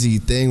crazy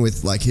thing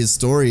with like his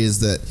story is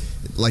that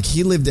like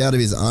he lived out of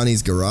his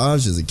auntie's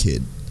garage as a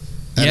kid.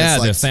 And it's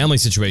like, the family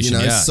situation.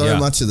 You know, so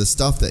much of the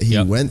stuff that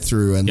he went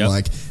through and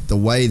like the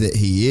way that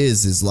he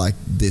is like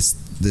this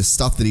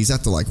stuff that he's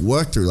had to like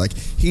work through. Like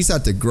he's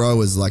had to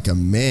grow as like a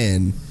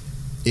man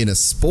in a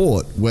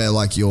sport where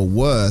like your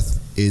worth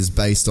is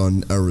based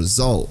on a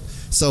result.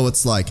 So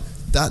it's like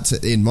that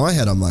in my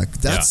head, I'm like,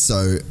 that's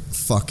so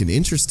fucking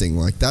interesting.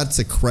 Like that's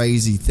a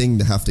crazy thing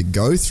to have to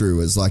go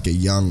through as like a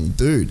young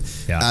dude.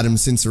 Adam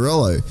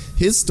Cincerello,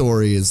 his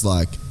story is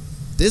like,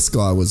 this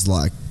guy was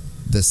like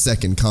the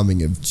second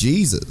coming of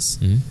Jesus.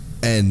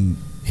 And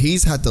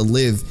he's had to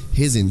live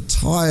his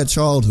entire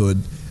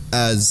childhood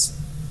as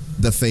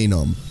the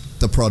phenom,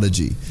 the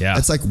prodigy. Yeah.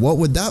 It's like, what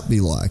would that be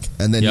like?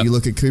 And then Yep. you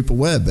look at Cooper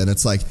Webb, and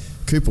it's like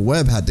Cooper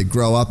Webb had to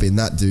grow up in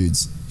that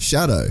dude's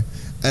shadow.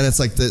 And it's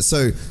like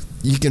so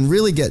you can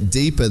really get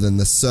deeper than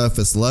the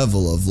surface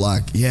level of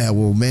like, yeah,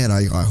 well, man,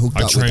 I hooked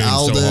up with trained so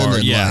Alden. hard,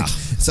 and yeah. like,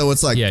 so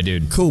it's like, Yeah,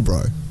 dude. cool,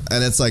 bro.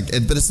 And it's like,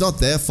 but it's not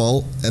their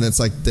fault. And it's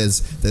like,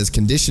 there's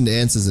conditioned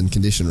answers and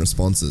conditioned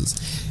responses.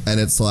 And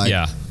it's like,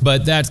 Yeah,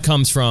 but that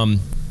comes from,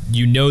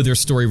 you know their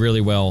story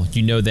really well.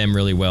 You know them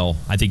really well.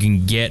 I think you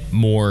can get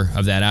more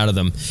of that out of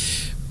them.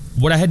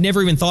 What I had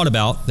never even thought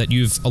about that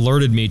you've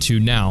alerted me to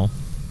now,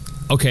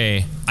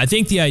 okay, I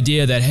think the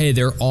idea that, hey,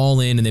 they're all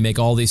in and they make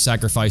all these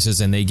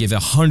sacrifices and they give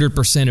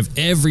 100% of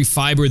every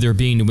fiber of their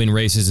being to win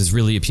races is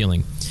really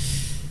appealing.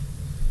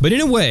 But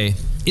in a way,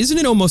 isn't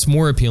it almost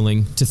more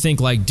appealing to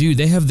think like, dude,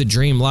 they have the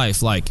dream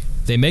life. Like,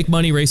 they make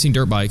money racing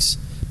dirt bikes,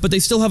 but they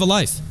still have a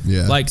life.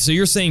 Yeah. Like, so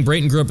you're saying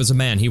Brayton grew up as a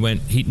man.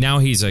 Now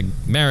he's a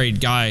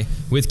married guy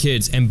with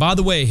kids. And by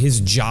the way,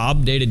 his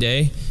job day to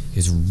day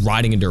is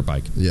riding a dirt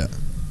bike. yeah,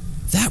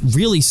 That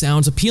really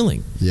sounds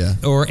appealing. yeah.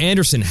 Or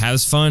Anderson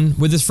has fun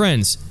with his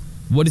friends.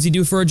 What does he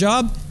do for a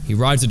job? He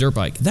rides a dirt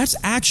bike. That's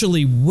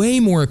actually way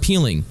more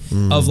appealing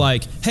of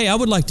like, hey, I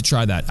would like to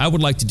try that. I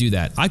would like to do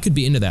that. I could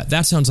be into that.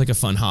 That sounds like a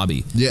fun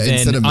hobby. Yeah, Then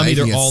instead of I'm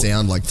making either it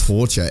sound like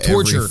torture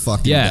every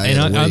fucking day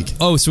of the week.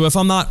 So if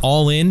I'm not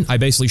all in, I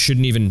basically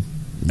shouldn't even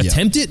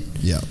attempt it?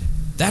 Yeah.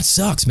 That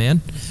sucks,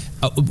 man.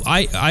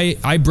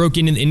 I broke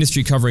into the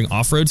industry covering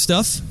off-road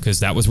stuff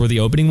because that was where the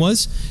opening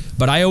was.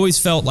 But I always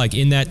felt like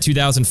in that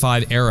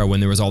 2005 era when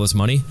there was all this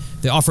money,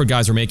 the off-road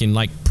guys were making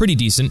like pretty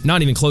decent,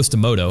 not even close to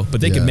moto, but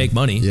they could make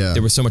money. Yeah.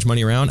 There was so much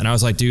money around. And I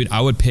was like, dude,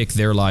 I would pick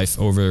their life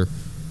over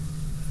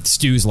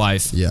Stu's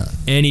life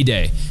any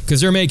day.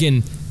 Because they're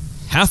making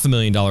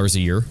 $500,000 a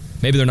year.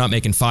 Maybe they're not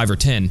making 5 or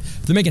 10,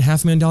 but they're making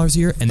 $500,000 a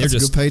year. And That's they're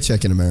a just good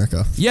paycheck in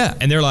America. Yeah,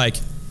 and they're like,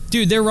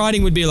 dude, their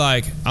riding would be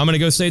like, I'm going to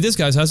go stay at this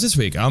guy's house this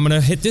week. I'm going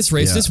to hit this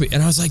race this week.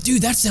 And I was like,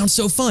 dude, that sounds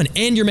so fun.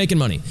 And you're making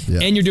money.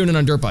 And you're doing it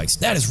on dirt bikes.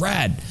 That is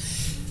rad.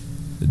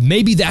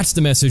 Maybe that's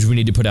the message we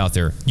need to put out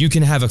there. You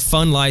can have a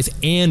fun life,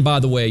 and by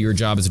the way, your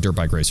job is a dirt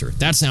bike racer.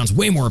 That sounds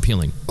way more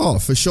appealing. Oh,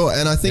 for sure.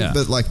 And I think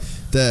that like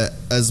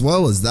as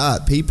well as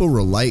that, people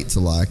relate to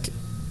like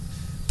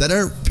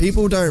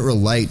people don't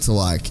relate to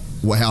like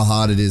how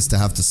hard it is to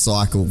have to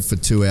cycle for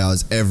 2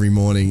 hours every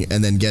morning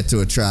and then get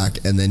to a track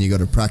and then you got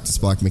a practice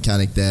bike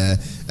mechanic there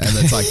and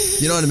it's like,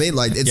 you know what I mean?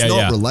 Like it's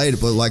not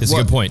relatable. Like it's a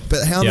good point.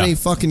 But how many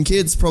fucking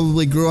kids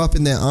probably grew up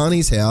in their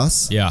auntie's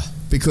house? Yeah.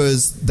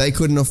 Because they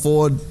couldn't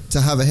afford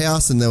to have a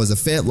house and there was a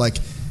family. Like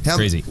how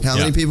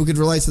many people could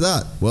relate to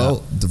that?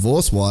 Well,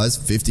 divorce-wise,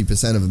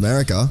 50% of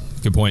America.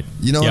 Good point.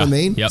 You know what I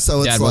mean? Yep.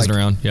 So it's Dad like wasn't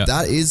around.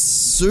 That is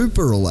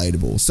super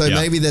relatable. So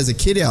maybe there's a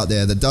kid out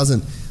there that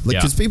doesn't,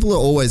 because people are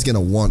always going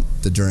to want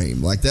the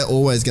dream. Like they're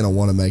always going to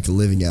want to make a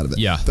living out of it.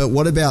 Yeah. But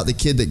what about the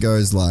kid that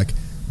goes like,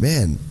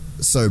 man,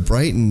 so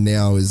Brayton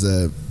now is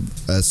a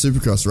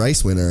Supercross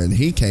race winner and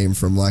he came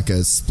from like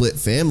a split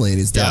family and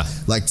his dad,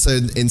 like, so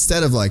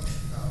instead of like,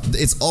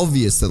 it's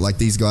obvious that like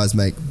these guys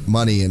make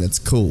money and it's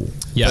cool.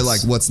 But like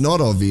what's not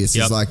obvious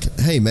is like,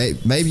 hey,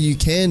 maybe you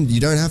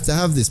don't have to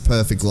have this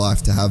perfect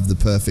life to have the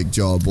perfect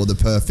job or the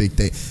perfect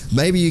thing.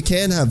 Maybe you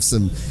can have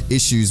some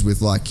issues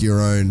with like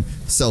your own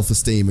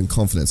self-esteem and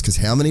confidence, because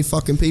how many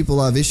fucking people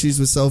have issues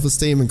with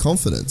self-esteem and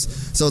confidence?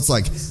 So it's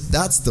like,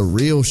 that's the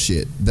real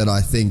shit that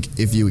I think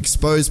if you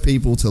expose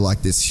people to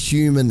like this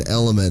human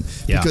element,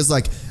 because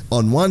like,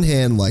 on one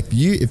hand, like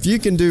if you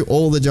can do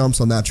all the jumps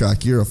on that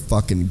track, you're a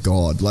fucking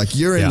god. Like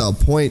you're in the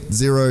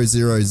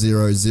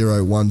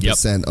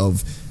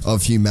 0.00001%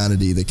 of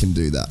humanity that can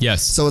do that.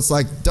 Yes. So it's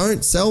like,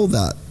 don't sell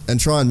that and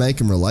try and make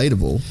them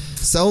relatable.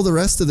 Sell the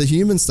rest of the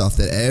human stuff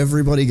that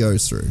everybody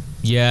goes through.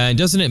 Yeah, and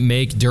doesn't it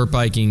make dirt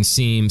biking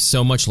seem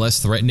so much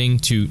less threatening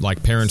to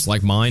like parents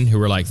like mine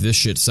who are like, this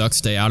shit sucks,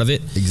 stay out of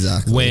it?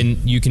 Exactly.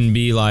 When you can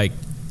be like,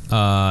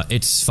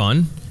 it's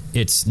fun,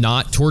 it's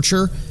not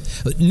torture.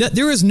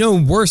 There is no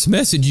worse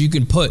message you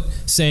can put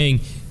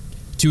saying,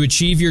 to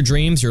achieve your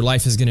dreams, your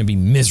life is going to be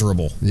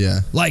miserable. Yeah.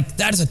 Like,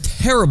 that is a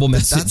terrible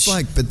message.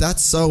 But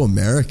that's so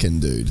American,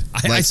 dude.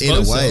 I in a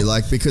suppose way, so.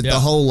 like, because the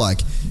whole, like,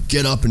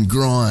 get up and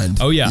grind.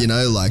 Oh, yeah. You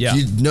know, like,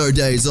 no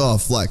days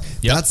off. Like,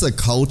 that's a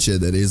culture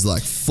that is,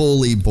 like,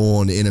 fully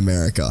born in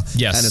America.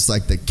 Yes. And it's,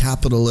 like, the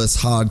capitalist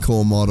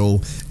hardcore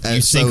model. And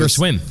you sink or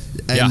swim.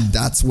 And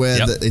that's where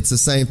it's the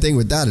same thing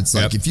with that. It's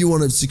like, if you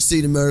want to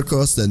succeed in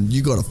motocross, then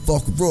you got to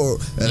fuck raw.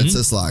 And it's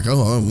just like,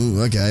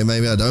 okay,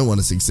 maybe I don't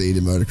want to succeed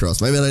in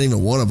motocross. Maybe I don't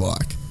even want a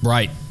bike.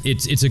 Right.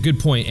 It's a good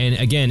point. And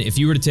again, if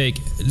you were to take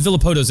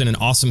Villopoto's in an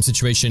awesome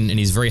situation and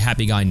he's a very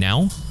happy guy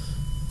now.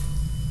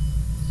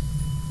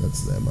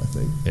 That's them, I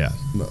think. Yeah.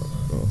 No,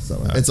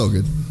 it's all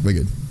good. We're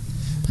good.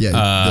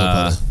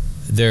 Yeah.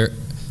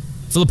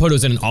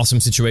 Villopoto's in an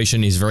awesome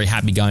situation. He's a very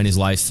happy guy in his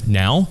life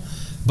now.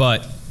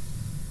 But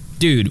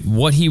dude,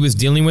 what he was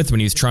dealing with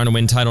when he was trying to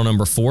win title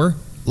number 4,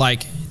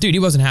 like, dude, he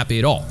wasn't happy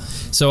at all.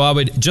 So I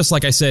would, just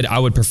like I said, I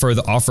would prefer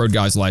the off-road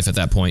guy's life at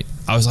that point.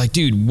 I was like,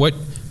 dude, what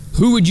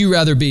Who would you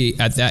rather be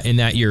in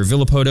that year?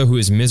 Villopoto, who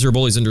is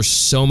miserable, he's under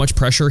so much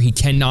pressure, he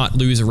cannot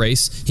lose a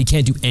race, he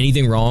can't do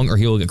anything wrong or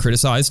he will get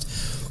criticized,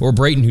 or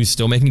Brayton, who's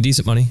still making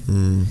decent money.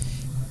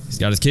 He's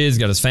got his kids,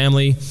 got his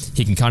family,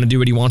 he can kind of do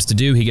what he wants to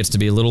do, he gets to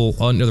be a little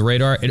under the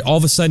radar, and all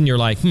of a sudden you're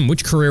like,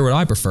 which career would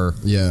I prefer?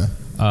 Yeah.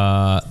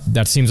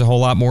 That seems a whole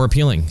lot more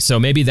appealing. So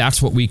maybe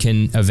that's what we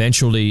can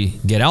eventually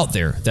get out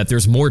there, that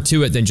there's more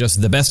to it than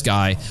just the best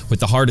guy with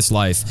the hardest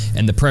life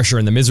and the pressure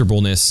and the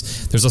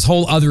miserableness. There's this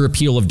whole other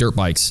appeal of dirt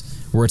bikes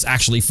where it's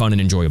actually fun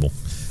and enjoyable.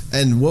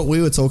 And what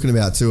we were talking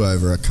about too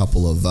over a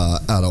couple of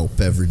adult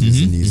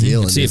beverages in New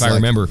Zealand. Let's see if I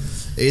remember.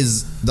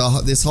 Is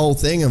this whole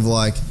thing of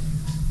like,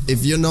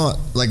 if you're not,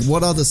 like,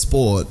 what other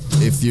sport,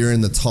 if you're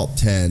in the top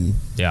 10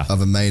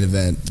 of a main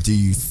event, do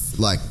you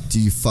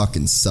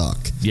fucking suck?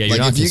 Yeah, you're like,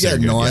 not if you get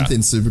good, ninth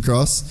in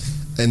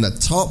Supercross, in the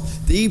top,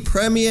 the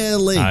Premier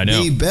League,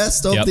 the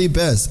best of the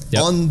best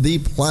on the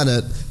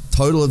planet,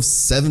 total of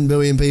 7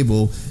 billion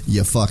people,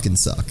 you fucking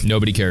suck.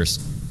 Nobody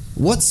cares.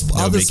 What's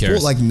other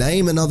sport? Like,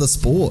 name another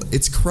sport.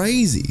 It's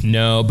crazy.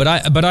 No, but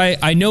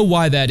I know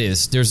why that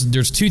is.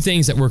 There's two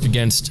things that work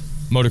against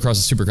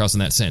motocross and supercross in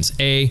that sense.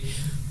 A,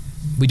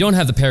 we don't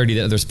have the parity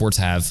that other sports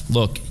have.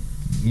 Look,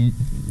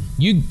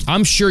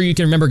 I'm sure you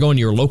can remember going to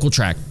your local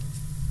track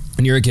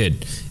when you're a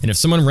kid, and if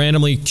someone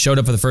randomly showed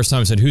up for the first time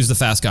and said, "Who's the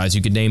fast guys?"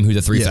 you could name who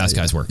the three fast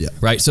guys were. Yeah.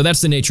 Right? So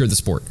that's the nature of the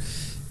sport.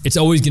 It's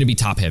always going to be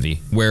top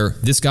heavy, where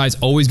this guy's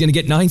always going to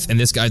get ninth and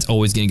this guy's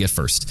always going to get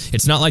first.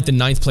 It's not like the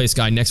ninth place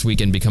guy next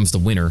weekend becomes the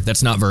winner.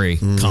 That's not very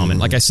common.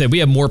 Like I said, we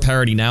have more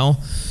parity now,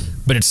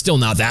 but it's still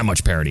not that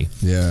much parity.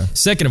 Yeah.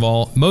 Second of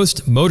all,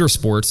 most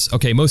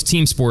motorsports, most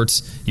team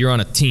sports, you're on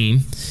a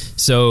team,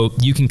 so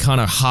you can kind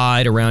of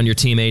hide around your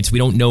teammates. We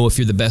don't know if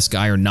you're the best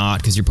guy or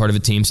not because you're part of a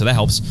team, so that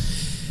helps.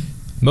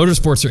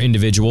 Motorsports are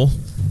individual,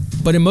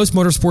 but in most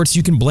motorsports,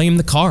 you can blame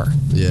the car.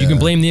 Yeah. You can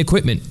blame the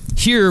equipment.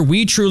 Here,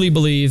 we truly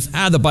believe,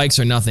 the bikes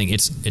are nothing.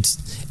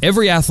 It's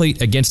every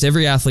athlete against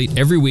every athlete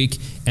every week,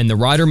 and the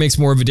rider makes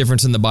more of a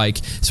difference than the bike.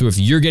 So if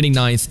you're getting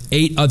ninth,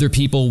 8 other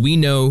people we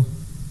know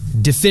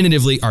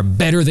definitively are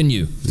better than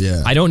you.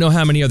 Yeah. I don't know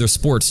how many other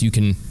sports you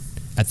can.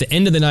 At the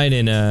end of the night,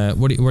 in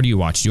what do you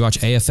watch? Do you watch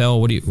AFL?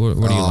 What do you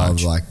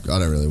watch? I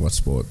don't really watch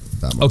sport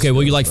that much. Okay,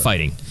 well, you like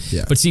fighting.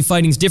 Yeah. But see,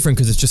 fighting's different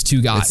because it's just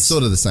two guys. It's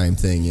sort of the same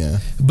thing, yeah.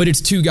 But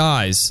it's two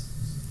guys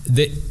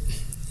that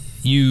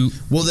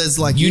there's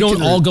like you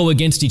don't all go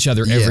against each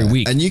other every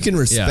week, and you can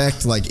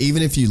respect like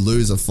even if you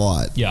lose a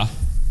fight,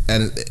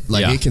 and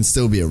it can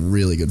still be a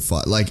really good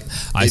fight. Like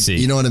I see,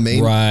 you know what I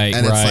mean, right?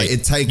 And it's like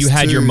it takes. You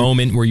had your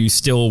moment where you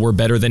still were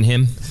better than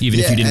him, even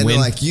if you didn't win.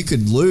 Like you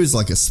could lose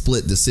like a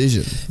split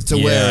decision to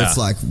where it's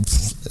like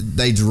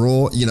they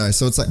draw,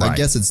 So it's like I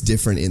guess it's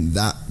different in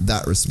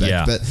that respect.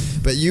 Yeah.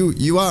 But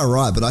you are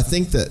right. But I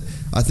think that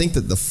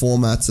the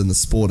formats and the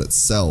sport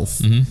itself.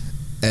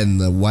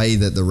 And the way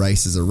that the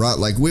races are run,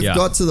 like we've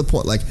got to the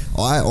point. Like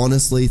I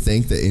honestly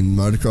think that in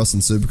motocross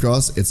and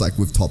supercross, it's like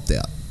we've topped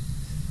out.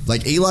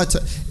 Like Eli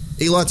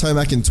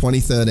Tomac in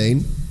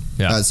 2013,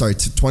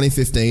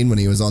 2015 when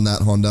he was on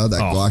that Honda,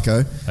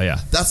 Glyco. Oh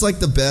yeah, that's like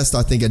the best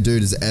I think a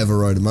dude has ever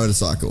rode a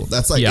motorcycle.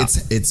 That's like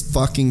it's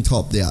fucking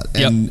topped out,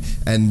 and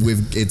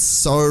it's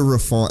so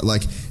refined.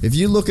 Like if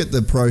you look at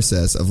the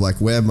process of like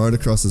where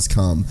motocross has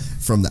come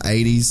from the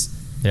 80s,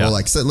 or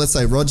like so let's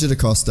say Roger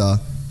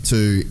DaCosta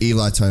to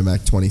Eli Tomac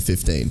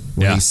 2015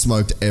 when he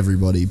smoked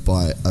everybody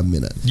by a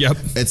minute. Yep.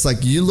 It's like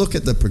you look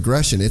at the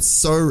progression.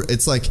 It's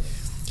like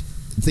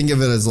think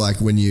of it as like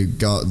when you're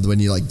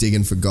like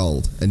digging for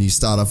gold and you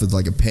start off with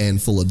like a pan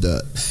full of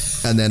dirt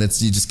and then you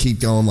just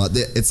keep going like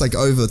that. It's like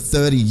over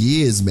 30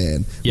 years,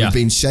 man. Yeah. We've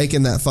been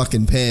shaking that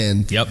fucking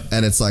pan. Yep.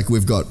 And it's like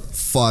we've got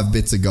 5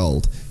 bits of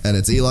gold and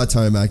it's Eli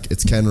Tomac,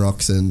 it's Ken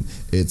Roczen,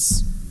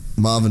 it's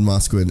Marvin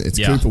Musquin, it's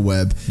Cooper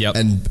Webb,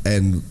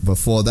 and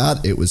before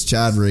that it was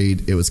Chad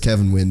Reed, it was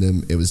Kevin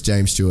Windham, it was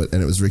James Stewart,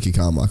 and it was Ricky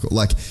Carmichael.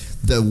 Like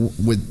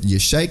you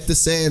shake the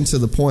sand to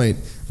the point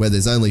where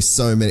there's only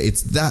so many.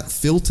 It's that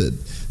filtered,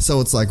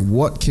 so it's like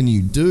what can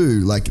you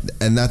do? Like,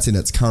 and that's in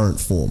its current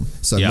form.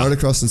 So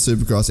motocross and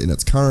supercross in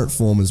its current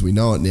form as we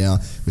know it now,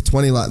 with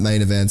 20-lap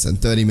main events and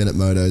 30-minute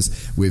motos,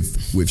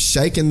 we've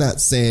shaken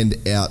that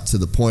sand out to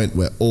the point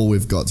where all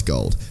we've got's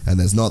gold, and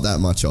there's not that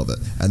much of it,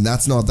 and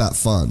that's not that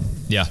fun.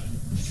 Yeah.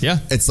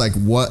 It's like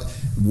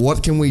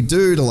what can we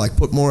do to like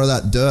put more of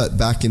that dirt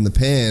back in the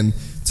pan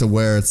to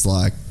where it's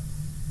like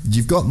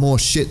you've got more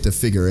shit to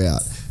figure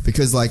out.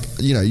 Because like,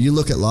 you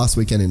look at last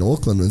weekend in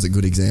Auckland was a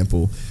good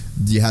example.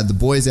 You had the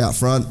boys out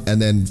front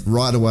and then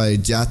right away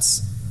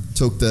Jats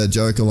took the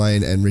Joker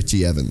Lane and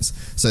Richie Evans.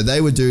 So they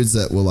were dudes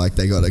that were like,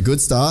 they got a good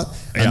start.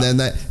 And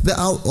then I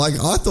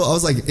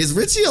was like, is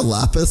Richie a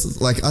Lapis?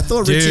 Like I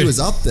thought Richie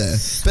was up there,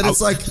 but it's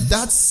like,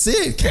 that's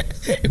sick.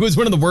 It was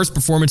one of the worst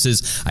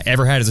performances I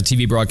ever had as a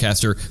TV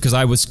broadcaster because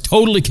I was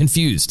totally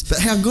confused. But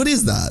how good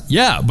is that?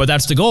 Yeah, but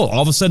that's the goal.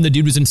 All of a sudden the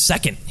dude was in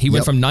second. He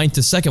went from 9th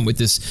to 2nd with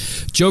this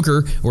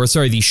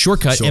the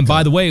shortcut. And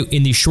by the way,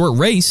 in the short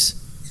race,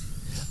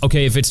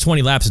 okay, if it's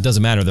 20 laps, it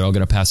doesn't matter. They're all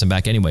going to pass him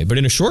back anyway. But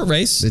in a short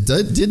race, it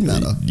did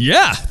matter.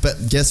 Yeah.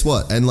 But guess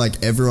what? And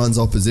like everyone's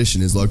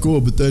opposition is like,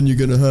 oh, but then you're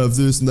going to have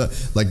this and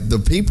that. Like the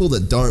people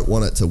that don't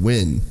want it to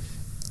win,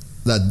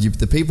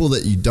 the people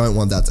that you don't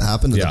want that to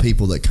happen are the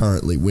people that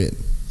currently win.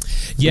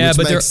 Yeah, which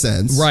but makes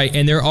sense. Right,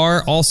 and there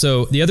are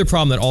also, the other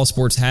problem that all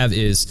sports have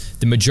is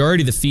the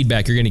majority of the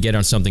feedback you're going to get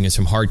on something is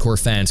from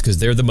hardcore fans because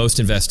they're the most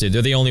invested.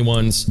 They're the only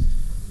ones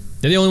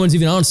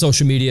even on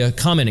social media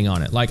commenting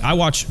on it. Like I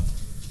watch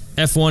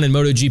F1 and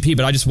MotoGP,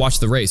 but I just watch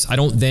the race. I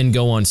don't then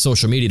go on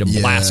social media to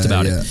blast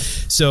about it.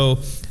 So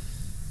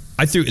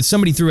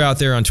somebody threw out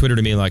there on Twitter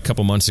to me like a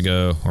couple months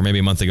ago, or maybe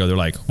a month ago, they're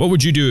like, what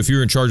would you do if you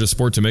were in charge of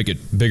sport to make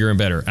it bigger and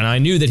better? And I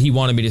knew that he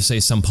wanted me to say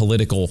some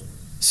political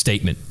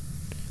statement.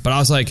 But I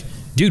was like,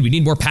 dude, we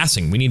need more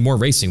passing. We need more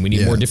racing. We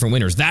need more different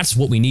winners. That's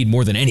what we need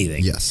more than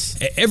anything. Yes.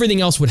 Everything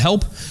else would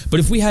help.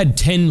 But if we had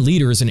 10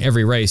 leaders in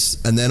every race.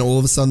 And then all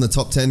of a sudden the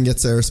top 10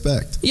 gets their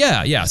respect.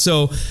 Yeah.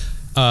 So,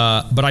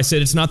 but I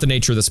said it's not the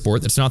nature of the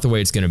sport. That's not the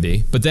way it's going to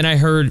be. But then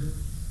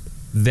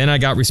I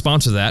got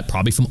response to that,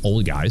 probably from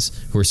old guys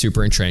who are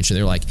super entrenched. And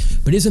they're like,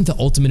 but isn't the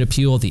ultimate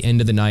appeal at the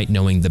end of the night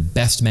knowing the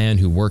best man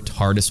who worked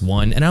hardest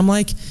won? And I'm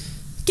like,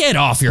 get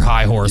off your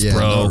high horse,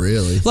 bro. Not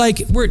really. Like,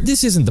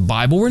 this isn't the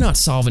Bible. We're not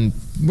solving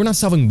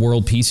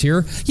world peace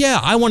here. Yeah,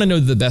 I want to know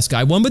the best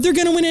guy won, but they're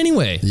going to win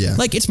anyway. Yeah.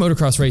 Like, it's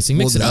motocross racing.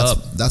 Mix it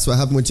up. That's what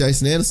happened with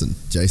Jason Anderson.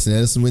 Jason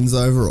Anderson wins the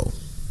overall.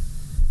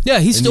 Yeah,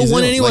 he still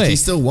won anyway. Like, he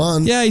still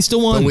won. Yeah, he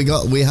still won.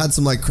 But we had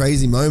some like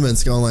crazy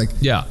moments going like,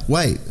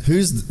 wait,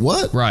 who's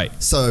what? Right.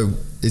 So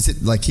is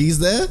it like he's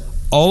there?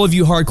 All of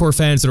you hardcore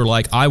fans that are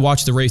like, I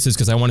watch the races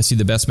because I want to see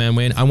the best man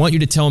win, I want you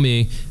to tell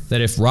me that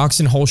if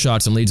Roczen hole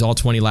shots and leads all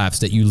 20 laps,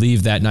 that you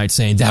leave that night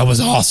saying, that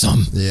was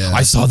awesome. Yeah.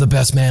 I saw the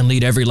best man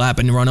lead every lap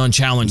and run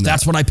unchallenged.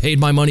 That's what I paid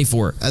my money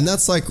for. And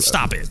that's like...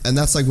 Stop it. And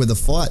that's like with a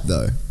fight,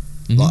 though.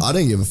 Mm-hmm. Like, I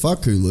don't give a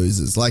fuck who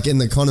loses. Like in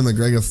the Conor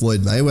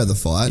McGregor-Floyd Mayweather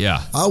fight,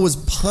 I was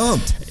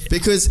pumped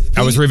because...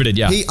 I was riveted,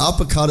 He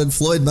uppercutted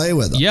Floyd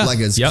Mayweather. Yeah. Like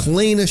as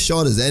clean a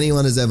shot as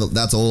anyone has ever...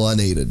 That's all I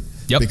needed.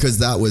 Yep. Because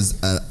that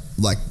was...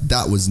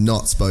 that was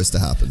not supposed to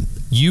happen.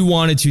 You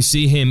wanted to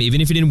see him,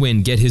 even if he didn't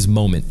win, get his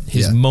moment.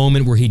 His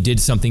moment where he did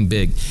something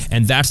big.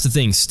 And that's the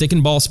thing. Stick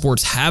and ball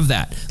sports have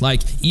that.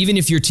 Like, even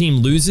if your team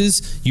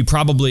loses, you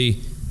probably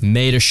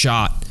made a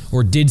shot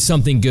or did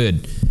something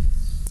good.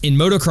 In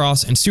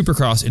motocross and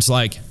supercross, it's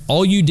like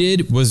all you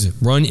did was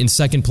run in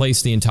second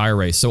place the entire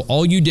race. So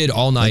all you did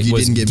all night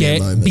was get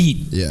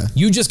beat. Yeah.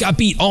 You just got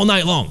beat all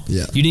night long.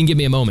 Yeah. You didn't give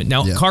me a moment.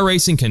 Now, car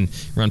racing can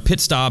run pit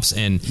stops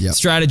and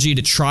strategy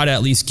to try to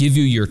at least give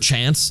you your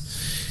chance.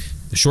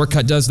 The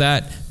shortcut does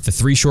that. The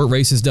 3 short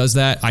races does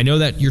that. I know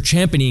that you're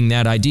championing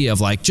that idea of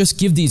like, just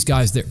give these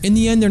guys their... In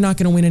the end, they're not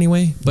going to win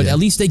anyway, but at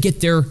least they get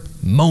their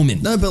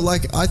moment. No, but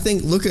like, I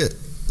think, look at...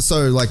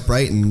 So like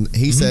Brayton,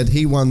 he said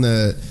he won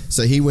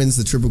so he wins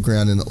the Triple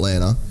Crown in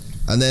Atlanta,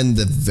 and then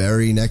the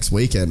very next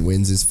weekend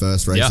wins his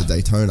first race at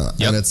Daytona.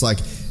 And it's like,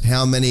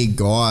 how many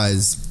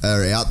guys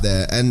are out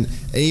there? And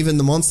even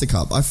the Monster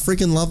Cup. I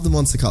freaking love the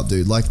Monster Cup,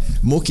 dude. Like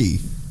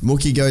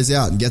Mookie goes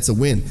out and gets a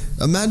win.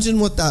 Imagine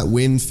what that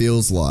win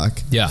feels like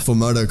for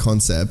Moto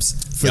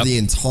Concepts for the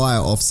entire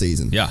off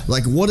season. Yeah.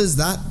 Like what does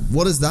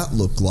that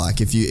look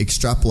like if you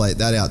extrapolate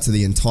that out to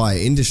the entire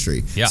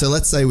industry? Yeah. So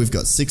let's say we've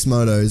got 6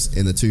 motos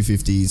in the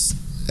 250s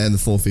and the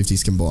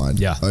 450s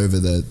combined over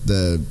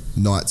the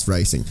night's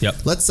racing.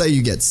 Yep. Let's say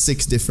you get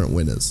 6 different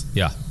winners.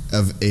 Yeah.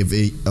 Of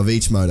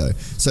each moto.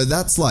 So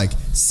that's like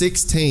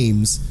 6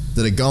 teams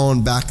that are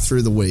going back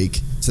through the week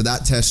to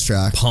that test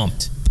track.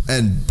 Pumped.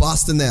 And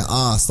busting their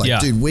ass. Like,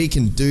 dude, we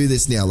can do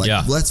this now.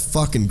 Like, let's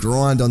fucking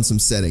grind on some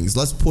settings.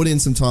 Let's put in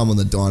some time on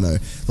the dyno.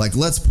 Like,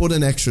 let's put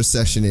an extra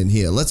session in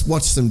here. Let's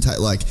watch some...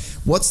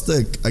 what's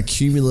the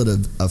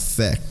accumulative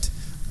effect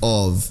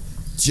of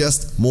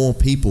just more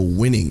people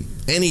winning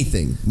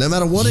anything, no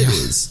matter what it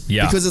is?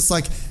 Yeah. Because it's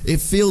like,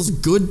 it feels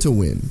good to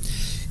win.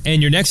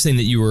 And your next thing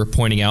that you were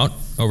pointing out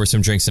over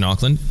some drinks in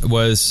Auckland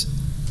was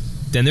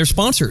then there's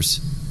sponsors.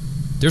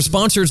 There's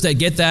sponsors that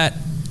get that...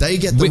 They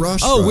get the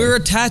rush. Oh, we're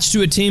attached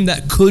to a team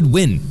that could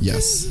win.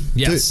 Yes.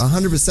 Yes. Dude,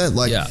 100%.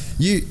 Like,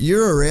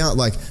 you're around,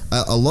 like,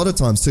 a lot of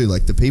times, too,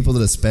 like, the people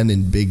that are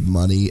spending big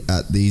money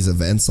at these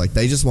events, like,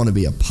 they just want to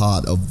be a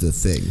part of the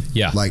thing.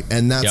 Yeah. Like,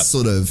 and that's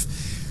sort of,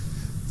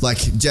 like,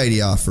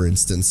 JDR, for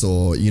instance,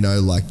 or, you know,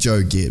 like,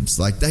 Joe Gibbs.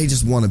 Like, they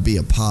just want to be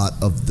a part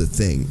of the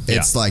thing.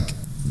 It's like,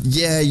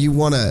 you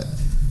want to...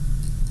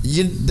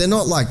 They're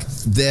not, like,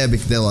 there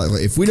because they're like,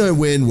 if we don't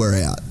win,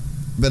 we're out.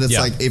 But it's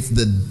like, if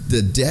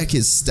the deck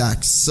is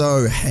stacked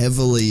so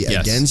heavily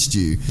against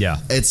you,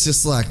 it's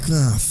just like,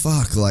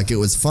 fuck, like, it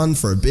was fun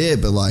for a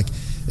bit, but, like,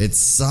 it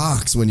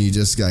sucks when you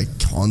just, like,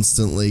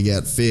 constantly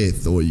get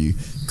 5th, or you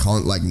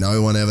can't, like,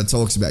 no one ever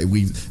talks about it.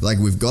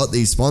 We've got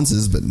these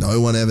sponsors, but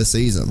no one ever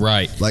sees them.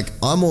 Right. Like,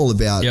 I'm all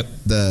about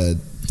the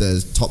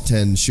top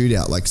 10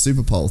 shootout, like,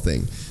 Super Bowl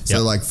thing.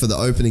 So, like, for the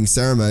opening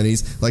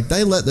ceremonies, like,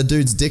 they let the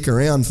dudes dick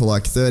around for,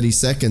 like, 30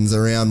 seconds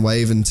around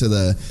waving to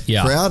the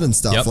crowd and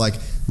stuff. Like,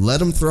 let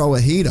them throw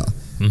a heater.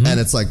 And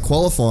it's like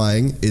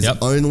qualifying is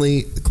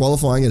only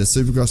qualifying at a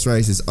Supercross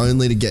race is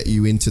only to get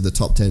you into the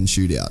top 10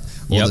 shootout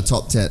or the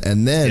top 10,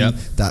 and then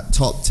that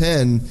top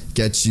 10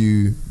 gets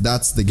you.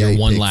 That's the gate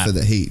pick for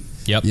the heat.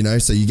 You know,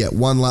 so you get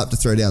 1 lap to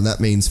throw down. That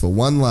means for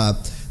 1 lap,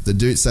 the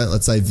dude,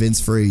 let's say Vince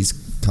Freeze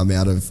come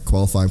out of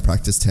qualifying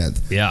practice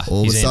 10th.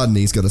 All of a sudden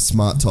he's got a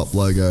Smart Top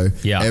logo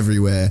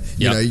everywhere.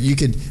 You know, you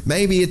could,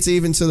 maybe it's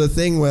even to the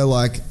thing where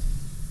like,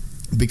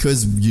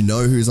 because you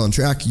know who's on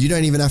track, you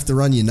don't even have to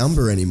run your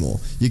number anymore.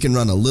 You can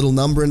run a little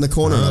number in the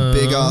corner and a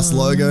big ass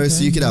logo.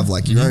 So you could have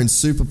like your own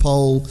Super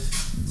Pole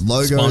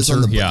logos sponsor,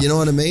 on the, you know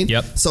what I mean?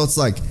 So it's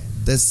like,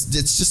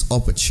 it's just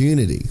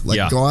opportunity.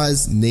 Like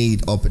guys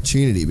need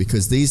opportunity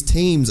because these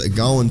teams are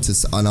going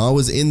to, and I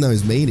was in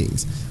those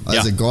meetings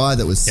as a guy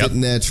that was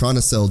sitting there trying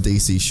to sell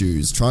DC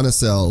shoes, trying to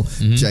sell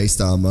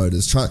J-Star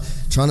Motors,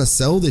 trying to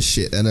sell this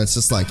shit. And it's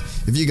just like,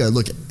 if you go,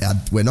 look,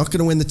 we're not going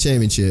to win the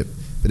championship,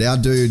 but our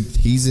dude,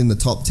 he's in the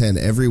top 10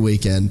 every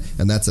weekend,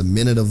 and that's a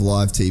minute of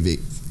live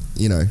TV,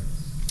 you know.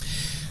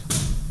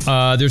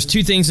 There's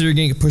 2 things that are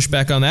going to get pushed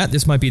back on that.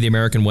 This might be the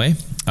American way.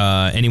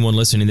 Anyone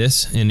listening to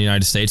this in the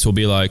United States will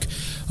be like,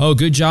 oh,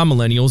 good job,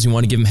 millennials. You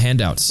want to give them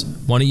handouts.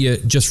 Why don't you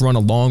just run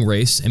a long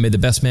race and may the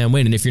best man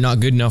win? And if you're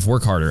not good enough,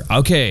 work harder.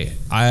 Okay,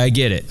 I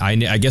get it.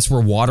 I guess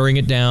we're watering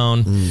it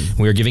down.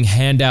 We're giving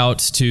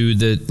handouts to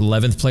the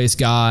 11th place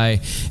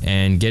guy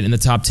and get in the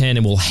top 10,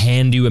 and we'll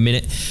hand you a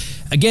minute.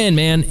 Again,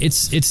 man,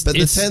 it's. But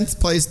the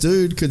 10th place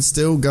dude could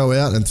still go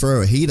out and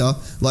throw a heater.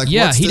 Like, he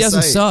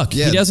doesn't suck.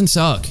 He doesn't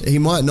suck. He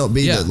might not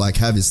be that like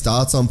have his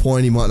starts on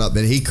point. He might not,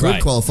 but he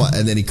could qualify,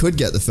 and then he could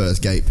get the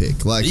first gate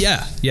pick. Like,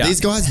 these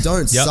guys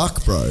don't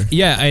suck, bro.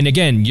 Yeah, and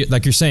again,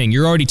 like you're saying,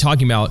 you're already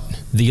talking about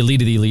the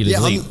elite of the elite of the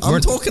elite.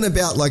 I'm talking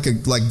about like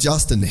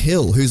Justin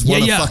Hill, who's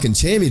won a fucking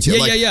championship.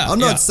 I'm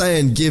not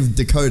saying give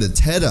Dakota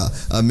Tedder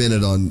a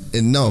minute on.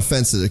 And no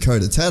offense to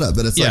Dakota Tedder,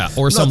 but it's like,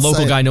 or some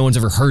local guy no one's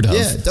ever heard of.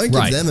 Yeah, don't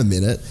give them a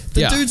minute.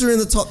 The dudes are in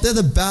the top. They're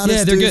the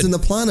baddest dudes in the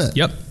planet.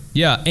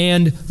 Yeah,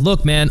 and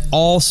look, man,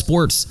 all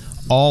sports,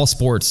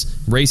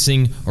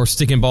 racing or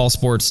stick and ball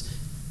sports,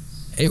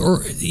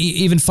 or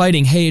even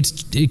fighting, hey,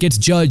 it gets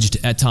judged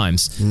at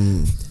times.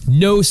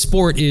 No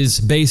sport is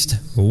based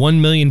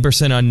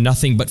 1,000,000% on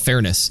nothing but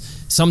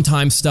fairness.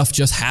 Sometimes stuff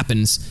just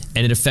happens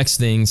and it affects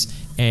things,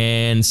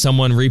 and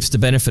someone reaps the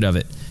benefit of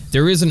it.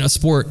 There isn't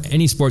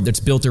any sport that's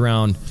built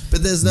around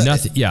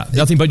nothing.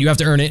 Nothing but you have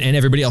to earn it, and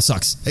everybody else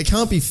sucks. It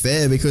can't be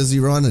fair because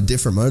you're on a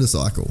different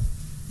motorcycle.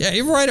 Yeah,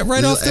 you're right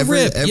off the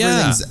rip.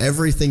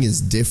 Everything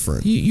is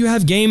different. You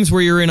have games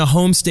where you're in a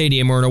home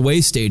stadium or an away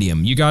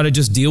stadium. You got to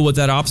just deal with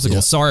that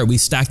obstacle. Sorry, we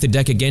stacked the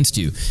deck against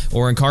you.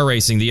 Or in car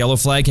racing, the yellow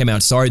flag came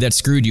out. Sorry, that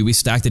screwed you. We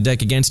stacked the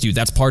deck against you.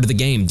 That's part of the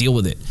game. Deal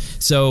with it.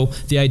 So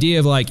the idea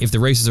of like, if the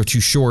races are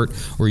too short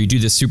or you do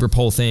this super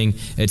pole thing,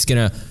 it's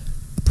going to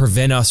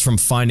prevent us from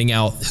finding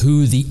out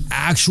who the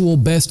actual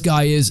best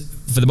guy is.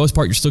 For the most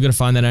part, you're still going to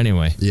find that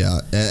anyway. Yeah,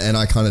 and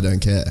I kind of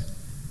don't care.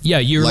 Yeah,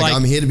 you're like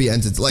I'm here to be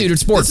entertained. Like, dude, it's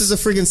sports. This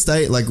is a friggin'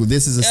 state. Like,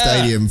 this is a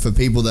stadium for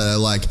people that are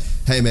like,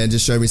 hey man,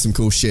 just show me some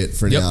cool shit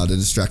for an hour to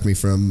distract me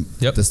from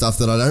the stuff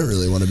that I don't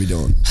really want to be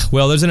doing.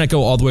 Well, doesn't that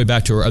go all the way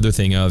back to our other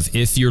thing of,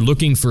 if you're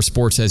looking for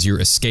sports as your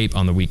escape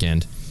on the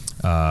weekend,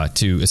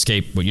 to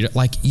escape what you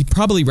like, you'd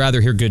probably rather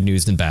hear good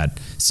news than bad.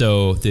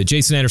 So the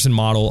Jason Anderson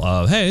model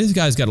of, hey, this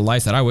guy's got a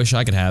life that I wish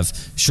I could have,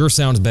 sure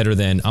sounds better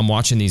than I'm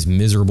watching these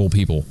miserable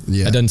people.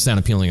 That doesn't sound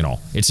appealing at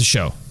all. It's a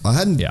show. I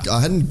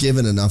hadn't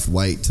given enough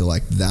weight to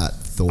like that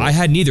thought. I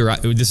had neither.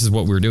 This is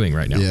what we're doing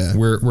right now. Yeah.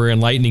 We're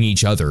enlightening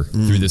each other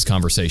through this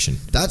conversation.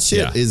 That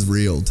shit is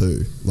real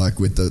too. Like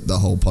with the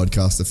whole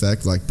podcast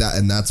effect, like that,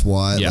 and that's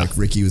why like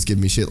Ricky was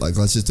giving me shit. Like,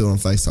 let's just do it on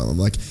FaceTime. I'm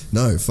like,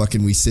 no,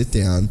 fucking, we sit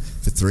down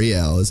for 3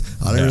 hours.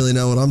 I don't really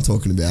know what I'm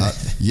talking about.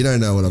 You don't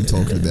know what I'm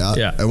talking about.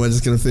 And we're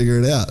just gonna figure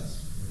it out.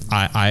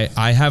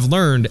 I have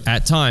learned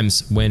at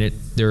times when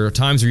there are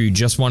times where you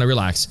just want to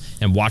relax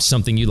and watch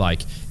something you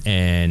like,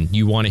 and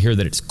you want to hear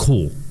that it's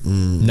cool,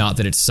 not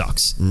that it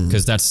sucks,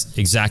 because that's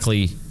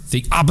exactly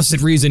the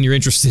opposite reason you're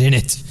interested in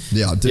it.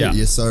 Yeah, dude,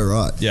 you're so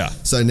right. Yeah.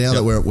 So now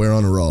that we're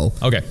on a roll,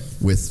 okay,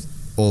 with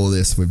all of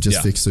this, we've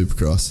just fixed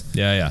Supercross.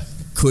 Yeah.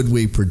 Could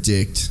we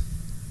predict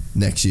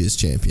next year's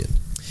champion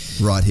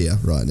right here,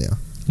 right now?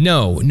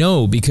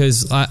 No,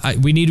 because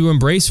we need to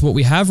embrace what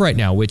we have right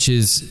now, which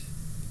is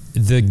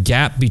the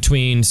gap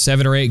between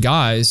 7 or 8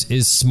 guys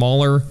is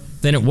smaller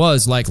than it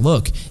was. Like,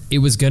 look, it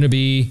was going to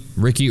be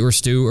Ricky or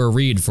Stu or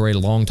Reed for a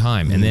long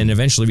time. And then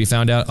eventually we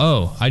found out,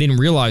 oh, I didn't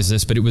realize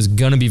this, but it was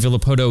going to be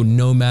Villopoto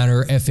no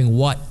matter effing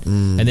what.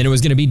 And then it was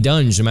going to be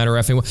Dunge no matter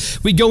effing what.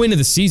 We'd go into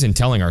the season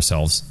telling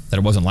ourselves that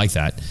it wasn't like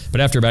that. But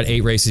after about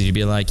 8 races, you'd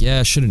be like, yeah,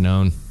 I should have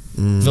known.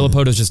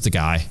 Villopoto's just a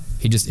guy.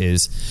 He just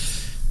is.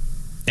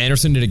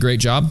 Anderson did a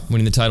great job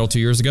winning the title 2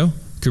 years ago.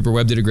 Cooper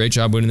Webb did a great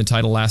job winning the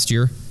title last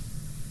year.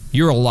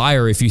 You're a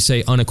liar if you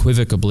say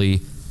unequivocally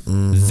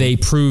they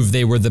proved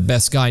they were the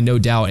best guy, no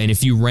doubt. And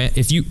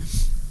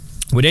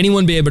would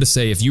anyone be able to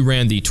say if you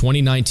ran the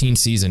 2019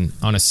 season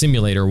on a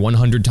simulator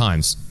 100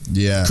 times,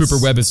 Cooper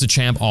Webb is the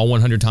champ all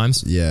 100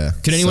 times? Yeah.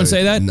 Could anyone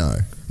say that?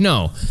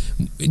 No.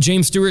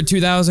 James Stewart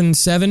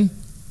 2007,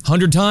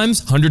 100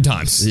 times, 100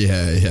 times.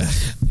 Yeah.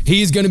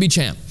 He's going to be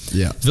champ.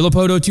 Yeah.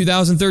 Villopoto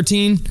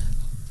 2013,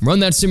 run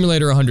that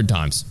simulator 100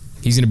 times.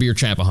 He's going to be your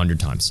champ 100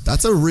 times.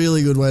 That's a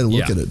really good way to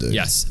look at it, dude.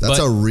 Yes. That's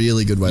a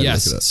really good way to look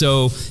at it.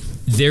 So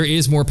there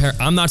is more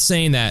I'm not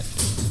saying that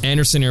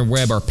Anderson or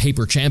Webb are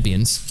paper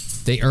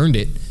champions. They earned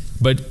it,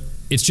 but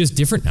it's just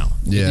different now.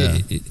 Yeah.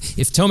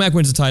 If Tomac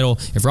wins the title,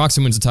 if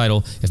Roczen wins the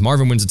title, if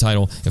Marvin wins the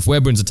title, if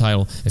Webb wins the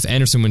title, if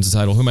Anderson wins the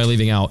title, who am I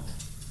leaving out?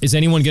 Is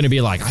anyone going to be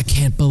like, I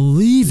can't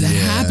believe that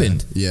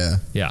happened? Yeah.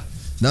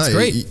 No, it's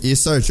great. You're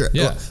so true.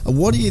 Yeah.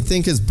 What do you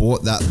think has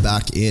brought that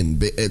back in?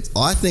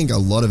 I think a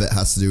lot of it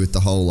has to do with the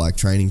whole like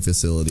training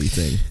facility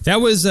thing.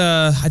 That was,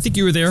 I think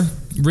you were there.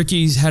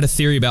 Ricky's had a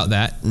theory about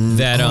that. We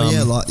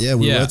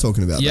were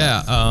talking about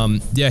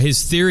that.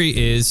 His theory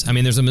is, I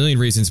mean, there's a million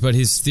reasons, but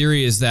his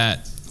theory is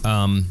that,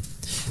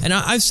 and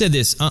I've said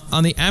this,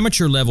 on the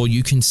amateur level,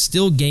 you can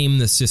still game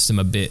the system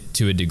a bit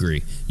to a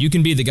degree. You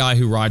can be the guy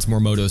who rides more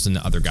motos than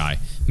the other guy.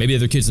 Maybe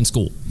other kids in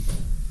school.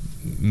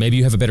 Maybe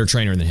you have a better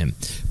trainer than him.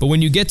 But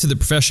when you get to the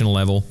professional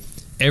level,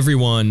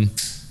 everyone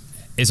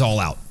is all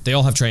out. They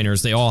all have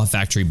trainers. They all have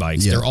factory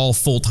bikes. Yeah. They're all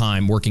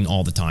full-time, working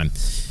all the time.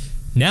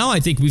 Now I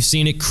think we've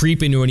seen it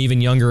creep into an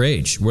even younger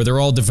age where they're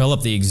all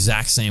developed the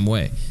exact same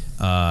way.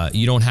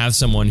 You don't have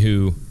someone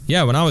who,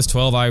 when I was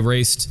 12, I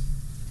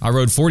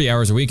rode 40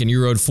 hours a week and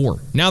you rode 4.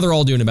 Now they're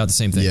all doing about the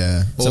same thing.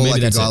 Yeah. So or maybe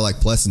like that's a guy it. like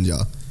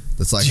Plessinger.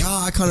 That's like,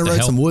 I kind of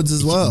rode some woods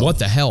as well. What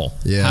the hell?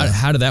 Yeah.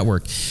 How did that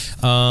work?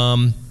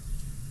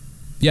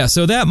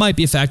 So that might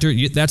be a factor.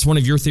 That's one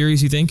of your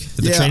theories, you think?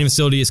 That the training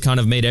facility has kind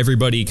of made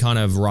everybody kind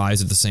of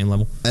rise at the same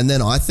level? And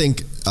then I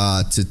think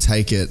to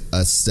take it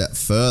a step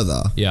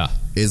further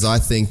is I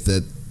think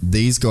that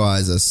these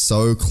guys are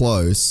so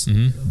close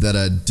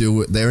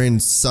that they're in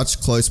such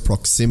close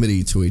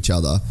proximity to each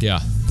other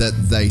that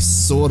they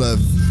sort of...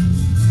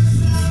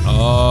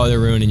 Oh, they're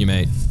ruining you,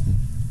 mate.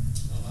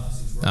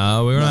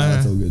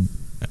 That's all good.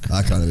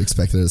 I kind of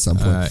expected it at some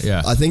point.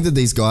 I think that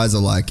these guys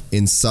are like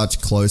in such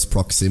close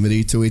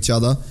proximity to each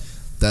other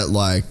that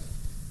like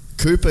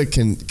Cooper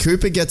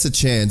gets a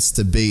chance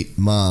to beat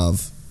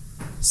Marv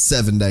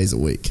 7 days a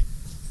week.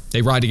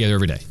 They ride together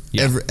every day.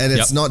 Yeah. And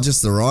it's not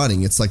just the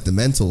riding, it's like the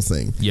mental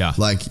thing. Yeah.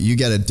 Like you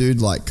get a dude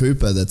like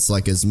Cooper that's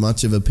like as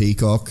much of a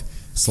peacock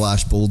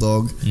 /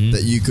 bulldog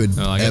that you could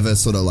ever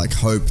sort of like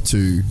hope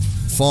to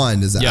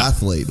find as an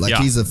athlete. Like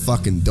he's a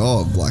fucking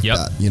dog like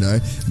that, you know?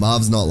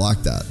 Marv's not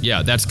like that.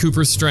 Yeah, that's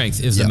Cooper's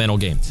strength is the mental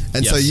game.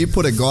 And so you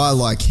put a guy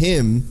like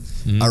him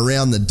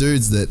around the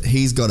dudes that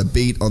he's got to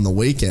beat on the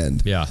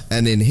weekend. Yeah.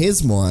 And in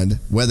his mind,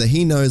 whether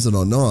he knows it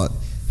or not,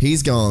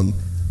 he's going,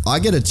 I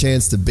get a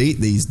chance to beat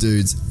these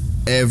dudes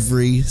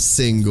every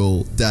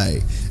single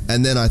day.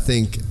 And then I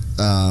think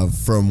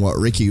from what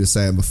Ricky was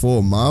saying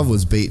before, Marv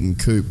was beating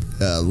Coop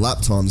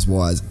lap times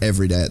wise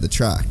every day at the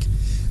track.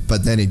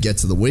 But then he'd get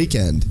to the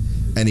weekend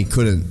and he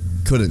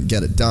couldn't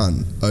get it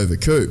done over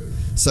Coop.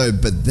 So,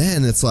 but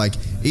then it's like,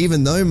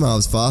 even though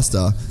Marv's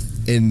faster,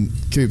 in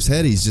Coop's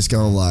head, he's just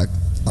going like,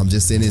 I'm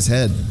just in his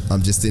head.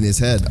 I'm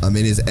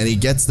in his, and he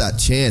gets that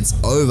chance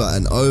over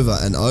and over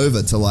and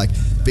over to like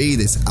be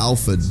this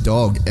alpha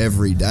dog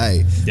every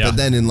day. Yeah. But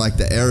then in like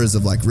the eras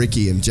of like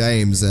Ricky and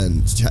James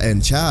and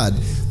Chad,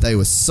 they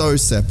were so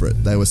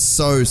separate. They were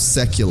so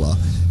secular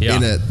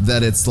in it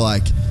that it's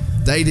like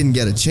they didn't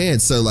get a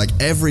chance. So like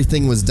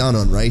everything was done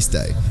on race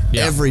day.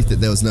 Yeah. Everything.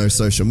 There was no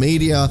social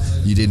media.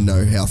 You didn't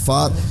know how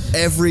far.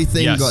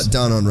 Everything got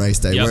done on race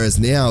day. Yep. Whereas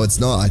now it's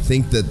not. I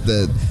think that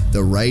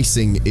the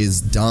racing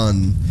is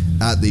done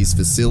at these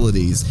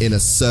facilities in a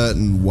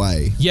certain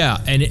way. Yeah,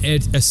 and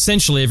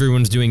essentially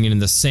everyone's doing it in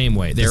the same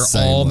way. They're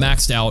all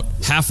maxed out.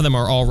 Half of them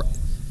are all...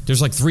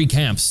 There's like 3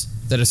 camps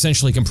that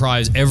essentially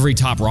comprise every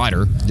top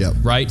rider. Yep.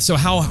 Right? So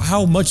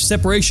how much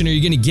separation are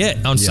you going to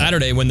get on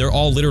Saturday when they're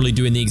all literally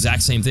doing the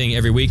exact same thing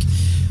every week?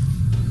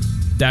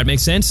 That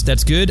makes sense.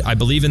 That's good. I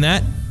believe in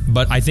that.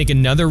 But I think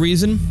another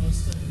reason,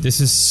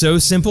 this is so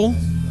simple.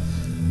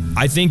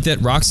 I think that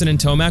Roczen and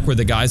Tomac were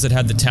the guys that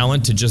had the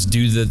talent to just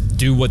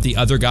do what the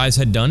other guys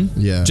had done.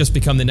 Yeah. Just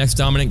become the next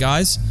dominant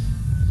guys.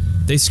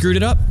 They screwed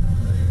it up.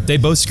 They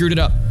both screwed it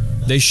up.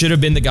 They should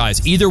have been the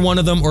guys. Either one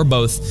of them or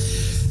both.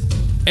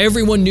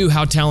 Everyone knew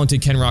how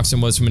talented Ken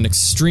Roczen was from an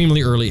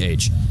extremely early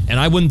age. And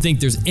I wouldn't think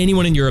there's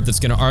anyone in Europe that's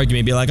going to argue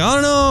and be like, I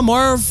don't know,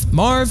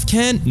 Marv,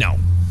 Ken. No.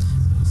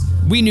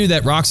 We knew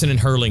that Roczen and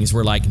Herlings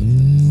were like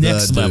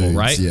next level, dudes,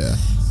 right? Yeah.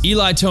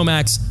 Eli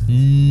Tomac's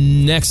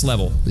next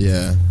level.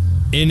 Yeah.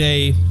 In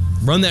a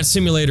run that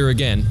simulator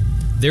again,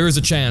 there is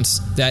a chance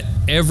that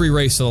every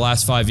race for the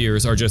last 5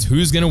 years are just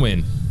who's going to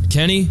win,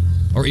 Kenny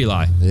or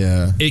Eli.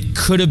 Yeah. It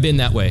could have been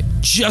that way,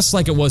 just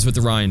like it was with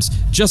the Ryans,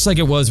 just like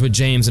it was with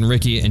James and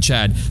Ricky and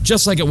Chad,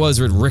 just like it was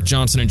with Rick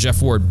Johnson and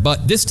Jeff Ward.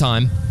 But this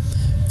time,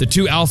 the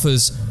 2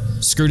 alphas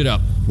screwed it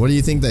up. What do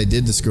you think they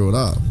did to screw it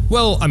up?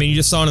 Well, I mean, you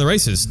just saw it in the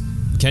races.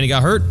 Kenny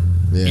got hurt.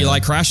 Yeah. Eli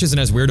crashes and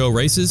has weirdo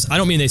races. I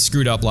don't mean they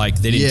screwed up like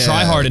they didn't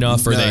try hard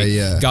enough or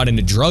they got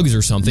into drugs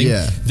or something.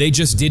 Yeah. They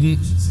just didn't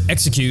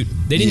execute.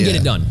 They didn't get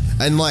it done.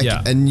 And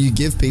and you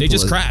give people... They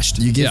just crashed.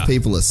 You give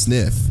people a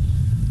sniff.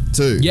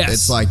 too. Yes.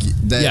 It's like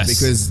that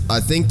because I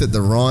think that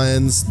the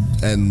Ryans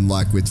and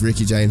like with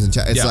Ricky James and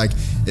Chad,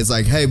 it's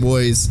like, hey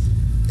boys,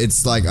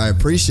 it's like I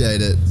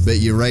appreciate it, but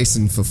you're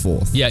racing for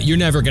fourth. Yeah, you're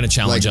never going to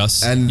challenge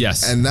us. And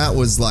that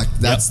was like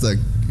that's the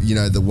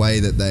the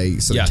way that they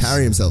sort of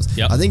carry themselves.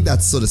 I think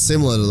that's sort of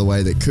similar to the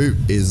way that Coop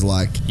is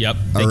like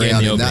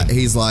around in that.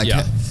 He's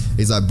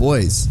like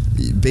boys,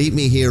 beat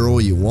me here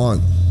all you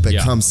want, but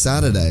come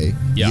Saturday,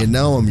 you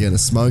know I'm going to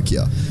smoke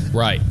you.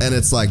 Right. And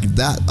it's like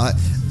that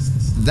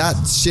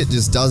shit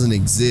just doesn't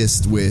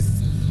exist with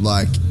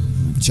like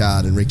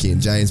Chad and Ricky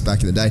and James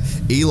back in the day.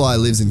 Eli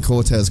lives in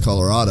Cortez,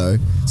 Colorado,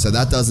 so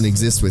that doesn't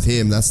exist with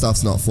him. That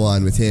stuff's not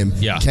flying with him.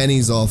 Yeah.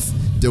 Kenny's off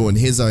doing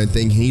his own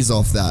thing. He's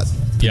off that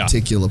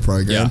particular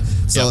program.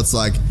 So it's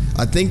like,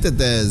 I think that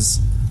there's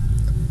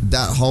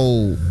that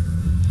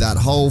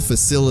whole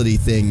facility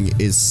thing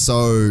is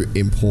so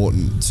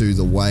important to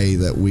the way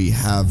that we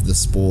have the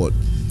sport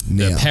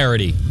now. The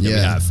parity that we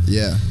have.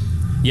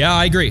 Yeah,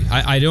 I agree.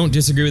 I don't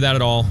disagree with that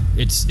at all.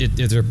 It's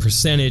a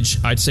percentage.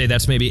 I'd say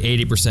that's maybe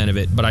 80% of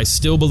it. But I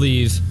still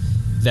believe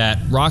that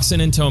Roczen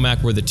and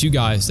Tomac were the two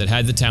guys that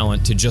had the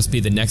talent to just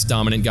be the next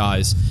dominant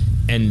guys.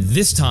 And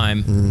this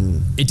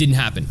time, it didn't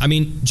happen. I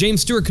mean,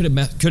 James Stewart could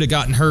have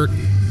gotten hurt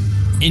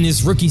in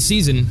his rookie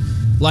season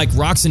like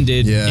Roczen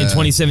did in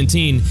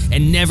 2017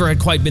 and never had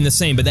quite been the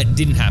same, but that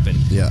didn't happen.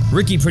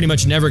 Ricky pretty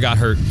much never got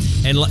hurt.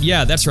 And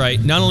yeah, that's right.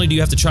 Not only do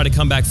you have to try to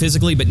come back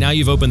physically, but now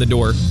you've opened the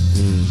door.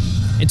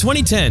 In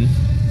 2010,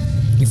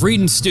 if Reed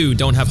and Stu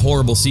don't have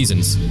horrible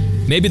seasons,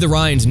 maybe the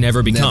Ryans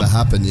never become. Never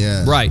happen,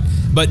 Right.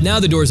 But now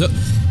the door's open.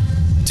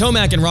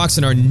 Tomac and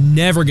Roczen are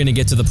never going to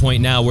get to the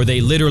point now where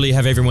they literally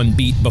have everyone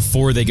beat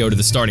before they go to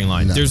the starting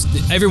line. No.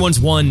 Everyone's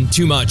won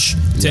too much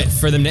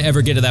for them to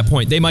ever get to that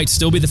point. They might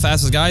still be the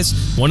fastest guys.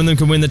 One of them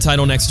can win the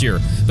title next year.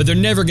 But they're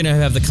never going to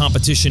have the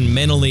competition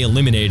mentally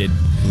eliminated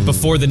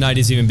before the night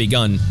has even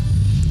begun.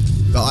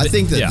 But I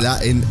think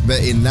that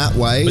in that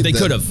way, but they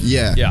could have,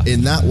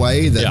 in that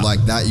way that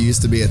like that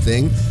used to be a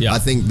thing. Yeah. I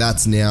think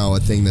that's now a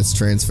thing that's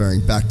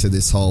transferring back to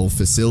this whole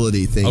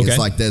facility thing. Okay. It's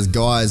like there's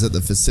guys at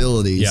the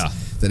facilities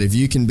that if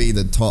you can be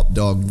the top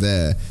dog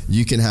there,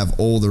 you can have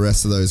all the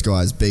rest of those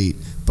guys beat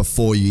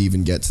before you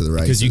even get to the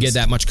races. Because you get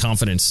that much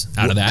confidence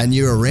out of that, and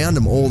you're around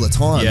them all the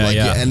time.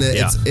 And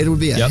it would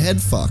be a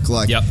head fuck.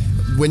 Like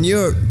when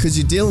because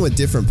you're dealing with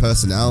different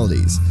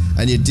personalities.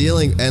 And you're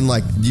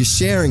you're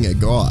sharing a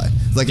guy.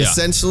 Like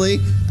essentially,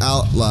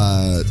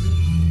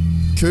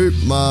 Coop,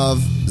 Marv,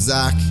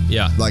 Zach,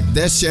 like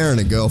they're sharing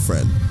a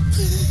girlfriend.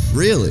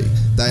 Really,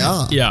 they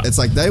are. Yeah. It's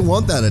like they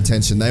want that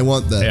attention. They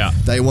want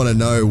they want to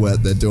know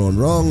what they're doing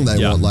wrong.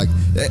 They want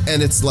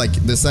and it's like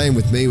the same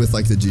with me with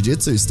like the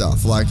jiu-jitsu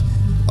stuff. Like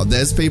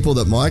there's people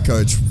that my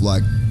coach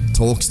like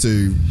talks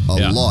to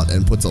a lot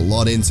and puts a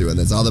lot into, and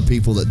there's other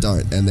people that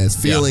don't, and there's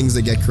feelings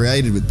that get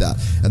created with that,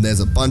 and there's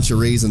a bunch of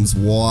reasons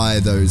why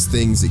those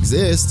things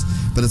exist.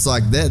 But it's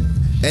like that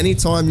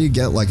anytime you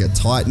get like a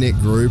tight-knit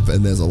group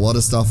and there's a lot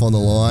of stuff on the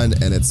line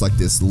and it's like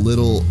this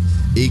little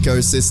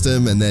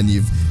ecosystem, and then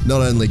you've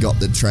not only got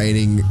the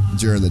training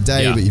during the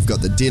day, but you've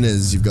got the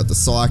dinners, you've got the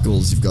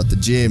cycles, you've got the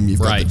gym, you've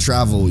got the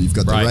travel, you've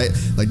got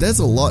the like there's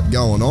a lot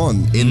going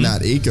on in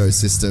that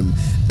ecosystem,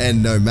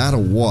 and no matter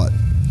what,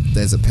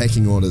 there's a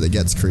pecking order that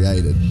gets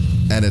created,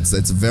 and it's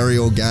very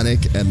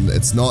organic, and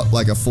it's not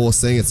like a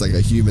forced thing. It's like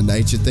a human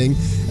nature thing,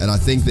 and I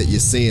think that you're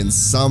seeing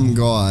some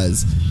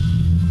guys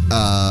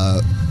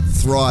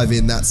thrive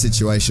in that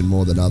situation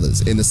more than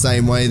others, in the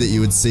same way that you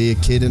would see a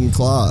kid in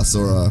class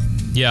or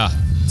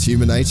it's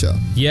human nature.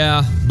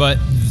 Yeah, but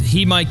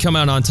he might come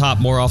out on top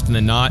more often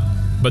than not.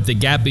 But the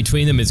gap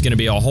between them is going to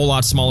be a whole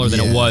lot smaller than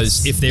it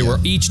was if they were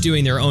each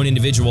doing their own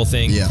individual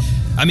thing.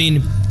 I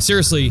mean,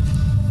 seriously.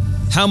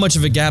 How much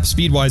of a gap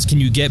speed-wise can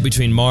you get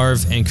between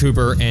Marv and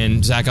Cooper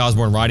and Zach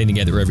Osborne riding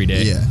together every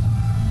day?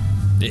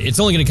 It's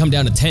only going to come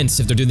down to tenths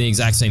if they're doing the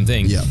exact same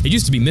thing. It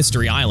used to be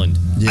Mystery Island.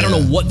 I don't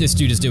know what this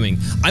dude is doing.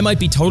 I might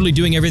be totally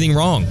doing everything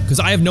wrong because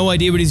I have no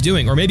idea what he's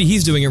doing. Or maybe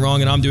he's doing it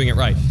wrong and I'm doing it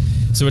right.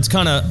 So it's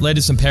kind of led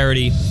to some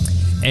parity.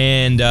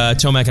 And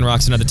Tomac and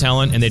Roczen had the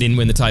talent, and they didn't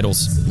win the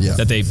titles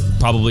that they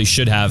probably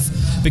should have.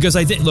 Because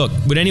I think, look,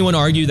 would anyone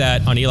argue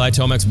that on Eli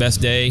Tomac's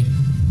best day,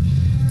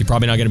 you're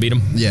probably not going to beat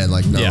him? Yeah,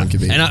 like no one can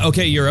beat him. And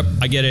Europe,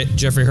 I get it.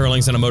 Jeffrey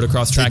Hurling's on a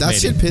motocross track. That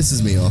shit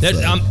pisses me off.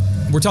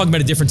 We're talking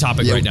about a different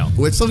topic right now.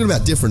 We're talking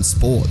about different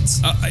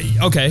sports.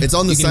 Okay. It's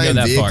on the same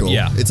vehicle.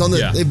 It's on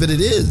the, but it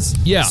is.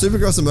 Yeah.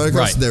 Supercross and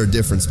motocross, they're a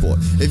different sport.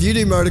 If you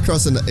do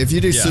motocross and if you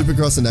do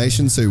Supercross and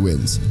Nations, who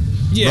wins?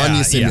 Run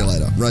your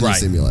simulator. Run your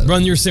simulator.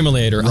 Run your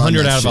simulator.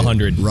 100 out of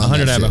 100.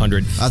 100 out of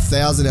 100.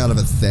 1,000 out of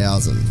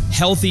 1,000.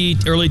 Healthy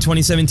early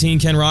 2017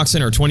 Ken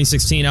Roczen or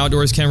 2016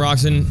 outdoors Ken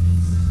Roczen.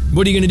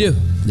 What are you going to do?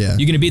 Yeah.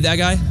 You going to beat that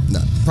guy? No.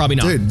 Probably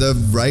not. Dude, the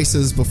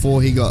races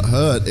before he got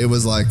hurt, it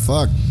was like,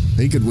 fuck,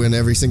 he could win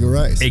every single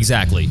race.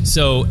 Exactly.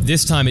 So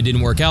this time it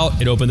didn't work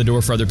out. It opened the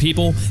door for other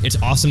people. It's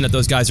awesome that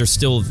those guys are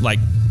still, like,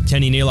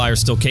 Kenny and Eli are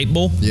still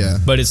capable. Yeah.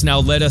 But it's now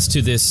led us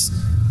to this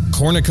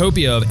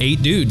cornucopia of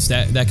 8 dudes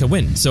that could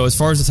win. So as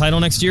far as the title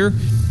next year,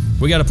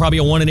 we got probably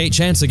a 1 in 8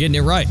 chance of getting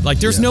it right. Like,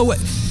 there's no way.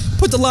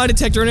 put the lie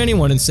detector on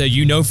anyone and say,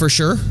 you know for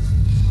sure?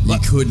 You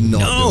could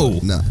not do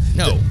it.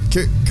 No.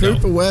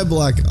 Cooper Webb,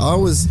 like, I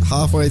was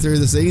halfway through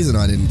the season,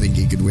 I didn't think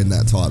he could win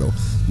that title.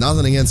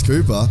 Nothing against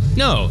Cooper.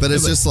 No. But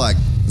it's just like,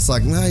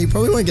 no, you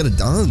probably won't get it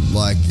done.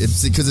 Like,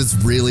 it's because it's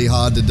really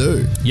hard to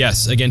do.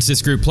 Yes, against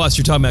this group. Plus,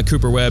 you're talking about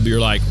Cooper Webb. You're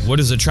like, what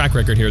is the track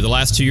record here? The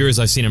last 2 years,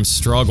 I've seen him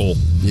struggle.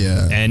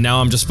 Yeah. And now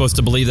I'm just supposed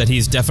to believe that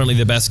he's definitely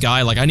the best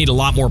guy. Like, I need a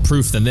lot more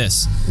proof than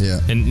this. Yeah.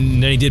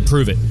 And then he did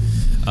prove it.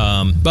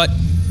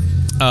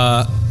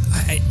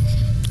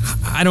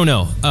 I don't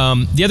know.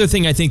 The other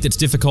thing I think that's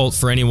difficult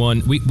for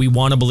anyone, we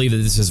want to believe that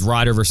this is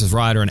rider versus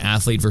rider and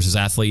athlete versus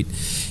athlete,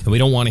 and we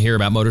don't want to hear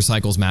about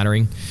motorcycles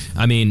mattering.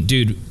 I mean,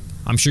 dude,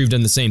 I'm sure you've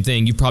done the same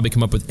thing. You've probably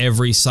come up with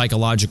every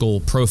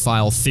psychological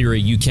profile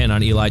theory you can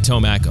on Eli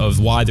Tomac of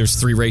why there's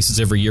 3 races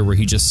every year where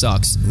he just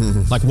sucks.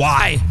 Like,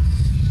 why?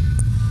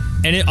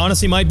 And it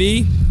honestly might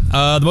be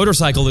the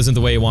motorcycle isn't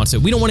the way he wants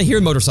it. We don't want to hear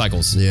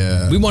motorcycles.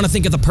 Yeah. We want to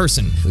think of the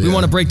person. We Yeah.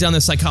 want to break down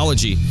the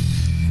psychology.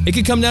 It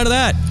could come down to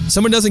that.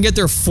 Someone doesn't get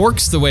their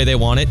forks the way they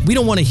want it. We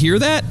don't want to hear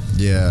that.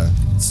 Yeah.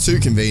 It's too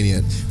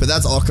convenient. But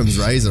that's Occam's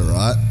razor,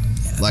 right?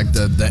 Like,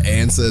 the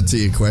answer to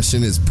your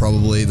question is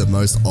probably the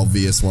most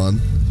obvious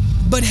one.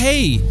 But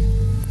hey,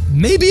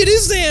 maybe it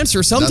is the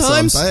answer sometimes. That's what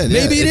I'm saying.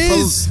 Maybe yeah, it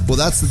is. Well,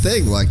 that's the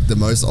thing. Like, the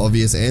most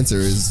obvious answer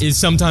is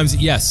Sometimes,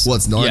 yes. Well,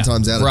 it's 9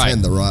 times out of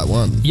 10 the right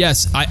one.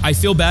 Yes, I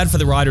feel bad for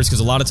the riders because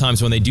a lot of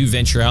times when they do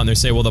venture out and they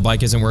say, well, the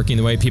bike isn't working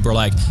the way, people are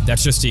like,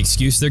 that's just the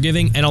excuse they're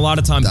giving. And a lot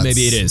of times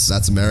maybe it is.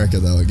 That's America,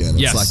 though, again.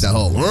 It's Yes. like that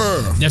whole...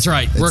 That's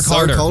right. It's Work so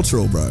harder.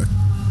 cultural, bro.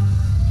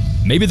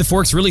 Maybe the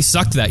forks really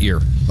sucked that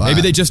year.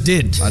 Maybe they just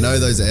did. I know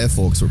those air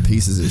forks were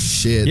pieces of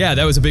shit. Yeah,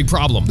 that was a big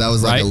problem. That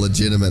was like right? a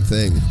legitimate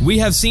thing. We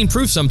have seen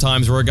proof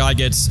sometimes where a guy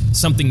gets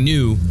something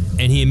new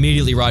and he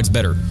immediately rides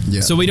better.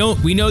 Yeah. So we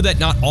know that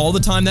not all the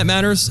time that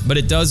matters, but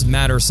it does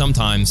matter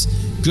sometimes.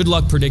 Good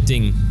luck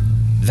predicting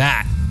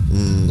that.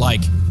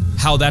 Like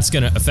how that's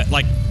going to affect,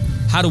 like,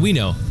 how do we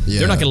know? Yeah.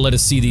 They're not going to let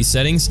us see these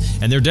settings,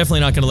 and they're definitely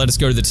not going to let us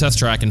go to the test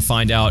track and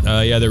find out,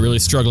 they're really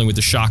struggling with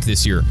the shock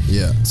this year.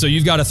 Yeah. So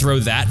you've got to throw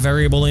that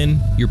variable in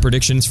your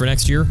predictions for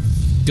next year.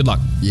 Good luck.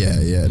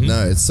 Yeah.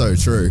 No, it's so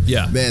true.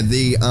 Yeah. Man,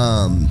 the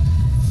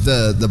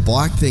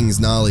bike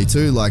thing's gnarly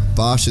too. Like,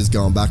 Barsh is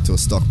going back to a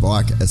stock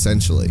bike,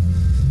 essentially.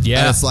 Yeah.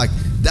 And it's like,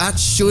 that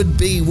should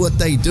be what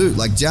they do.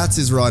 Like, Jats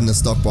is riding a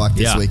stock bike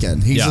this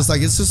weekend. He's just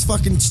like, it's just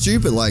fucking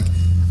stupid. Like,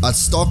 a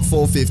stock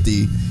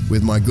 450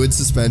 with my good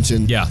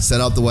suspension,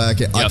 set up the way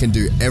I can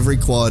do every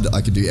quad,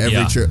 I can do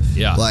every trip.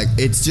 Yeah. Like,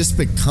 it's just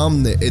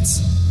become it's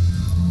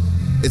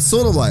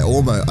sort of like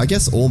all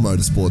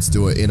motorsports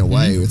do it in a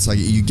way. It's like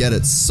you get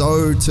it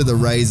so to the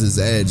razor's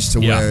edge to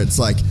where it's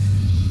like,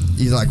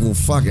 you're like, well,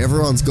 fuck,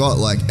 everyone's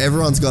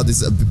got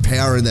this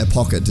power in their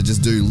pocket to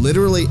just do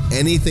literally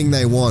anything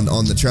they want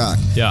on the track.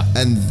 Yeah.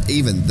 And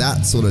even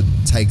that sort of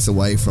takes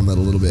away from it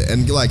a little bit.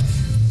 And like,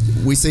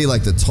 we see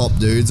like the top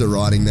dudes are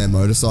riding their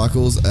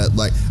motorcycles at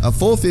like a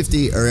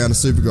 450 around a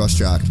Supercross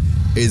track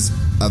is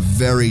a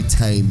very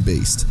tame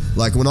beast.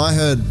 Like, when I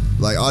heard,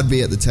 like, I'd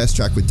be at the test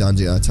track with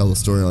Dungey, I tell the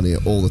story on here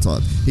all the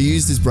time. He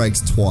used his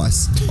brakes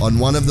twice on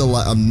one of the,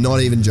 I'm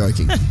not even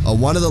joking, on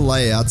one of the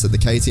layouts at the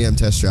KTM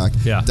test track.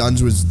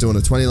 Dunge was doing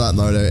a 20-lap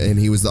moto and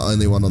he was the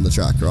only one on the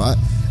track, right?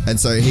 And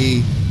so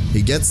he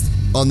gets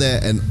on there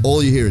and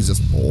all you hear is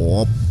just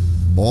bop,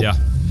 bop,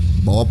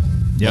 bop,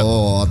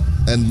 bop.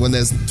 And when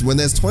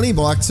there's 20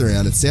 bikes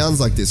around, it sounds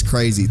like this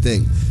crazy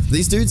thing.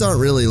 These dudes aren't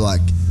really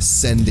like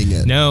sending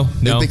it. No.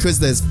 Because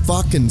there's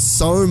fucking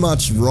so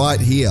much right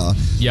here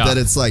that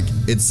it's like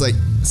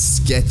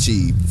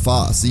sketchy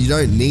fast. So you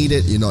don't need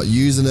it. You're not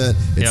using it.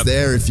 It's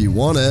there if you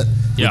want it,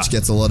 which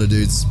gets a lot of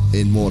dudes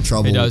in more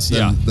trouble than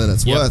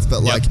it's worth.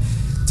 But like,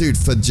 dude,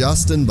 for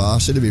Justin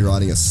Barcia to be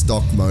riding a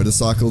stock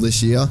motorcycle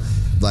this year,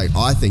 like,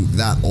 I think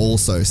that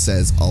also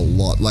says a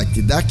lot. Like,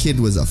 that kid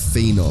was a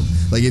phenom.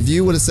 Like, if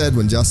you would have said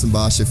when Justin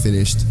Barcia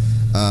finished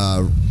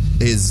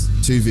his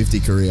 250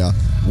 career,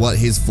 what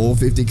his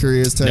 450 career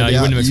has turned out,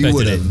 you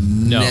would have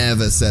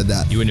never said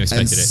that. You wouldn't have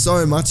expected it. And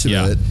so much of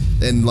it,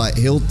 and like,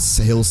 he'll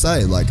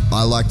say, like,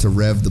 I like to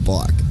rev the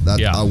bike.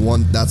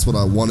 That's what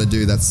I want to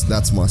do.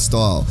 That's my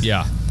style.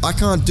 Yeah. I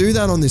can't do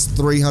that on this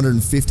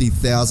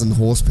 350,000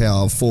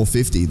 horsepower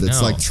 450 that's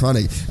like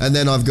trying to, and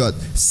then I've got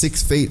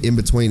 6 feet in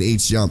between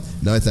each jump.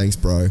 No thanks,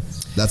 bro.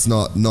 That's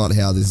not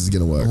how this is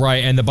going to work.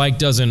 Right, and the bike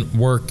doesn't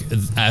work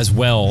as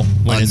well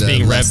when it's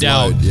being revved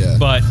out.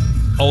 But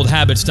old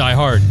habits die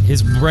hard.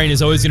 His brain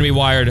is always going to be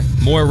wired,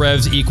 more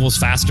revs equals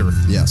faster.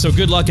 Yeah. So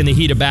good luck in the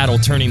heat of battle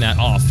turning that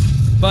off.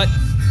 But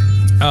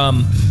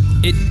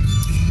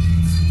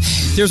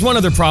there's one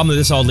other problem that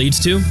this all leads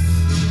to.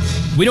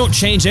 We don't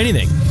change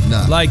anything.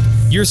 No. Like,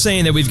 you're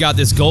saying that we've got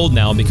this gold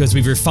now because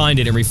we've refined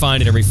it and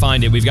refined it and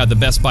refined it. We've got the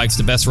best bikes,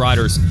 the best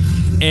riders.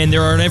 And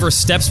there are never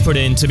steps put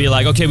in to be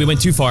like, okay, we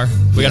went too far.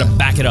 We got to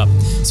back it up.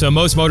 So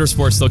most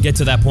motorsports, they'll get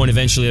to that point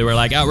eventually where we're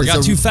like, we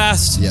got too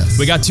fast. Yes.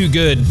 We got too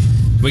good.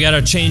 We got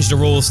to change the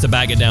rules to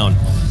back it down.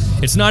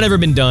 It's not ever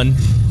been done.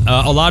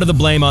 A lot of the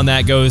blame on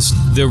that goes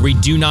that we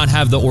do not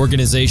have the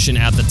organization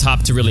at the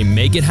top to really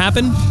make it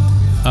happen.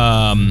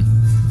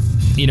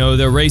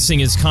 the racing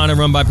is kind of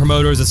run by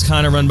promoters. It's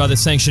kind of run by the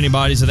sanctioning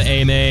bodies of the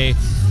AMA.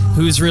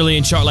 Who's really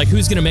in charge? Like,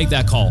 who's going to make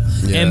that call?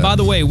 Yeah. And by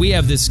the way, we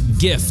have this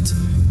gift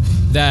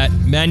that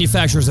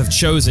manufacturers have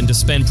chosen to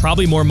spend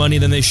probably more money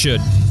than they should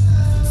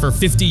for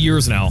 50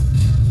 years now.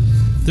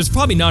 There's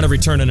probably not a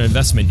return on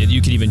investment that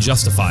you could even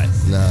justify.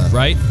 Nah.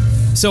 Right?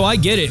 So I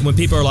get it when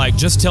people are like,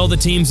 just tell the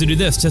teams to do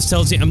this. Just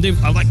tell the team.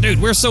 I'm like,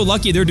 dude, we're so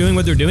lucky they're doing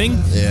what they're doing.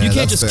 Yeah, you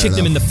can't just kick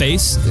them in the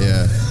face.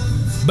 Yeah.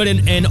 But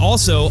and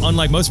also,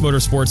 unlike most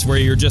motorsports where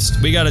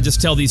we got to just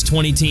tell these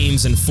 20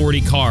 teams and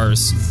 40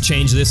 cars,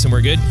 change this and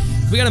we're good.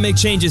 We got to make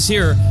changes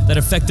here that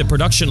affect the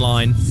production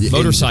line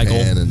motorcycle.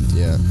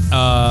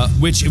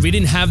 Which if we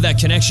didn't have that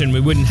connection, we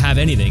wouldn't have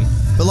anything.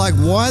 But like,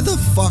 why the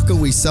fuck are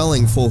we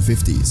selling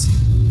 450s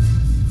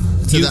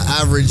to the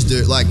average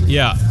dude? Like,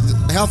 yeah.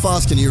 How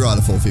fast can you ride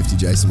a 450,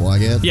 Jason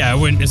Wygant? Yeah,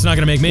 it's not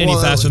going to make me any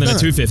faster than a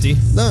 250.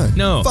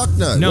 No. Fuck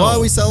no. Why are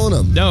we selling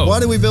them? No. Why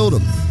do we build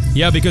them?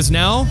 Yeah, because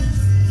now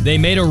they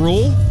made a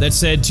rule that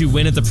said to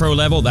win at the pro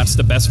level, that's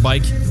the best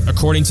bike,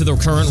 according to the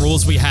current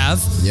rules we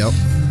have. Yep.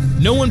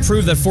 No one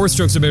proved that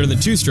 4-strokes are better than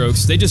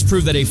 2-strokes. They just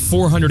proved that a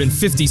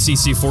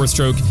 450cc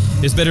 4-stroke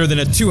is better than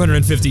a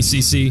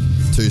 250cc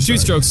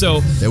 2-stroke.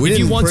 So if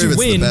you want to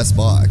win, the best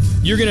bike.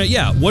 You're going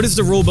to, what does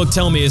the rule book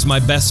tell me is my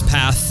best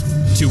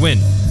path to win?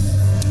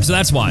 So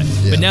that's why.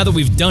 Yeah. But now that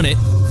we've done it,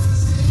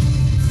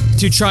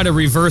 to try to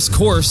reverse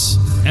course,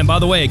 and by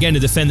the way, again, to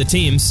defend the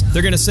teams,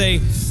 they're going to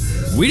say,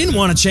 we didn't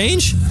want to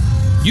change.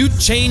 You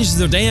changed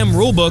the damn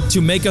rule book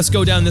to make us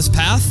go down this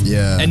path,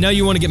 and now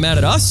you want to get mad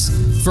at us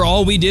for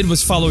all we did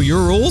was follow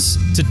your rules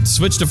to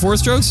switch to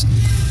 4-strokes?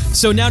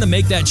 So now to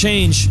make that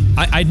change,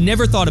 I'd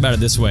never thought about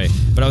it this way,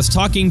 but I was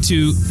talking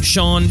to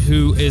Sean,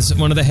 who is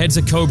one of the heads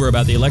of Cobra,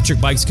 about the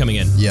electric bikes coming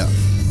in. Yeah.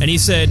 And he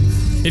said,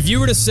 if you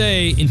were to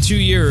say in 2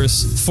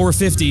 years,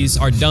 450s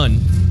are done,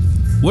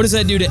 what does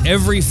that do to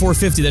every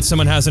 450 that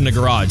someone has in the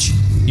garage?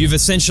 You've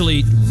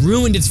essentially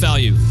ruined its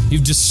value.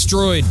 You've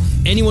destroyed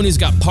anyone who's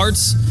got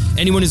parts,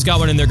 anyone who's got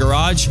one in their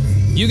garage.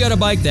 You got a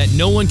bike that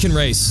no one can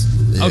race.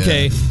 Yeah.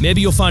 Okay,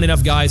 maybe you'll find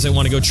enough guys that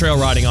want to go trail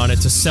riding on it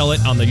to sell it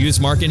on the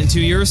used market in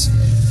 2 years.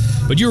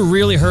 But you're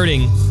really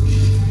hurting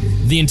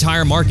the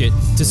entire market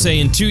to say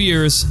in 2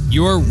 years,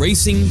 your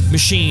racing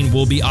machine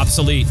will be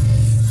obsolete.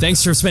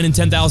 Thanks for spending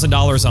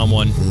 $10,000 on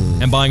one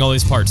and buying all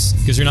these parts,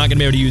 because you're not going to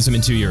be able to use them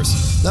in 2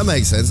 years. That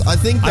makes sense. I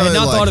think I had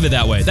not thought of it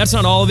that way. That's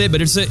not all of it, but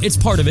it's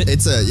part of it.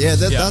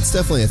 That's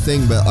definitely a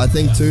thing. But I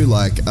think too,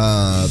 like,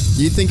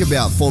 you think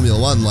about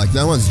Formula One, like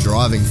no one's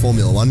driving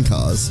Formula One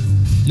cars.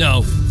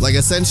 No. Like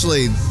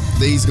essentially,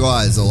 these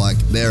guys are like,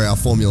 they're our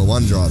Formula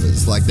One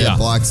drivers. Like their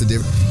bikes are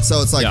different.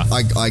 So it's like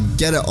I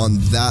get it on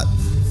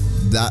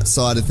that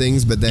side of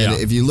things, but then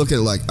if you look at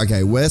it like,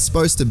 okay, we're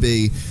supposed to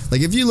be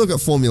like, if you look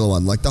at Formula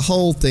One, like the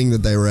whole thing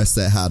that they rest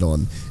their hat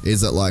on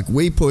is that like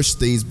we push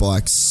these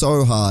bikes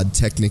so hard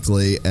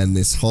technically, and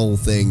this whole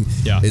thing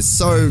is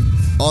so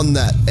on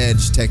that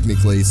edge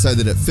technically, so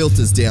that it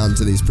filters down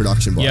to these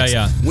production bikes.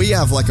 We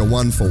have like a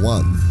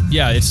 1-for-1.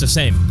 Yeah, it's the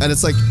same. And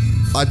it's like,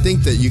 I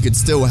think that you could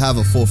still have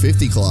a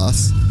 450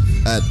 class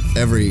at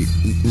every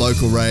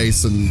local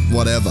race and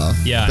whatever.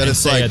 Yeah, but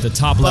it's like at the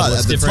top level,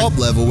 at the top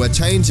level, we're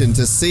changing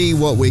to see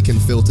what we can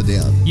filter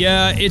down.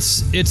 Yeah,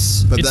 it's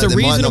a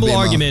reasonable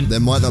argument. There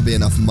might not be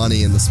enough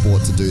money in the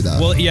sport to do that.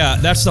 Well, yeah,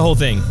 that's the whole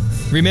thing.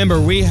 Remember,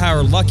 we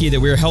are lucky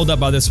that we're held up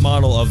by this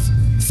model of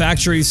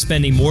factories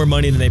spending more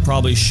money than they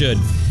probably should.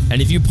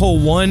 And if you pull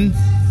one,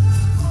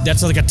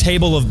 that's like a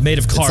table made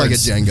of cards.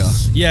 It's like a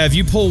Jenga. Yeah, if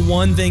you pull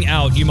one thing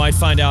out, you might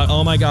find out,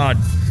 oh my God,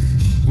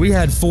 we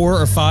had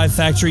 4 or 5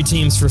 factory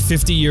teams for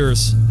 50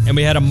 years, and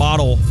we had a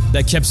model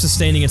that kept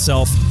sustaining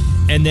itself,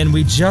 and then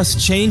we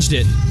just changed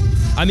it.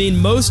 I mean,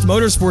 most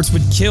motorsports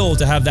would kill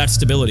to have that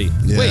stability.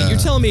 Yeah. Wait, you're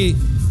telling me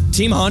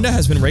Team Honda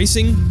has been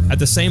racing at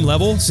the same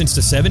level since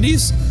the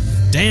 70s?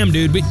 Damn,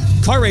 dude.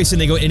 Car racing,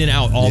 they go in and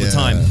out all the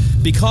time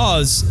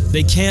because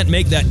they can't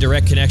make that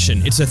direct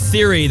connection. It's a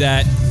theory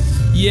that,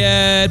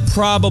 it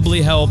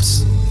probably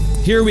helps.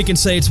 Here we can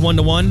say it's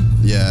 1-to-1.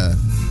 Yeah.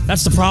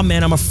 That's the problem,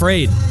 man. I'm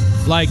afraid.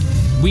 Like,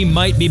 we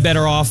might be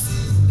better off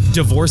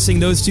divorcing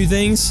those two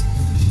things,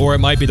 or it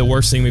might be the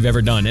worst thing we've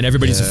ever done. And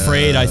everybody's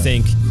afraid, I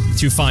think,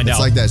 to find out. It's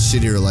like that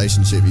shitty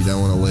relationship you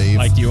don't want to leave.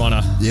 Like,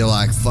 you're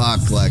like,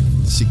 fuck, like,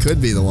 she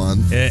could be the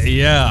one.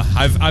 Yeah.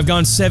 I've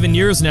gone 7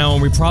 years now,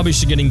 and we probably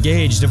should get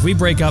engaged. If we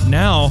break up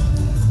now,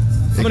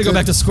 I'm going to go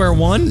back to square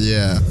one?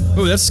 Yeah.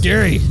 Ooh, that's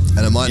scary.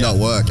 And it might not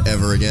work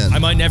ever again. I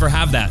might never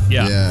have that.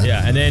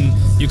 Yeah. And then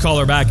you call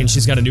her back and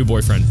she's got a new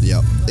boyfriend.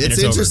 Yep.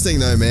 It's interesting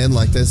though, man.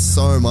 Like there's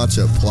so much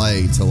at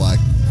play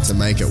to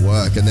make it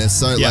work. And there's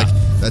so like,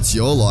 that's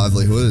your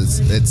livelihood.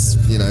 It's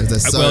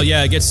there's so... Well,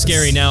 yeah, it gets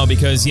scary now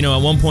because,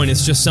 at one point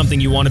it's just something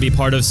you want to be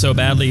part of so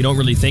badly. You don't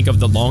really think of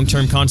the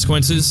long-term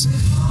consequences.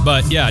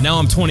 But yeah, now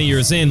I'm 20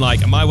 years in,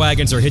 like my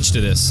wagons are hitched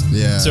to this.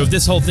 Yeah. So if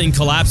this whole thing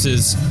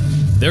collapses,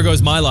 there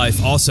goes my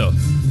life also.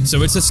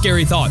 So it's a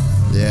scary thought.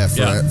 Yeah,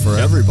 for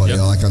everybody,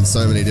 like on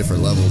so many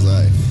different levels,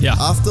 eh? Yeah.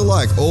 After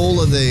like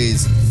all of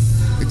these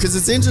because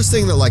it's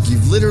interesting that like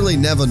you've literally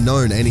never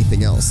known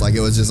anything else. Like it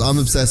was just I'm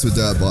obsessed with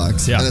dirt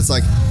bikes, and it's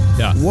like,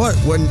 what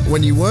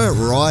when you weren't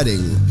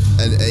riding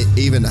and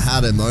even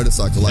had a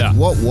motorcycle, like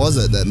what was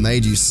it that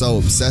made you so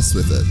obsessed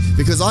with it?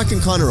 Because I can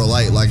kind of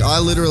relate. Like I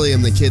literally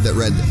am the kid that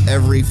read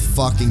every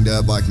fucking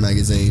dirt bike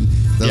magazine.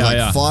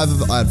 I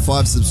had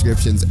 5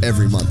 subscriptions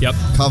every month,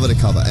 cover to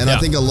cover, and I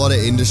think a lot of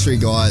industry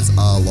guys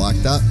are like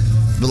that.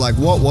 But like,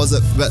 what was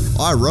it? But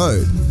I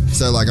rode,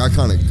 so like I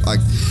got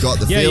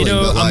the feeling. You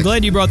know, but, like, I'm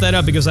glad you brought that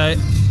up because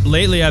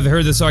lately I've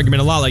heard this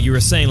argument a lot. Like you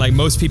were saying, like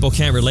most people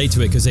can't relate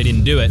to it because they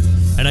didn't do it,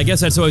 and I guess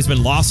that's always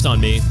been lost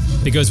on me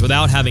because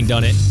without having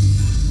done it,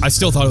 I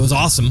still thought it was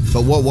awesome.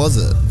 But what was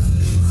it?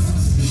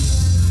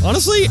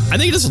 Honestly, I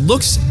think it just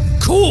looks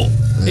cool.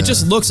 Yeah. It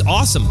just looks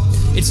awesome.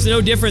 It's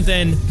no different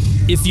than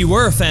if you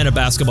were a fan of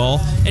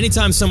basketball.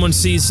 Anytime someone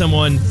sees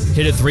someone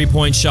hit a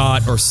 3-point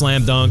shot or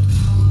slam dunk,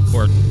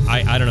 or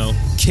I don't know,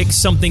 kick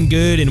something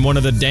good in one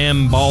of the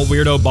damn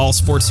weirdo ball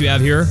sports you have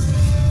here,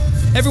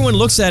 everyone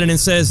looks at it and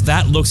says,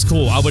 that looks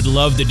cool. I would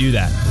love to do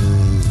that.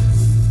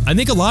 I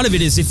think a lot of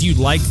it is if you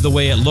like the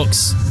way it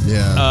looks.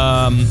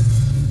 Yeah.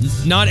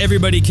 Not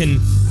everybody can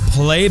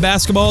play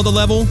basketball at the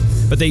level,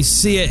 but they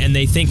see it and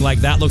they think like,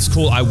 that looks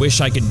cool. I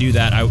wish I could do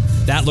that.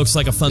 That looks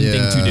like a fun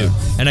thing to do.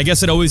 And I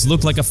guess it always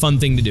looked like a fun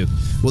thing to do.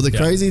 Well, the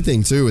crazy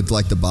thing too with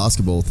like the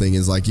basketball thing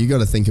is like you got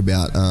to think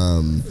about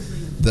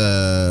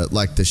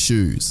the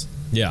shoes.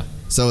 Yeah.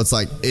 So it's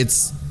like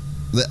it's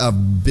a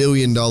 $1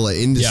 billion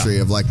industry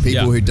of like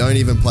people who don't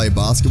even play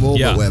basketball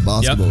but wear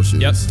basketball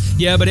shoes.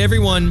 Yeah, but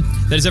everyone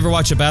that has ever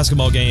watched a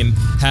basketball game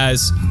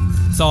has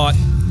thought,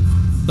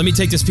 let me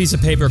take this piece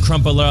of paper,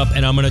 crumple it up,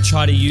 and I'm going to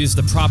try to use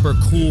the proper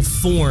cool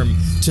form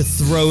to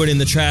throw it in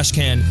the trash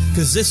can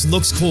because this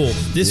looks cool.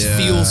 This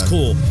feels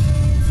cool.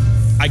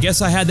 I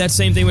guess I had that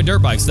same thing with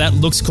dirt bikes. That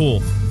looks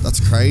cool.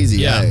 That's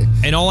crazy, eh?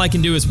 And all I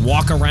can do is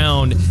walk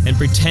around and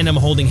pretend I'm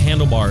holding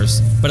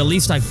handlebars, but at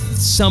least I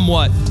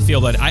somewhat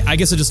feel that. I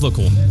guess it just look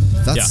cool.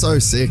 That's so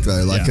sick,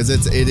 though, like, because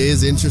it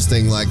is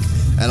interesting, like,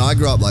 and I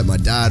grew up, like, my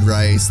dad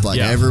raced, like,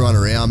 everyone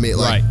around me,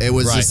 like, it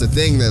was just a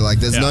thing that, like,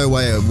 there's no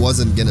way it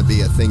wasn't going to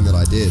be a thing that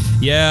I did.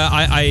 Yeah,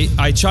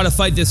 I try to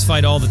fight this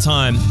fight all the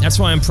time. That's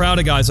why I'm proud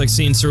of guys like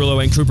Cian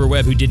Cirillo and Cooper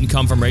Webb who didn't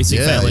come from racing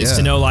families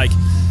to know, like,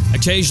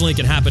 occasionally it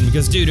can happen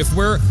because, dude,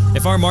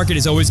 if our market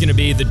is always going to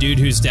be the dude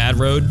whose dad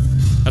rode,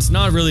 that's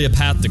not really a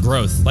path to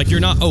growth. Like, you're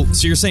not,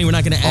 so you're saying we're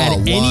not going to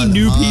add any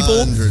new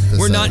people?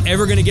 We're not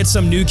ever going to get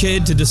some new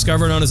kid to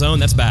discover it on his own?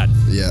 That's bad.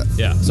 Yeah.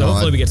 Yeah, so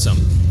hopefully we get some.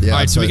 Yeah, all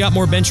right, so we got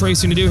more bench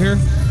racing to do here?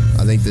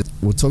 I think that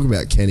we'll talk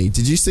about Kenny.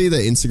 Did you see the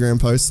Instagram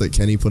post that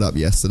Kenny put up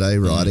yesterday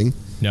riding?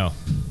 No.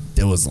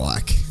 It was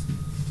like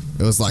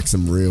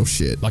some real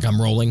shit. Like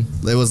I'm rolling?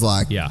 It was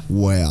like,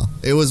 wow.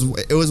 It was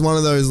one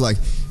of those, like,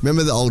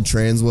 remember the old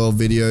Transworld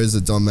videos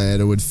that Don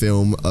Maeda would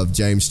film of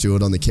James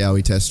Stewart on the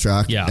Cowie test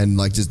track? Yeah. And,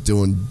 like, just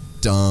doing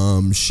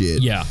dumb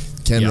shit. Yeah.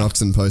 Ken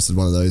Roxon posted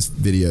one of those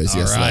videos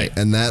yesterday. Right.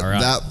 And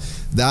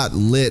that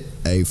lit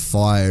a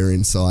fire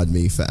inside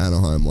me for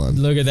Anaheim 1.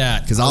 Look at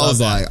that. Because I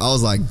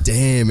was like,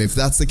 damn, if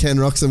that's the Ken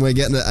Roxon we're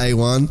getting at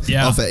A1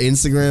 off an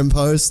Instagram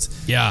post,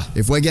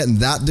 if we're getting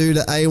that dude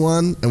at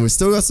A1 and we've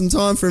still got some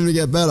time for him to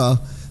get better,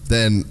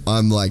 then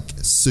I'm like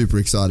super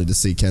excited to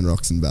see Ken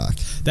Roxon back.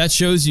 That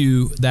shows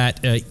you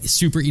that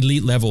super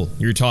elite level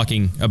you're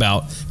talking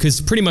about,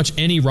 because pretty much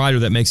any rider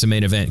that makes a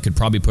main event could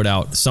probably put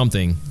out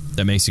something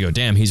that makes you go,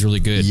 damn, he's really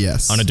good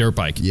on a dirt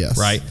bike. Yes.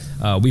 Right?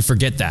 We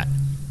forget that.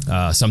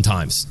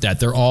 Sometimes that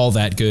they're all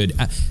that good.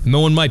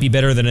 No one might be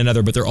better than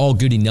another, but they're all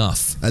good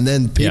enough. And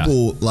then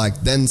people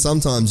then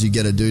sometimes you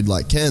get a dude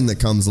like Ken that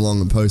comes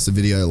along and posts a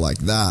video like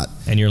that,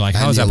 and you're like,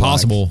 how is that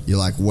possible? You're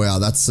like, wow,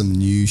 that's some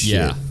new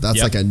shit.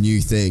 That's like a new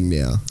thing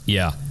now.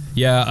 Yeah.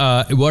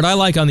 What I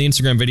like on the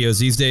Instagram videos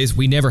these days,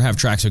 we never have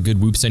tracks of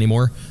good whoops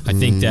anymore. I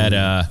think that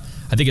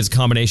I think it's a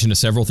combination of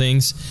several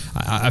things.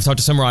 I've talked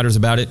to some riders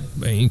about it,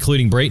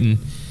 including Brayton.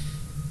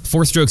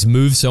 4-strokes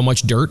move so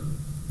much dirt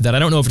that I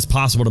don't know if it's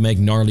possible to make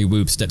gnarly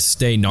whoops that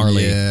stay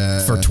gnarly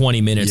for 20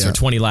 minutes or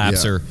 20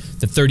 laps or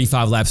the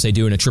 35 laps they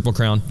do in a Triple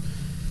Crown.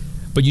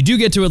 But you do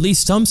get to at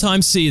least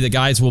sometimes see the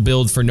guys will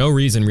build for no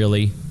reason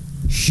really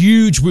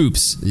huge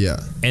whoops. Yeah.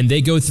 And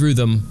they go through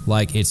them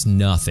like it's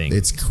nothing.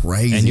 It's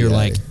crazy. And you're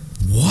like,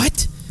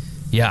 what?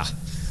 Yeah.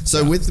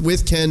 So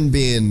with Ken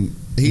being,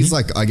 he's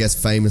like, I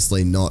guess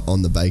famously not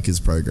on the Bakers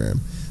program.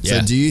 So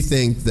do you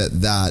think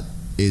that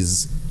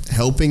is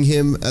helping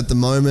him at the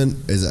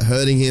moment? Is it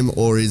hurting him,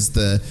 or is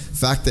the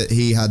fact that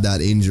he had that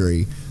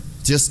injury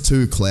just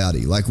too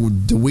cloudy? Like,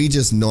 do we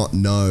just not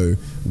know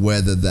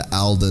whether the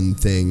Alden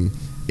thing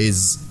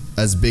is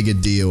as big a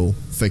deal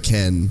for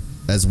Ken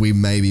as we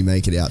maybe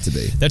make it out to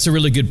be? That's a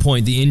really good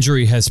point. The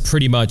injury has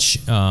pretty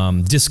much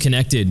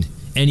disconnected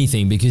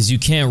anything, because you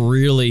can't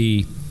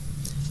really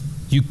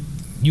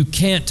you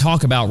can't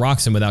talk about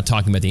Roxon without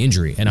talking about the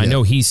injury. And I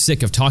know he's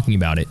sick of talking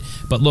about it.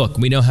 But look,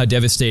 we know how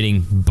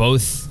devastating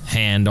both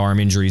hand-arm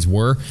injuries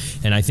were.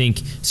 And I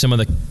think some of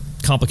the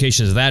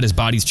complications of that, his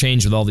body's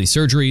changed with all these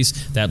surgeries.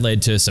 That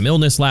led to some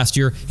illness last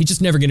year. He's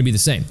just never going to be the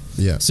same.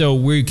 Yeah. So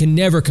we can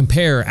never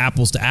compare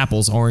apples to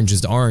apples,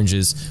 oranges to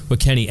oranges with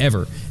Kenny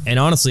ever. And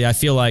honestly, I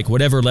feel like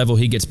whatever level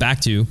he gets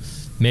back to,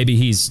 maybe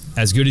he's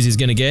as good as he's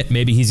going to get.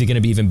 Maybe he's going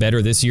to be even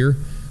better this year.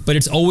 But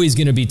it's always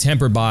going to be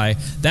tempered by,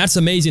 that's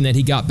amazing that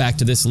he got back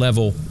to this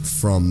level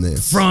from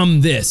this.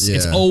 Yeah.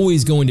 It's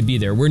always going to be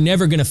there. We're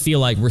never going to feel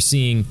like we're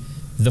seeing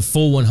the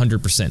full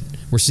 100%.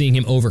 We're seeing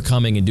him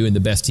overcoming and doing the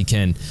best he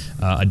can,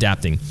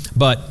 adapting.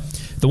 But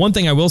the one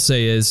thing I will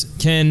say is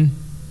Ken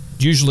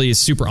usually is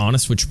super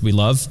honest, which we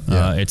love.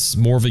 Yeah. It's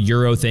more of a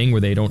Euro thing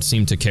where they don't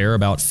seem to care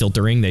about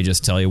filtering. They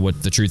just tell you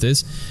what the truth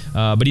is.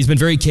 But he's been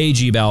very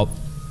cagey about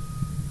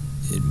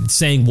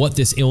saying what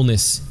this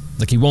illness,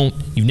 like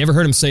you've never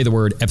heard him say the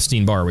word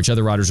Epstein-Barr, which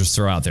other riders just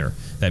throw out there.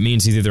 That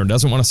means he either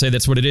doesn't want to say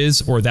that's what it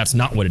is or that's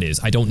not what it is.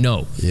 I don't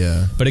know.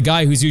 Yeah. But a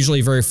guy who's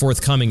usually very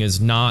forthcoming has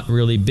not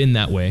really been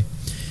that way.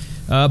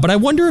 But I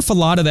wonder if a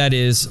lot of that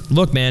is,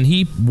 look, man,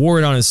 he wore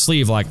it on his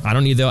sleeve. Like, I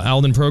don't need the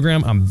Aldon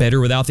program. I'm better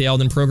without the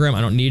Aldon program.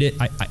 I don't need it.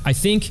 I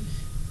think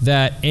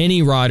that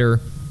any rider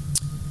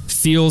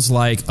feels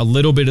like a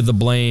little bit of the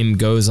blame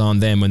goes on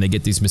them when they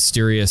get these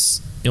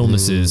mysterious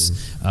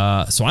illnesses.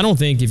 So I don't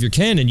think if you're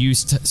Ken and you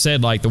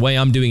said, like, the way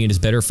I'm doing it is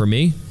better for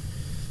me,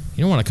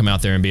 you don't want to come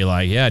out there and be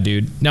like, yeah,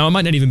 dude. Now, it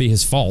might not even be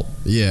his fault.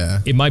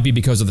 Yeah. It might be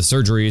because of the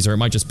surgeries, or it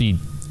might just be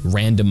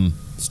random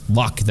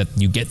luck that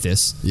you get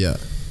this. Yeah.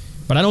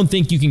 But I don't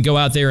think you can go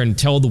out there and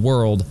tell the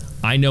world,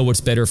 I know what's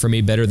better for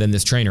me better than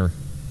this trainer.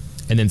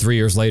 And then 3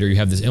 years later, you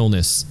have this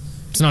illness.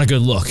 It's not a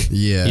good look.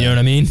 Yeah. You know what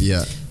I mean?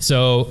 Yeah.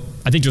 So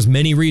I think there's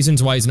many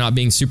reasons why he's not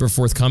being super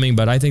forthcoming,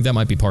 but I think that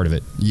might be part of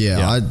it.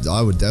 Yeah.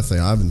 I would definitely.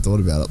 I haven't thought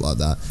about it like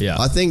that. Yeah.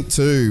 I think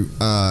too,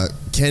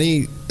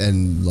 Kenny,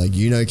 and like,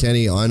 you know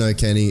Kenny, I know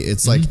Kenny.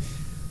 It's like,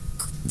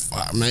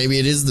 maybe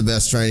it is the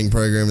best training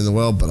program in the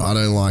world, but I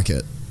don't like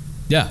it.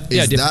 Yeah.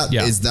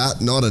 Is that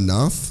not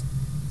enough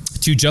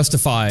to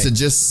justify? To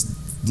just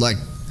like,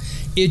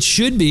 it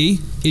should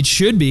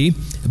be,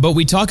 but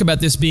we talk about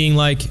this being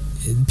like,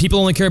 people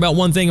only care about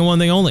one thing and one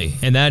thing only,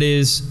 and that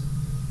is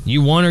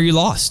you won or you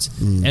lost.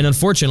 And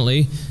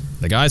unfortunately,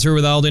 the guys who are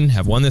with Aldon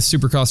have won this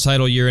Supercross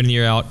title year in and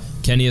year out.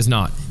 Kenny is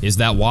not. Is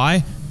that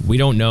why? We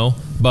don't know.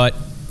 But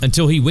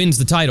until he wins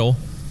the title,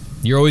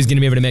 you're always going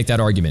to be able to make that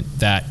argument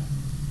that,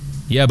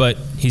 yeah, but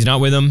he's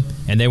not with them,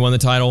 and they won the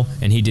title,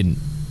 and he didn't.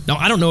 Now,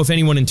 I don't know if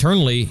anyone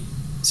internally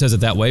says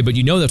it that way, but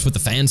you know that's what the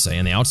fans say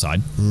on the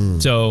outside.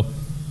 So,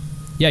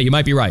 yeah, you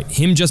might be right.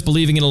 Him just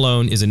believing it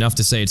alone is enough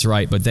to say it's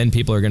right, but then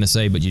people are going to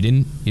say, but you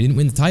didn't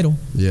win the title.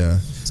 Yeah.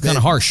 It's kind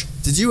of harsh.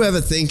 Did you ever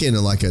think in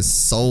like a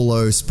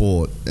solo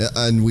sport,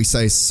 and we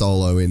say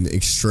solo in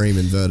extreme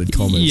inverted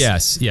commas?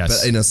 Yes.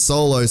 But in a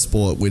solo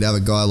sport, we'd have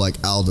a guy like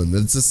Aldon.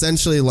 It's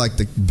essentially like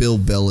the Bill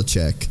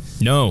Belichick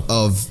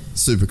of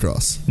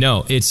Supercross.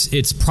 No,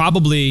 it's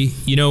probably,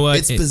 you know what?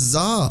 It's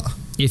bizarre.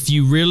 If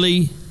you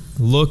really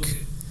look,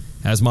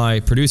 as my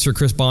producer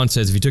Chris Bond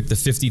says, if you took the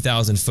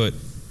 50,000-foot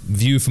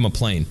view from a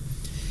plane,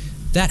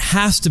 that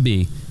has to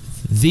be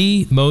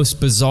the most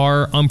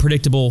bizarre,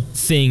 unpredictable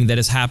thing that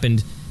has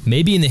happened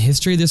maybe in the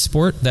history of this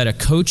sport, that a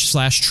coach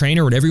 /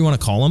 trainer, whatever you want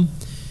to call him,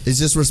 is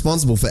just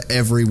responsible for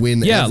every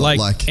win ever.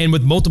 Like, and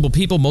with multiple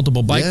people,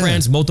 multiple bike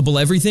brands, multiple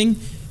everything,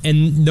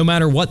 and no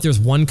matter what, there's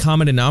one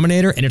common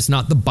denominator, and it's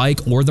not the bike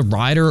or the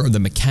rider or the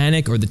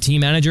mechanic or the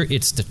team manager,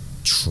 it's the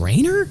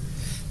trainer?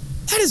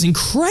 That is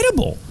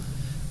incredible.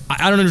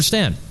 I don't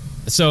understand.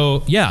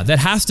 So, yeah, that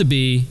has to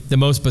be the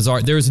most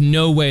bizarre. There's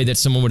no way that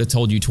someone would have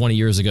told you 20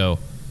 years ago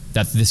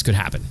that this could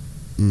happen.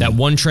 That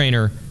one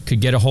trainer could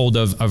get a hold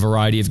of a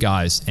variety of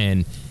guys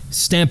and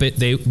stamp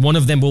it. One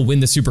of them will win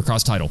the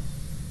Supercross title.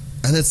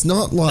 And it's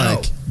not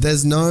like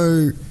there's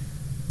no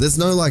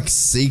like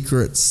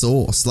secret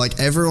sauce. Like,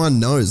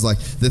 everyone knows. Like,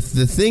 the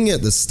thing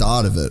at the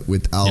start of it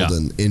with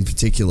Aldon in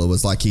particular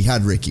was like, he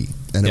had Ricky,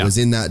 and it was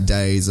in that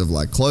days of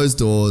like closed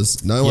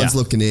doors, no one's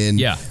looking in.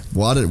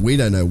 We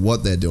don't know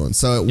what they're doing.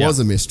 So it was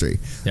a mystery.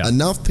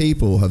 Enough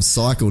people have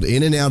cycled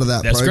in and out of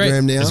that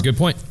program now. That's a good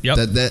point.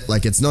 That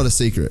like, it's not a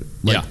secret.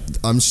 Like,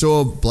 I'm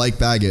sure Blake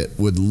Baggett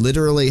would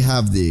literally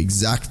have the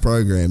exact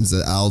programs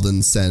that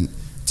Aldon sent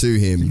to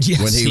him when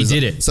he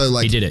did it. So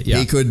like,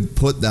 he could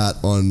put that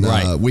on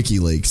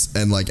WikiLeaks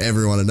and like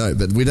everyone would know,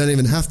 but we don't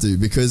even have to,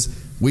 because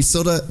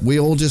we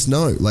all just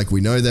know. Like, we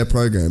know their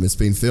program, it's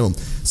been filmed.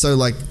 So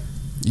like,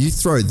 you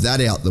throw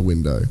that out the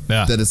window,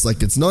 that it's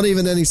like, it's not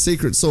even any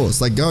secret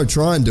sauce. Like, go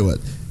try and do it.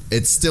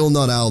 It's still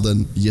not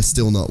Aldon. You're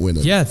still not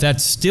winning. Yeah, that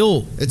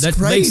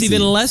makes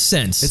even less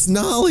sense. It's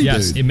gnarly,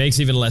 dude. It makes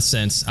even less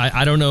sense.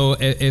 I don't know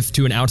if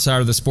to an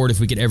outsider of the sport,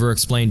 if we could ever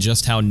explain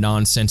just how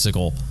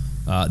nonsensical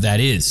that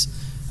is.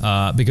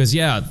 Because,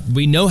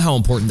 we know how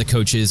important the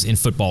coach is in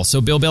football. So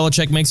Bill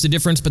Belichick makes the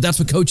difference, but that's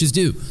what coaches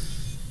do.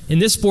 In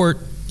this sport,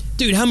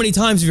 dude, how many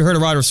times have you heard a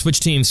rider switch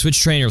teams, switch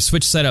trainers,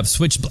 switch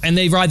setups, and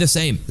they ride the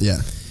same?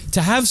 Yeah.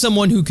 To have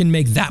someone who can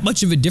make that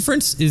much of a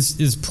difference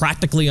is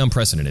practically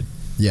unprecedented.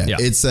 Yeah.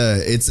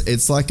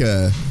 It's like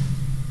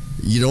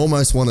you'd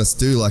almost want to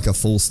do like a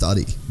full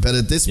study. But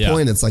at this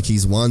point, it's like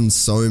he's won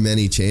so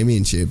many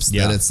championships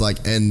that it's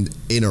like, and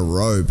in a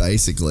row,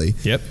 basically.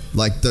 Yep.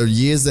 Like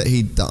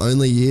the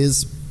only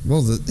years,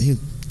 well,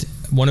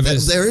 one of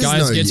his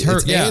guys gets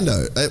hurt.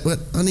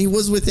 Ando. And he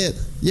was with it.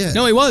 Yeah.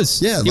 No, he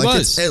was. Yeah. He like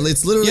was.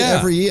 It's literally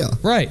every year.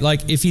 Right.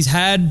 Like if he's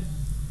had...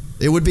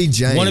 It would be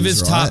James, one of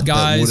his top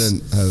guys.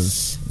 Wouldn't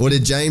have... Or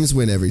did James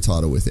win every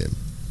title with him?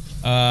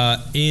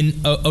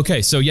 In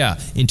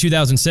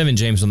 2007,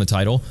 James won the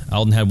title.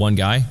 Aldon had one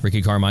guy,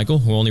 Ricky Carmichael,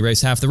 who only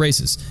raced half the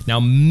races. Now,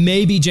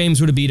 maybe James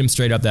would have beat him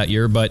straight up that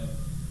year, but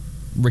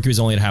Ricky was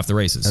only at half the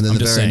races. And then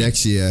the very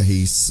next year,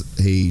 he is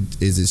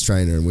his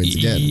trainer and wins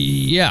again.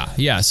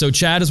 Yeah. So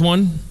Chad has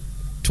won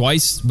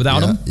twice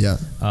without him. Yeah.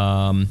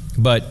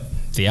 But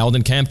the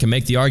Aldon camp can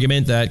make the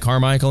argument that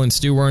Carmichael and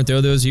Stu weren't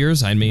there those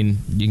years. I mean,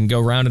 you can go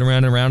round and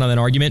round and round on that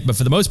argument, but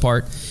for the most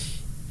part,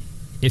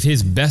 if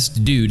his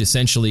best dude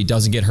essentially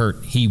doesn't get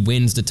hurt, he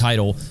wins the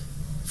title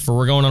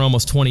we're going on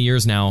almost 20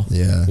 years now.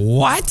 Yeah.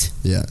 What?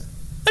 Yeah.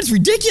 That's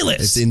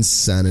ridiculous. It's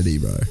insanity,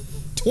 bro.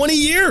 20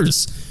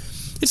 years.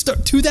 It's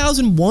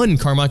 2001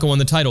 Carmichael won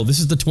the title. This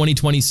is the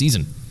 2020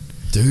 season.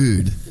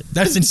 Dude.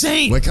 That is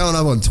insane. We're coming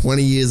up on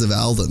 20 years of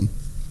Aldon.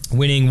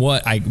 Winning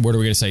what are we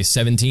going to say?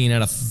 17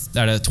 out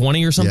of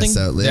 20 or something?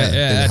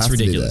 That's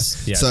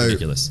ridiculous. Yeah, so it's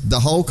ridiculous. The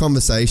whole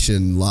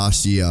conversation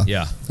last year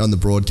on the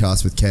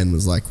broadcast with Ken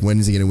was like, when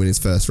is he going to win his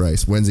first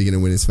race? When's he going to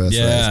win his first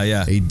race?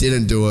 Yeah. He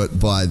didn't do it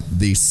by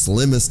the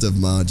slimmest of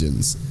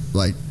margins.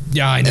 Like,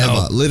 I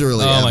know. Ever,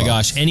 literally Oh ever. my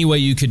gosh. Any way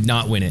you could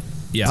not win it.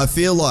 Yeah. I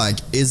feel like,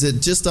 is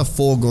it just a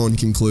foregone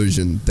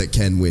conclusion that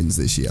Ken wins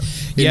this year?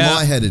 In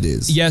my head, it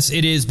is. Yes,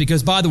 it is,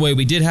 because, by the way,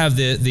 we did have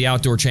the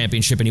outdoor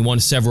championship, and he won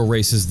several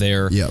races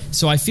there. Yep.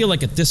 So I feel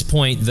like at this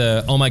point,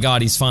 oh my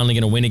God, he's finally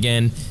going to win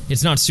again.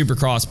 It's not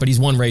Supercross, but he's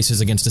won races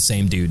against the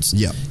same dudes.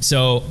 Yep.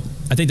 So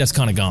I think that's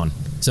kind of gone.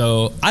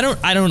 So I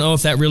don't know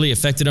if that really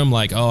affected him,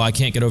 like, I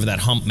can't get over that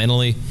hump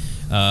mentally.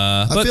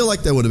 I feel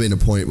like there would have been a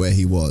point where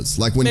he was.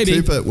 Like when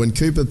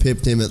Cooper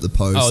pipped him at the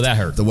post. Oh, that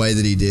hurt. The way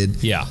that he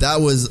did. Yeah.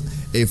 That was...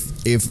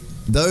 If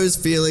those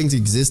feelings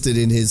existed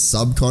in his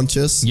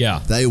subconscious,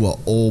 they were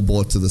all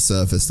brought to the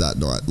surface that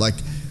night. Like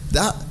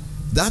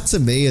that to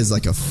me is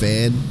like a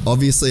fan.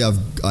 Obviously,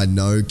 I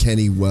know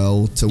Kenny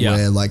well to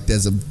where like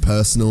there's a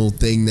personal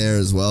thing there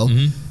as well.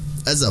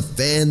 Mm-hmm. As a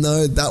fan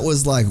though, that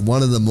was like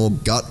one of the more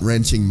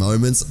gut-wrenching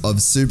moments of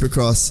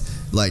Supercross.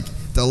 Like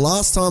the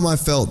last time I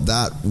felt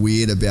that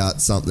weird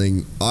about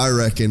something, I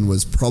reckon,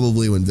 was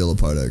probably when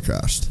Villapoto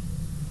crashed.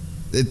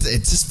 It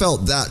just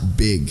felt that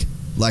big.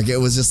 Like, it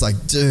was just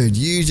like, dude,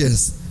 you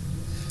just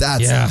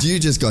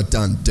got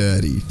done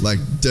dirty. Like,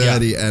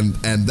 dirty, and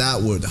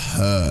that would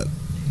hurt.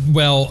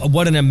 Well,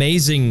 what an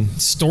amazing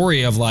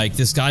story of, like,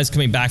 this guy's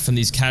coming back from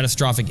these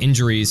catastrophic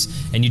injuries,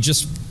 and you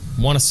just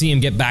want to see him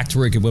get back to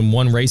where he could win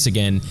one race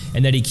again,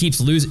 and that he keeps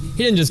losing.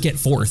 He didn't just get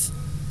fourth.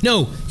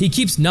 No, he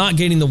keeps not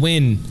getting the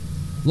win,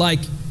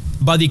 like,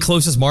 by the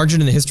closest margin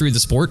in the history of the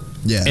sport.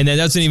 Yeah. And that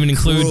doesn't even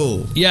include...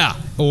 Cruel. Yeah.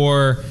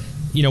 Or,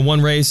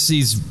 one race,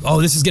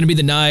 this is going to be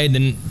the night,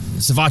 and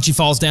Savacci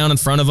falls down in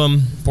front of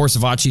him. Poor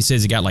Savacci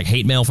says he got like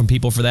hate mail from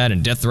people for that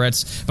and death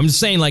threats. I'm just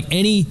saying, like,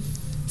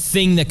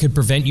 anything that could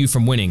prevent you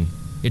from winning,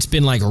 it's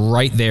been like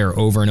right there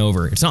over and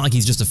over. It's not like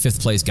he's just a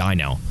fifth place guy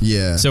now.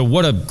 Yeah. So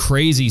what a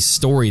crazy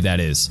story that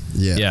is.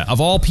 Yeah.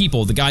 Of all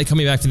people, the guy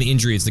coming back from the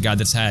injury is the guy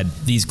that's had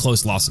these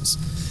close losses.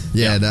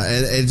 Yeah. No,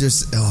 it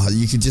just,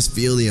 you could just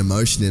feel the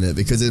emotion in it,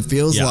 because it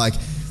feels like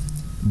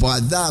by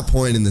that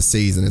point in the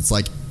season, it's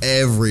like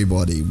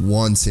everybody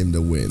wants him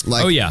to win.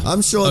 Like,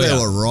 I'm sure there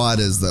were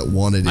riders that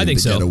wanted him to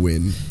get a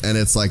win. And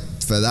it's like,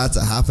 for that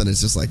to happen,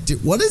 it's just like,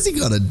 dude, what is he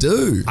going to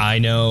do? I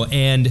know.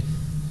 And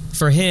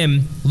for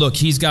him, look,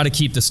 he's got to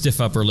keep the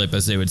stiff upper lip,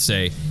 as they would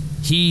say.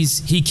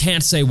 He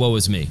can't say, woe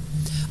is me.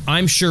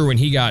 I'm sure when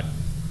he got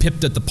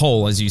pipped at the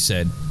pole, as you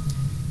said,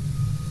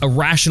 a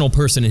rational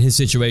person in his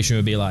situation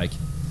would be like,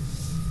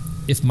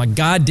 if my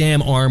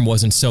goddamn arm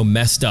wasn't so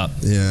messed up,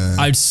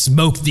 I'd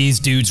smoke these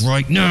dudes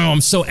right now. I'm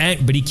so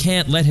angry. But he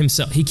can't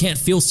he can't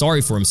feel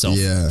sorry for himself.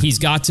 Yeah. He's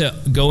got to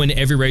go into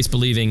every race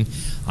believing,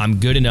 I'm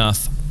good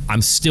enough.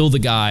 I'm still the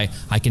guy.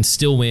 I can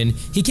still win.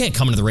 He can't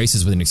come into the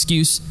races with an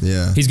excuse.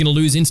 Yeah. He's going to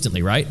lose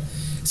instantly, right?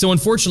 So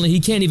unfortunately, he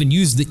can't even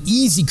use the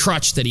easy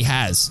crutch that he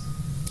has.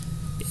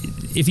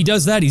 If he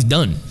does that, he's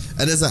done.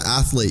 And as an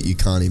athlete, you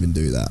can't even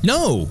do that.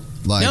 No.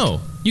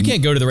 You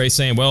can't go to the race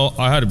saying, well,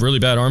 I had a really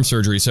bad arm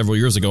surgery several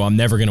years ago. I'm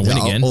never going to win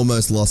again. I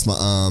almost lost my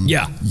arm.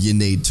 Yeah. You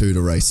need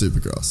to race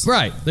Supercross.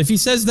 Right. If he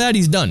says that,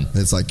 he's done.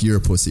 It's like, you're a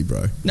pussy,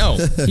 bro. No.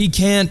 He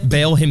can't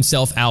bail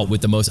himself out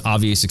with the most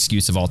obvious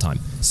excuse of all time.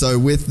 So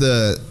in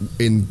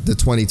the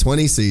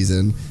 2020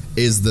 season,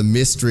 is the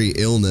mystery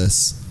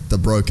illness the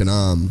broken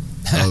arm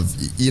of,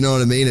 you know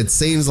what I mean? It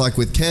seems like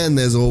with Ken,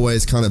 there's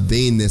always kind of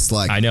been this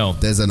like, I know.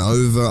 There's an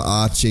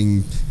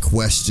overarching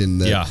question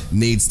that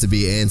needs to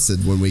be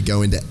answered when we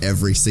go into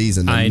every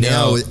season. And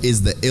now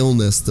is the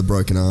illness the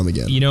broken arm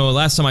again? You know,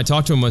 last time I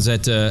talked to him was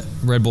at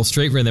Red Bull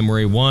Straight Rhythm where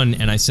he won,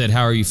 and I said,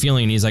 how are you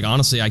feeling? And he's like,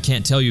 honestly, I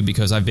can't tell you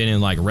because I've been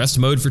in like rest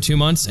mode for 2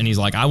 months, and he's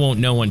like, I won't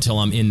know until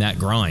I'm in that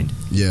grind.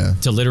 Yeah.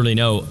 To literally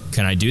know,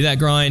 can I do that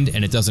grind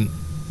and it doesn't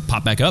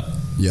pop back up?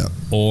 Yeah.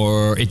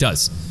 Or it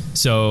does.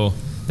 So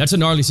that's a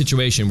gnarly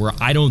situation where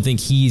I don't think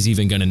he's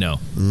even going to know.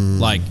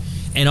 Like,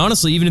 and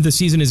honestly, even if the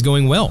season is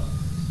going well,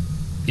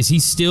 is he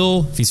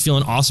still, if he's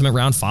feeling awesome at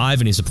round 5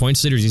 and he's a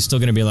points leader, is he still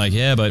going to be like,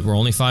 yeah, but we're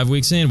only 5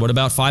 weeks in. What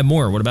about 5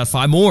 more? What about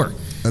 5 more?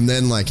 And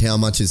then, like, how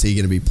much is he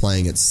going to be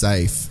playing it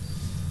safe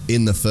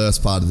in the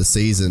first part of the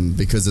season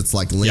because it's,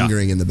 like,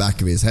 lingering in the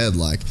back of his head?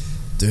 Like,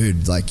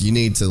 dude, like, you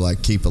need to,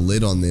 like, keep a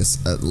lid on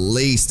this at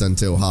least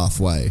until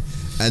halfway.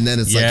 And then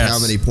it's like, how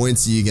many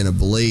points are you going to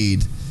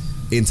bleed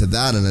into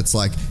that? And it's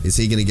like, is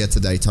he going to get to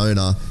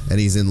Daytona and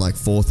he's in like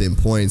 4th in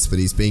points, but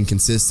he's been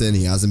consistent,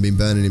 he hasn't been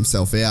burning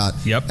himself out,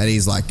 and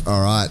he's like,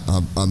 all right,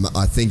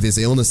 I think this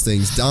illness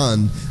thing's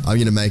done, I'm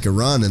going to make a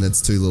run, and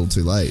it's too little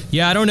too late.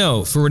 Yeah, I don't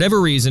know, for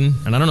whatever reason,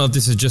 and I don't know if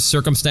this is just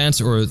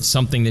circumstance or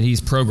something that he's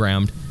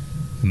programmed,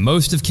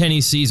 most of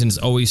Kenny's seasons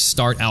always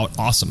start out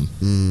awesome,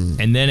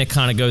 and then it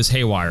kind of goes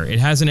haywire. It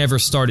hasn't ever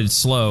started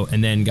slow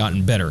and then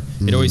gotten better.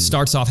 It always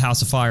starts off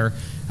House of Fire.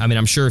 I mean,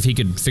 I'm sure if he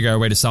could figure out a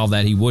way to solve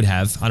that, he would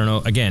have. I don't know.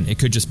 Again, it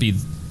could just be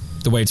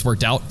the way it's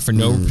worked out for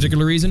no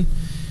particular reason.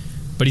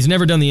 But he's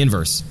never done the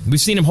inverse. We've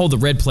seen him hold the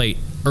red plate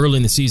early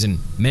in the season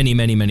many,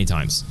 many, many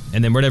times.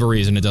 And then for whatever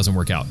reason, it doesn't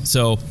work out.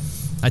 So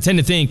I tend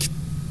to think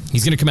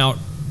he's going to come out.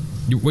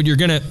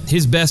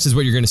 His best is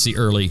what you're going to see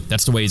early.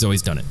 That's the way he's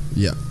always done it.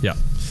 Yeah. Yeah.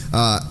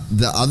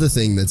 The other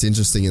thing that's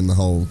interesting in the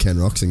whole Ken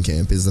Roczen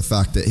camp is the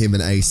fact that him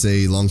and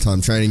AC, longtime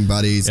training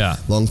buddies,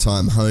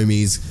 longtime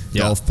homies,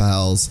 golf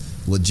pals,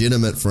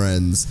 legitimate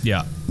friends.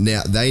 Yeah.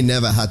 Now, they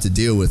never had to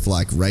deal with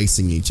like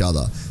racing each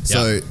other.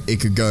 So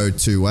it could go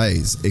 2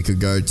 ways. It could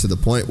go to the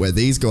point where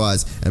these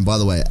guys, and by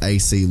the way,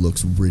 AC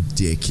looks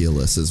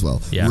ridiculous as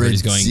well. Yeah,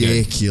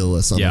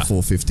 ridiculous on the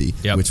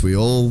 450, which we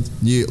all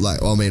knew.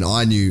 Like, I mean,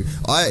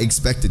 I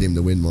expected him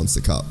to win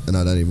Monster Cup, and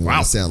I don't even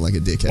want to sound like a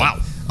dickhead. Wow.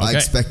 Okay. I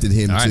expected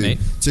him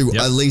to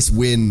at least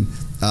win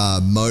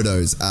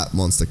motos at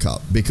Monster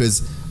Cup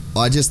because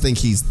I just think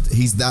he's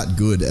that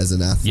good as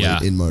an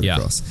athlete in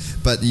motocross.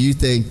 Yeah. But you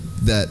think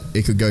that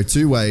it could go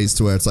 2 ways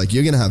to where it's like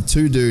you're going to have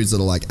 2 dudes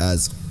that are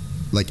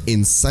like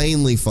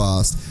insanely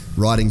fast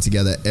riding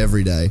together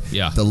every day.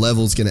 Yeah. The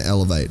level's going to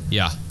elevate.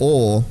 Yeah.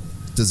 Or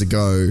does it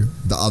go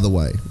the other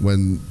way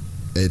when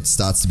it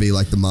starts to be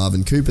like the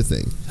Marvin Cooper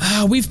thing?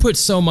 We've put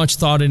so much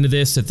thought into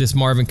this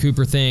Marvin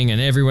Cooper thing, and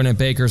everyone at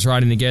Baker's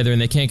riding together and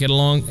they can't get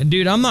along.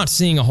 Dude, I'm not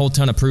seeing a whole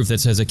ton of proof that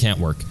says it can't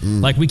work.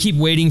 Like, we keep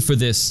waiting for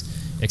this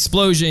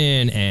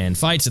explosion and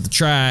fights at the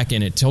track,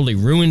 and it totally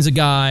ruins a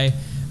guy.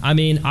 I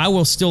mean, I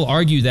will still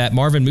argue that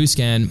Marvin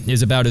Musquin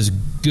is about as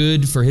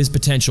good for his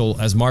potential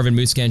as Marvin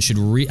Musquin should.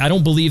 I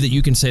don't believe that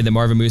you can say that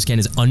Marvin Musquin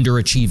is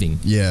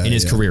underachieving in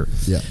his career.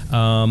 Yeah.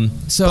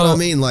 So, but I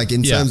mean, like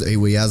in terms of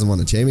he hasn't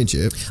won a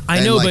championship.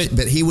 I know,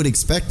 but he would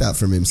expect that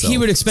from himself. He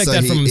would expect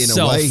that from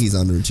himself. In a way, he's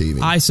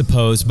underachieving. I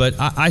suppose, but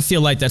I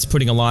feel like that's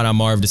putting a lot on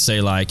Marv to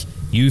say like,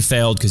 you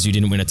failed because you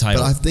didn't win a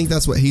title. But I think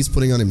that's what he's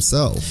putting on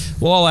himself.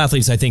 Well, all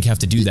athletes, I think, have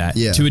to do that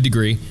to a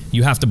degree.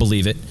 You have to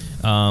believe it.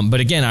 But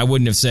again, I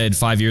wouldn't have said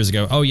 5 years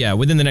ago, oh yeah,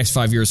 within the next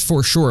 5 years,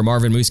 for sure,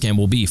 Marvin Musquin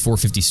will be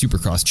 450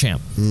 Supercross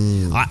champ.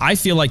 I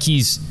feel like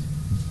he's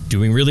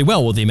doing really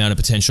well with the amount of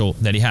potential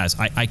that he has.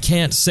 I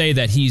can't say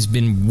that he's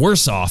been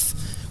worse off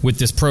with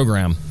this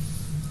program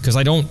because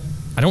I don't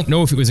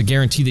know if it was a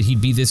guarantee that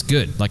he'd be this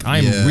good. Like,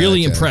 I'm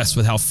really impressed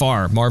with how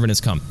far Marvin has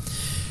come.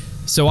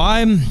 So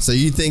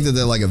you think that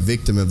they're like a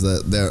victim of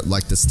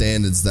the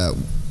standards that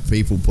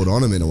people put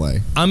on him in a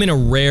way? I'm in a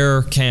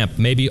rare camp,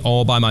 maybe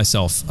all by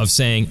myself, of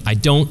saying I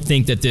don't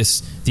think that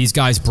these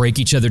guys break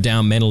each other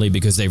down mentally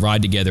because they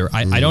ride together.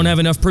 I don't have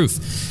enough proof.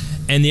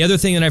 And the other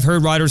thing that I've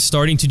heard riders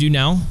starting to do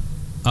now,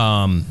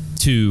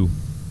 to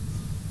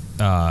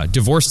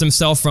divorce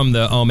themselves from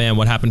the, oh man,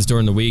 what happens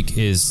during the week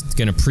is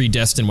going to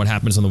predestine what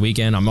happens on the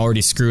weekend. I'm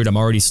already screwed. I'm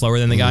already slower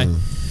than the guy.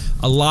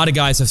 A lot of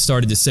guys have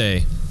started to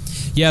say,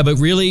 yeah, but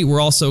really, we're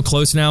all so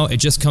close now, it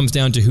just comes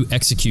down to who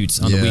executes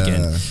on the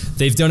weekend.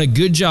 They've done a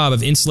good job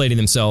of insulating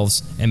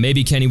themselves, and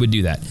maybe Kenny would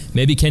do that.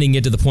 Maybe Kenny can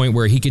get to the point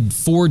where he could,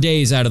 4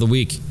 days out of the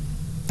week,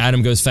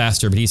 Adam goes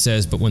faster, but he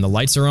says, but when the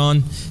lights are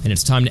on and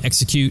it's time to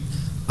execute,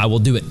 I will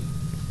do it.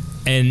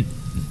 And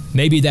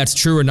maybe that's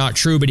true or not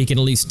true, but he can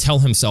at least tell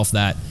himself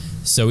that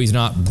so he's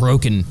not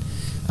broken.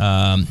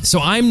 So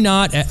I've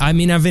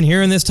been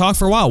hearing this talk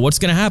for a while. What's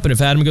going to happen if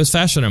Adam goes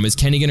faster than him? Is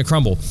Kenny going to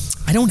crumble?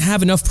 I don't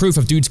have enough proof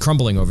of dudes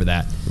crumbling over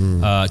that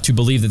to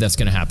believe that that's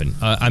going to happen.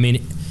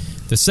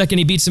 The second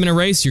he beats him in a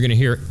race, you're going to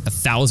hear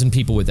 1,000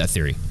 people with that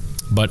theory.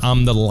 But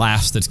I'm the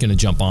last that's going to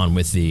jump on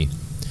with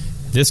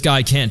this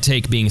guy can't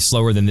take being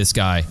slower than this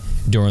guy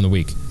during the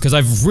week. Because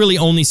I've really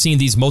only seen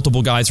these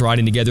multiple guys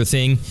riding together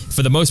thing.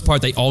 For the most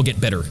part, they all get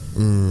better.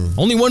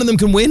 Only one of them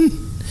can win,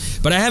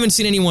 but I haven't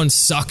seen anyone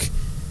suck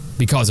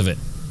because of it.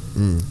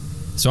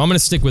 So I'm going to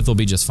stick with they'll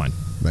be just fine.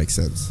 Makes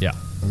sense. Yeah.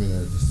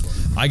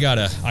 I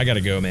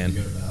gotta go, man.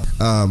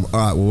 All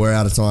right, well, we're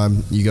out of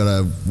time. You got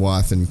a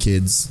wife and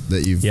kids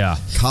that you've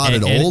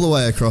carted all the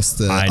way across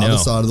the other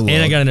side of the world.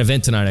 And I got an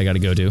event tonight I got to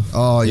go to.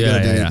 Oh, you got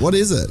to do it. What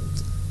is it?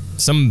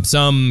 Some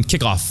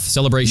kickoff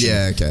celebration.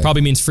 Yeah, okay.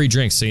 Probably means free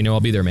drinks, so you know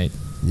I'll be there, mate.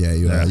 Yeah,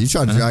 you are. You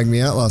tried to drag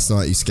me out last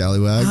night, you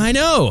scallywag. I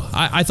know.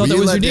 I thought that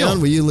was your deal.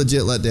 Were you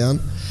legit let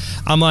down?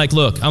 I'm like,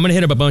 look, I'm going to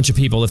hit up a bunch of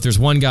people. If there's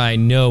one guy I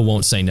know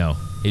won't say no,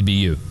 it'd be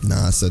you.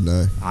 Nah, I said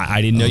no.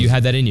 I didn't know you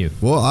had that in you.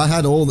 Well, I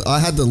had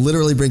to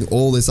literally bring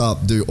all this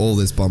up, do all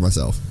this by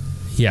myself.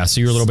 Yeah,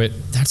 so you're a little bit,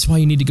 that's why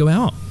you need to go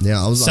out.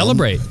 Yeah, I was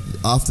celebrate.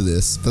 After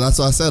this. But that's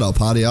why I said I'll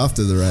party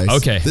after the race.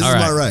 Okay, This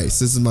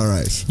is my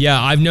race.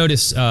 Yeah, I've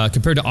noticed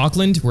compared to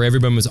Auckland, where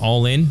everyone was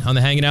all in on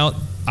the hanging out,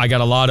 I got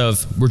a lot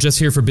of, we're just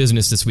here for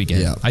business this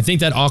weekend. Yeah. I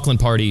think that Auckland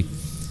party,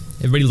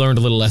 everybody learned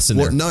a little lesson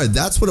there. No,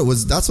 that's what it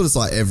was. That's what it's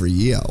like every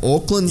year.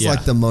 Auckland's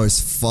like the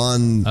most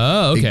fun.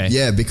 Oh, okay.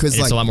 Yeah, because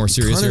it's a lot more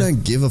serious. I kind of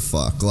don't give a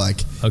fuck.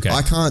 Like,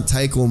 I can't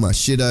take all my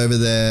shit over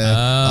there.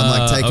 I'm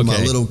like taking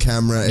my little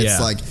camera. It's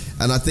like,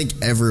 and I think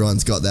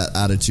everyone's got that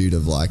attitude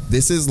of like,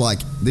 this is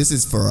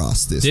for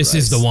us. This race.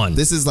 Is the one.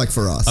 This is like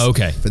for us.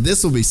 Okay. But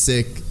this will be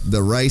sick.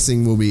 The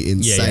racing will be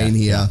insane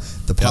here. Yeah.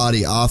 The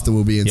party after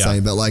will be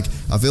insane. But like,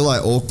 I feel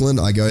like Auckland,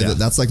 I go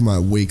that's like my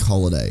week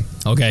holiday.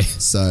 Okay.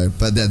 So,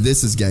 but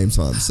this is game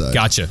time. So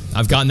gotcha.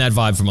 I've gotten that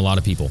vibe from a lot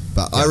of people.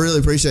 But I really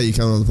appreciate you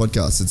coming on the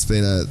podcast. It's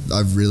been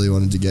I've really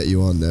wanted to get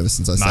you on ever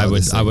since I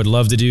started. I would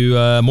love to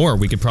do more.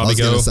 We could probably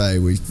go. I was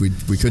going to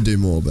say we could do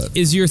more, but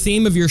is your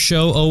theme of your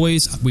show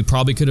always? We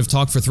probably could have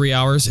talked for 3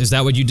 hours. Is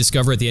that what you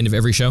discover at the end of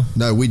every show?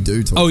 No, we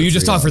do talk. Oh, you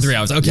just talk for 3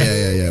 hours.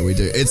 Okay. Yeah, we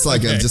do. It's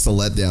like just a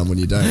letdown when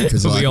you don't,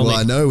 because like,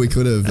 I know we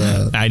could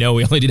have. I know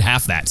we only did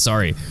half that.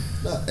 Sorry.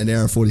 An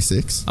hour and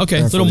 46. Okay,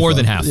 a little more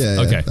than half.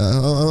 Yeah. Okay.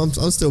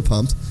 I'm still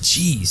pumped.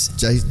 Jeez.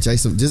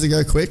 Jason, does it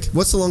go quick?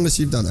 What's the longest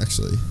you've done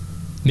actually?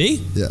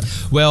 Me? Yeah.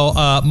 Well,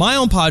 my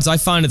own pods, I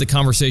find that the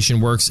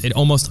conversation works. It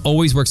almost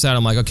always works out.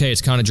 I'm like, okay,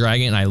 it's kind of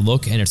dragging, and I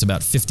look, and it's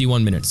about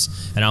 51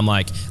 minutes. And I'm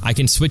like, I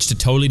can switch to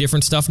totally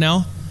different stuff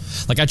now.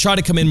 Like, I try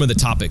to come in with a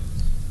topic,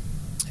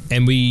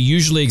 and we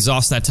usually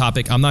exhaust that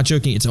topic. I'm not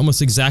joking. It's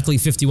almost exactly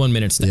 51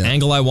 minutes. The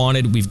angle I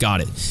wanted, we've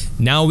got it.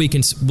 Now we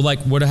can, like,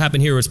 what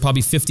happened here was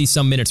probably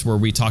 50-some minutes where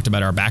we talked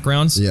about our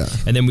backgrounds,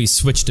 and then we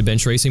switched to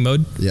bench racing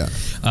mode. Yeah.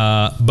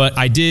 But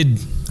I've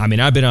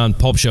been on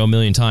Pulp Show a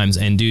million times,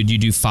 and dude, you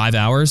do 5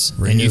 hours,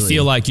 and you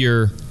feel like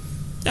you're,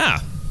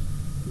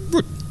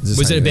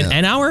 was it been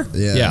an hour?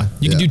 Yeah.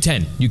 You could do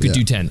 10. You could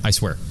do 10, I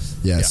swear.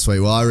 Yeah, sweet.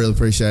 Well, I really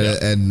appreciate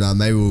it, and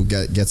maybe we'll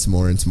get some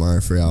more in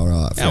tomorrow for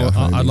our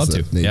I'd love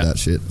to. Need that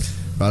shit.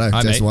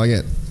 Righto, Jason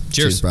Wygant.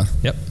 Cheers, bro.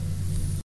 Yep.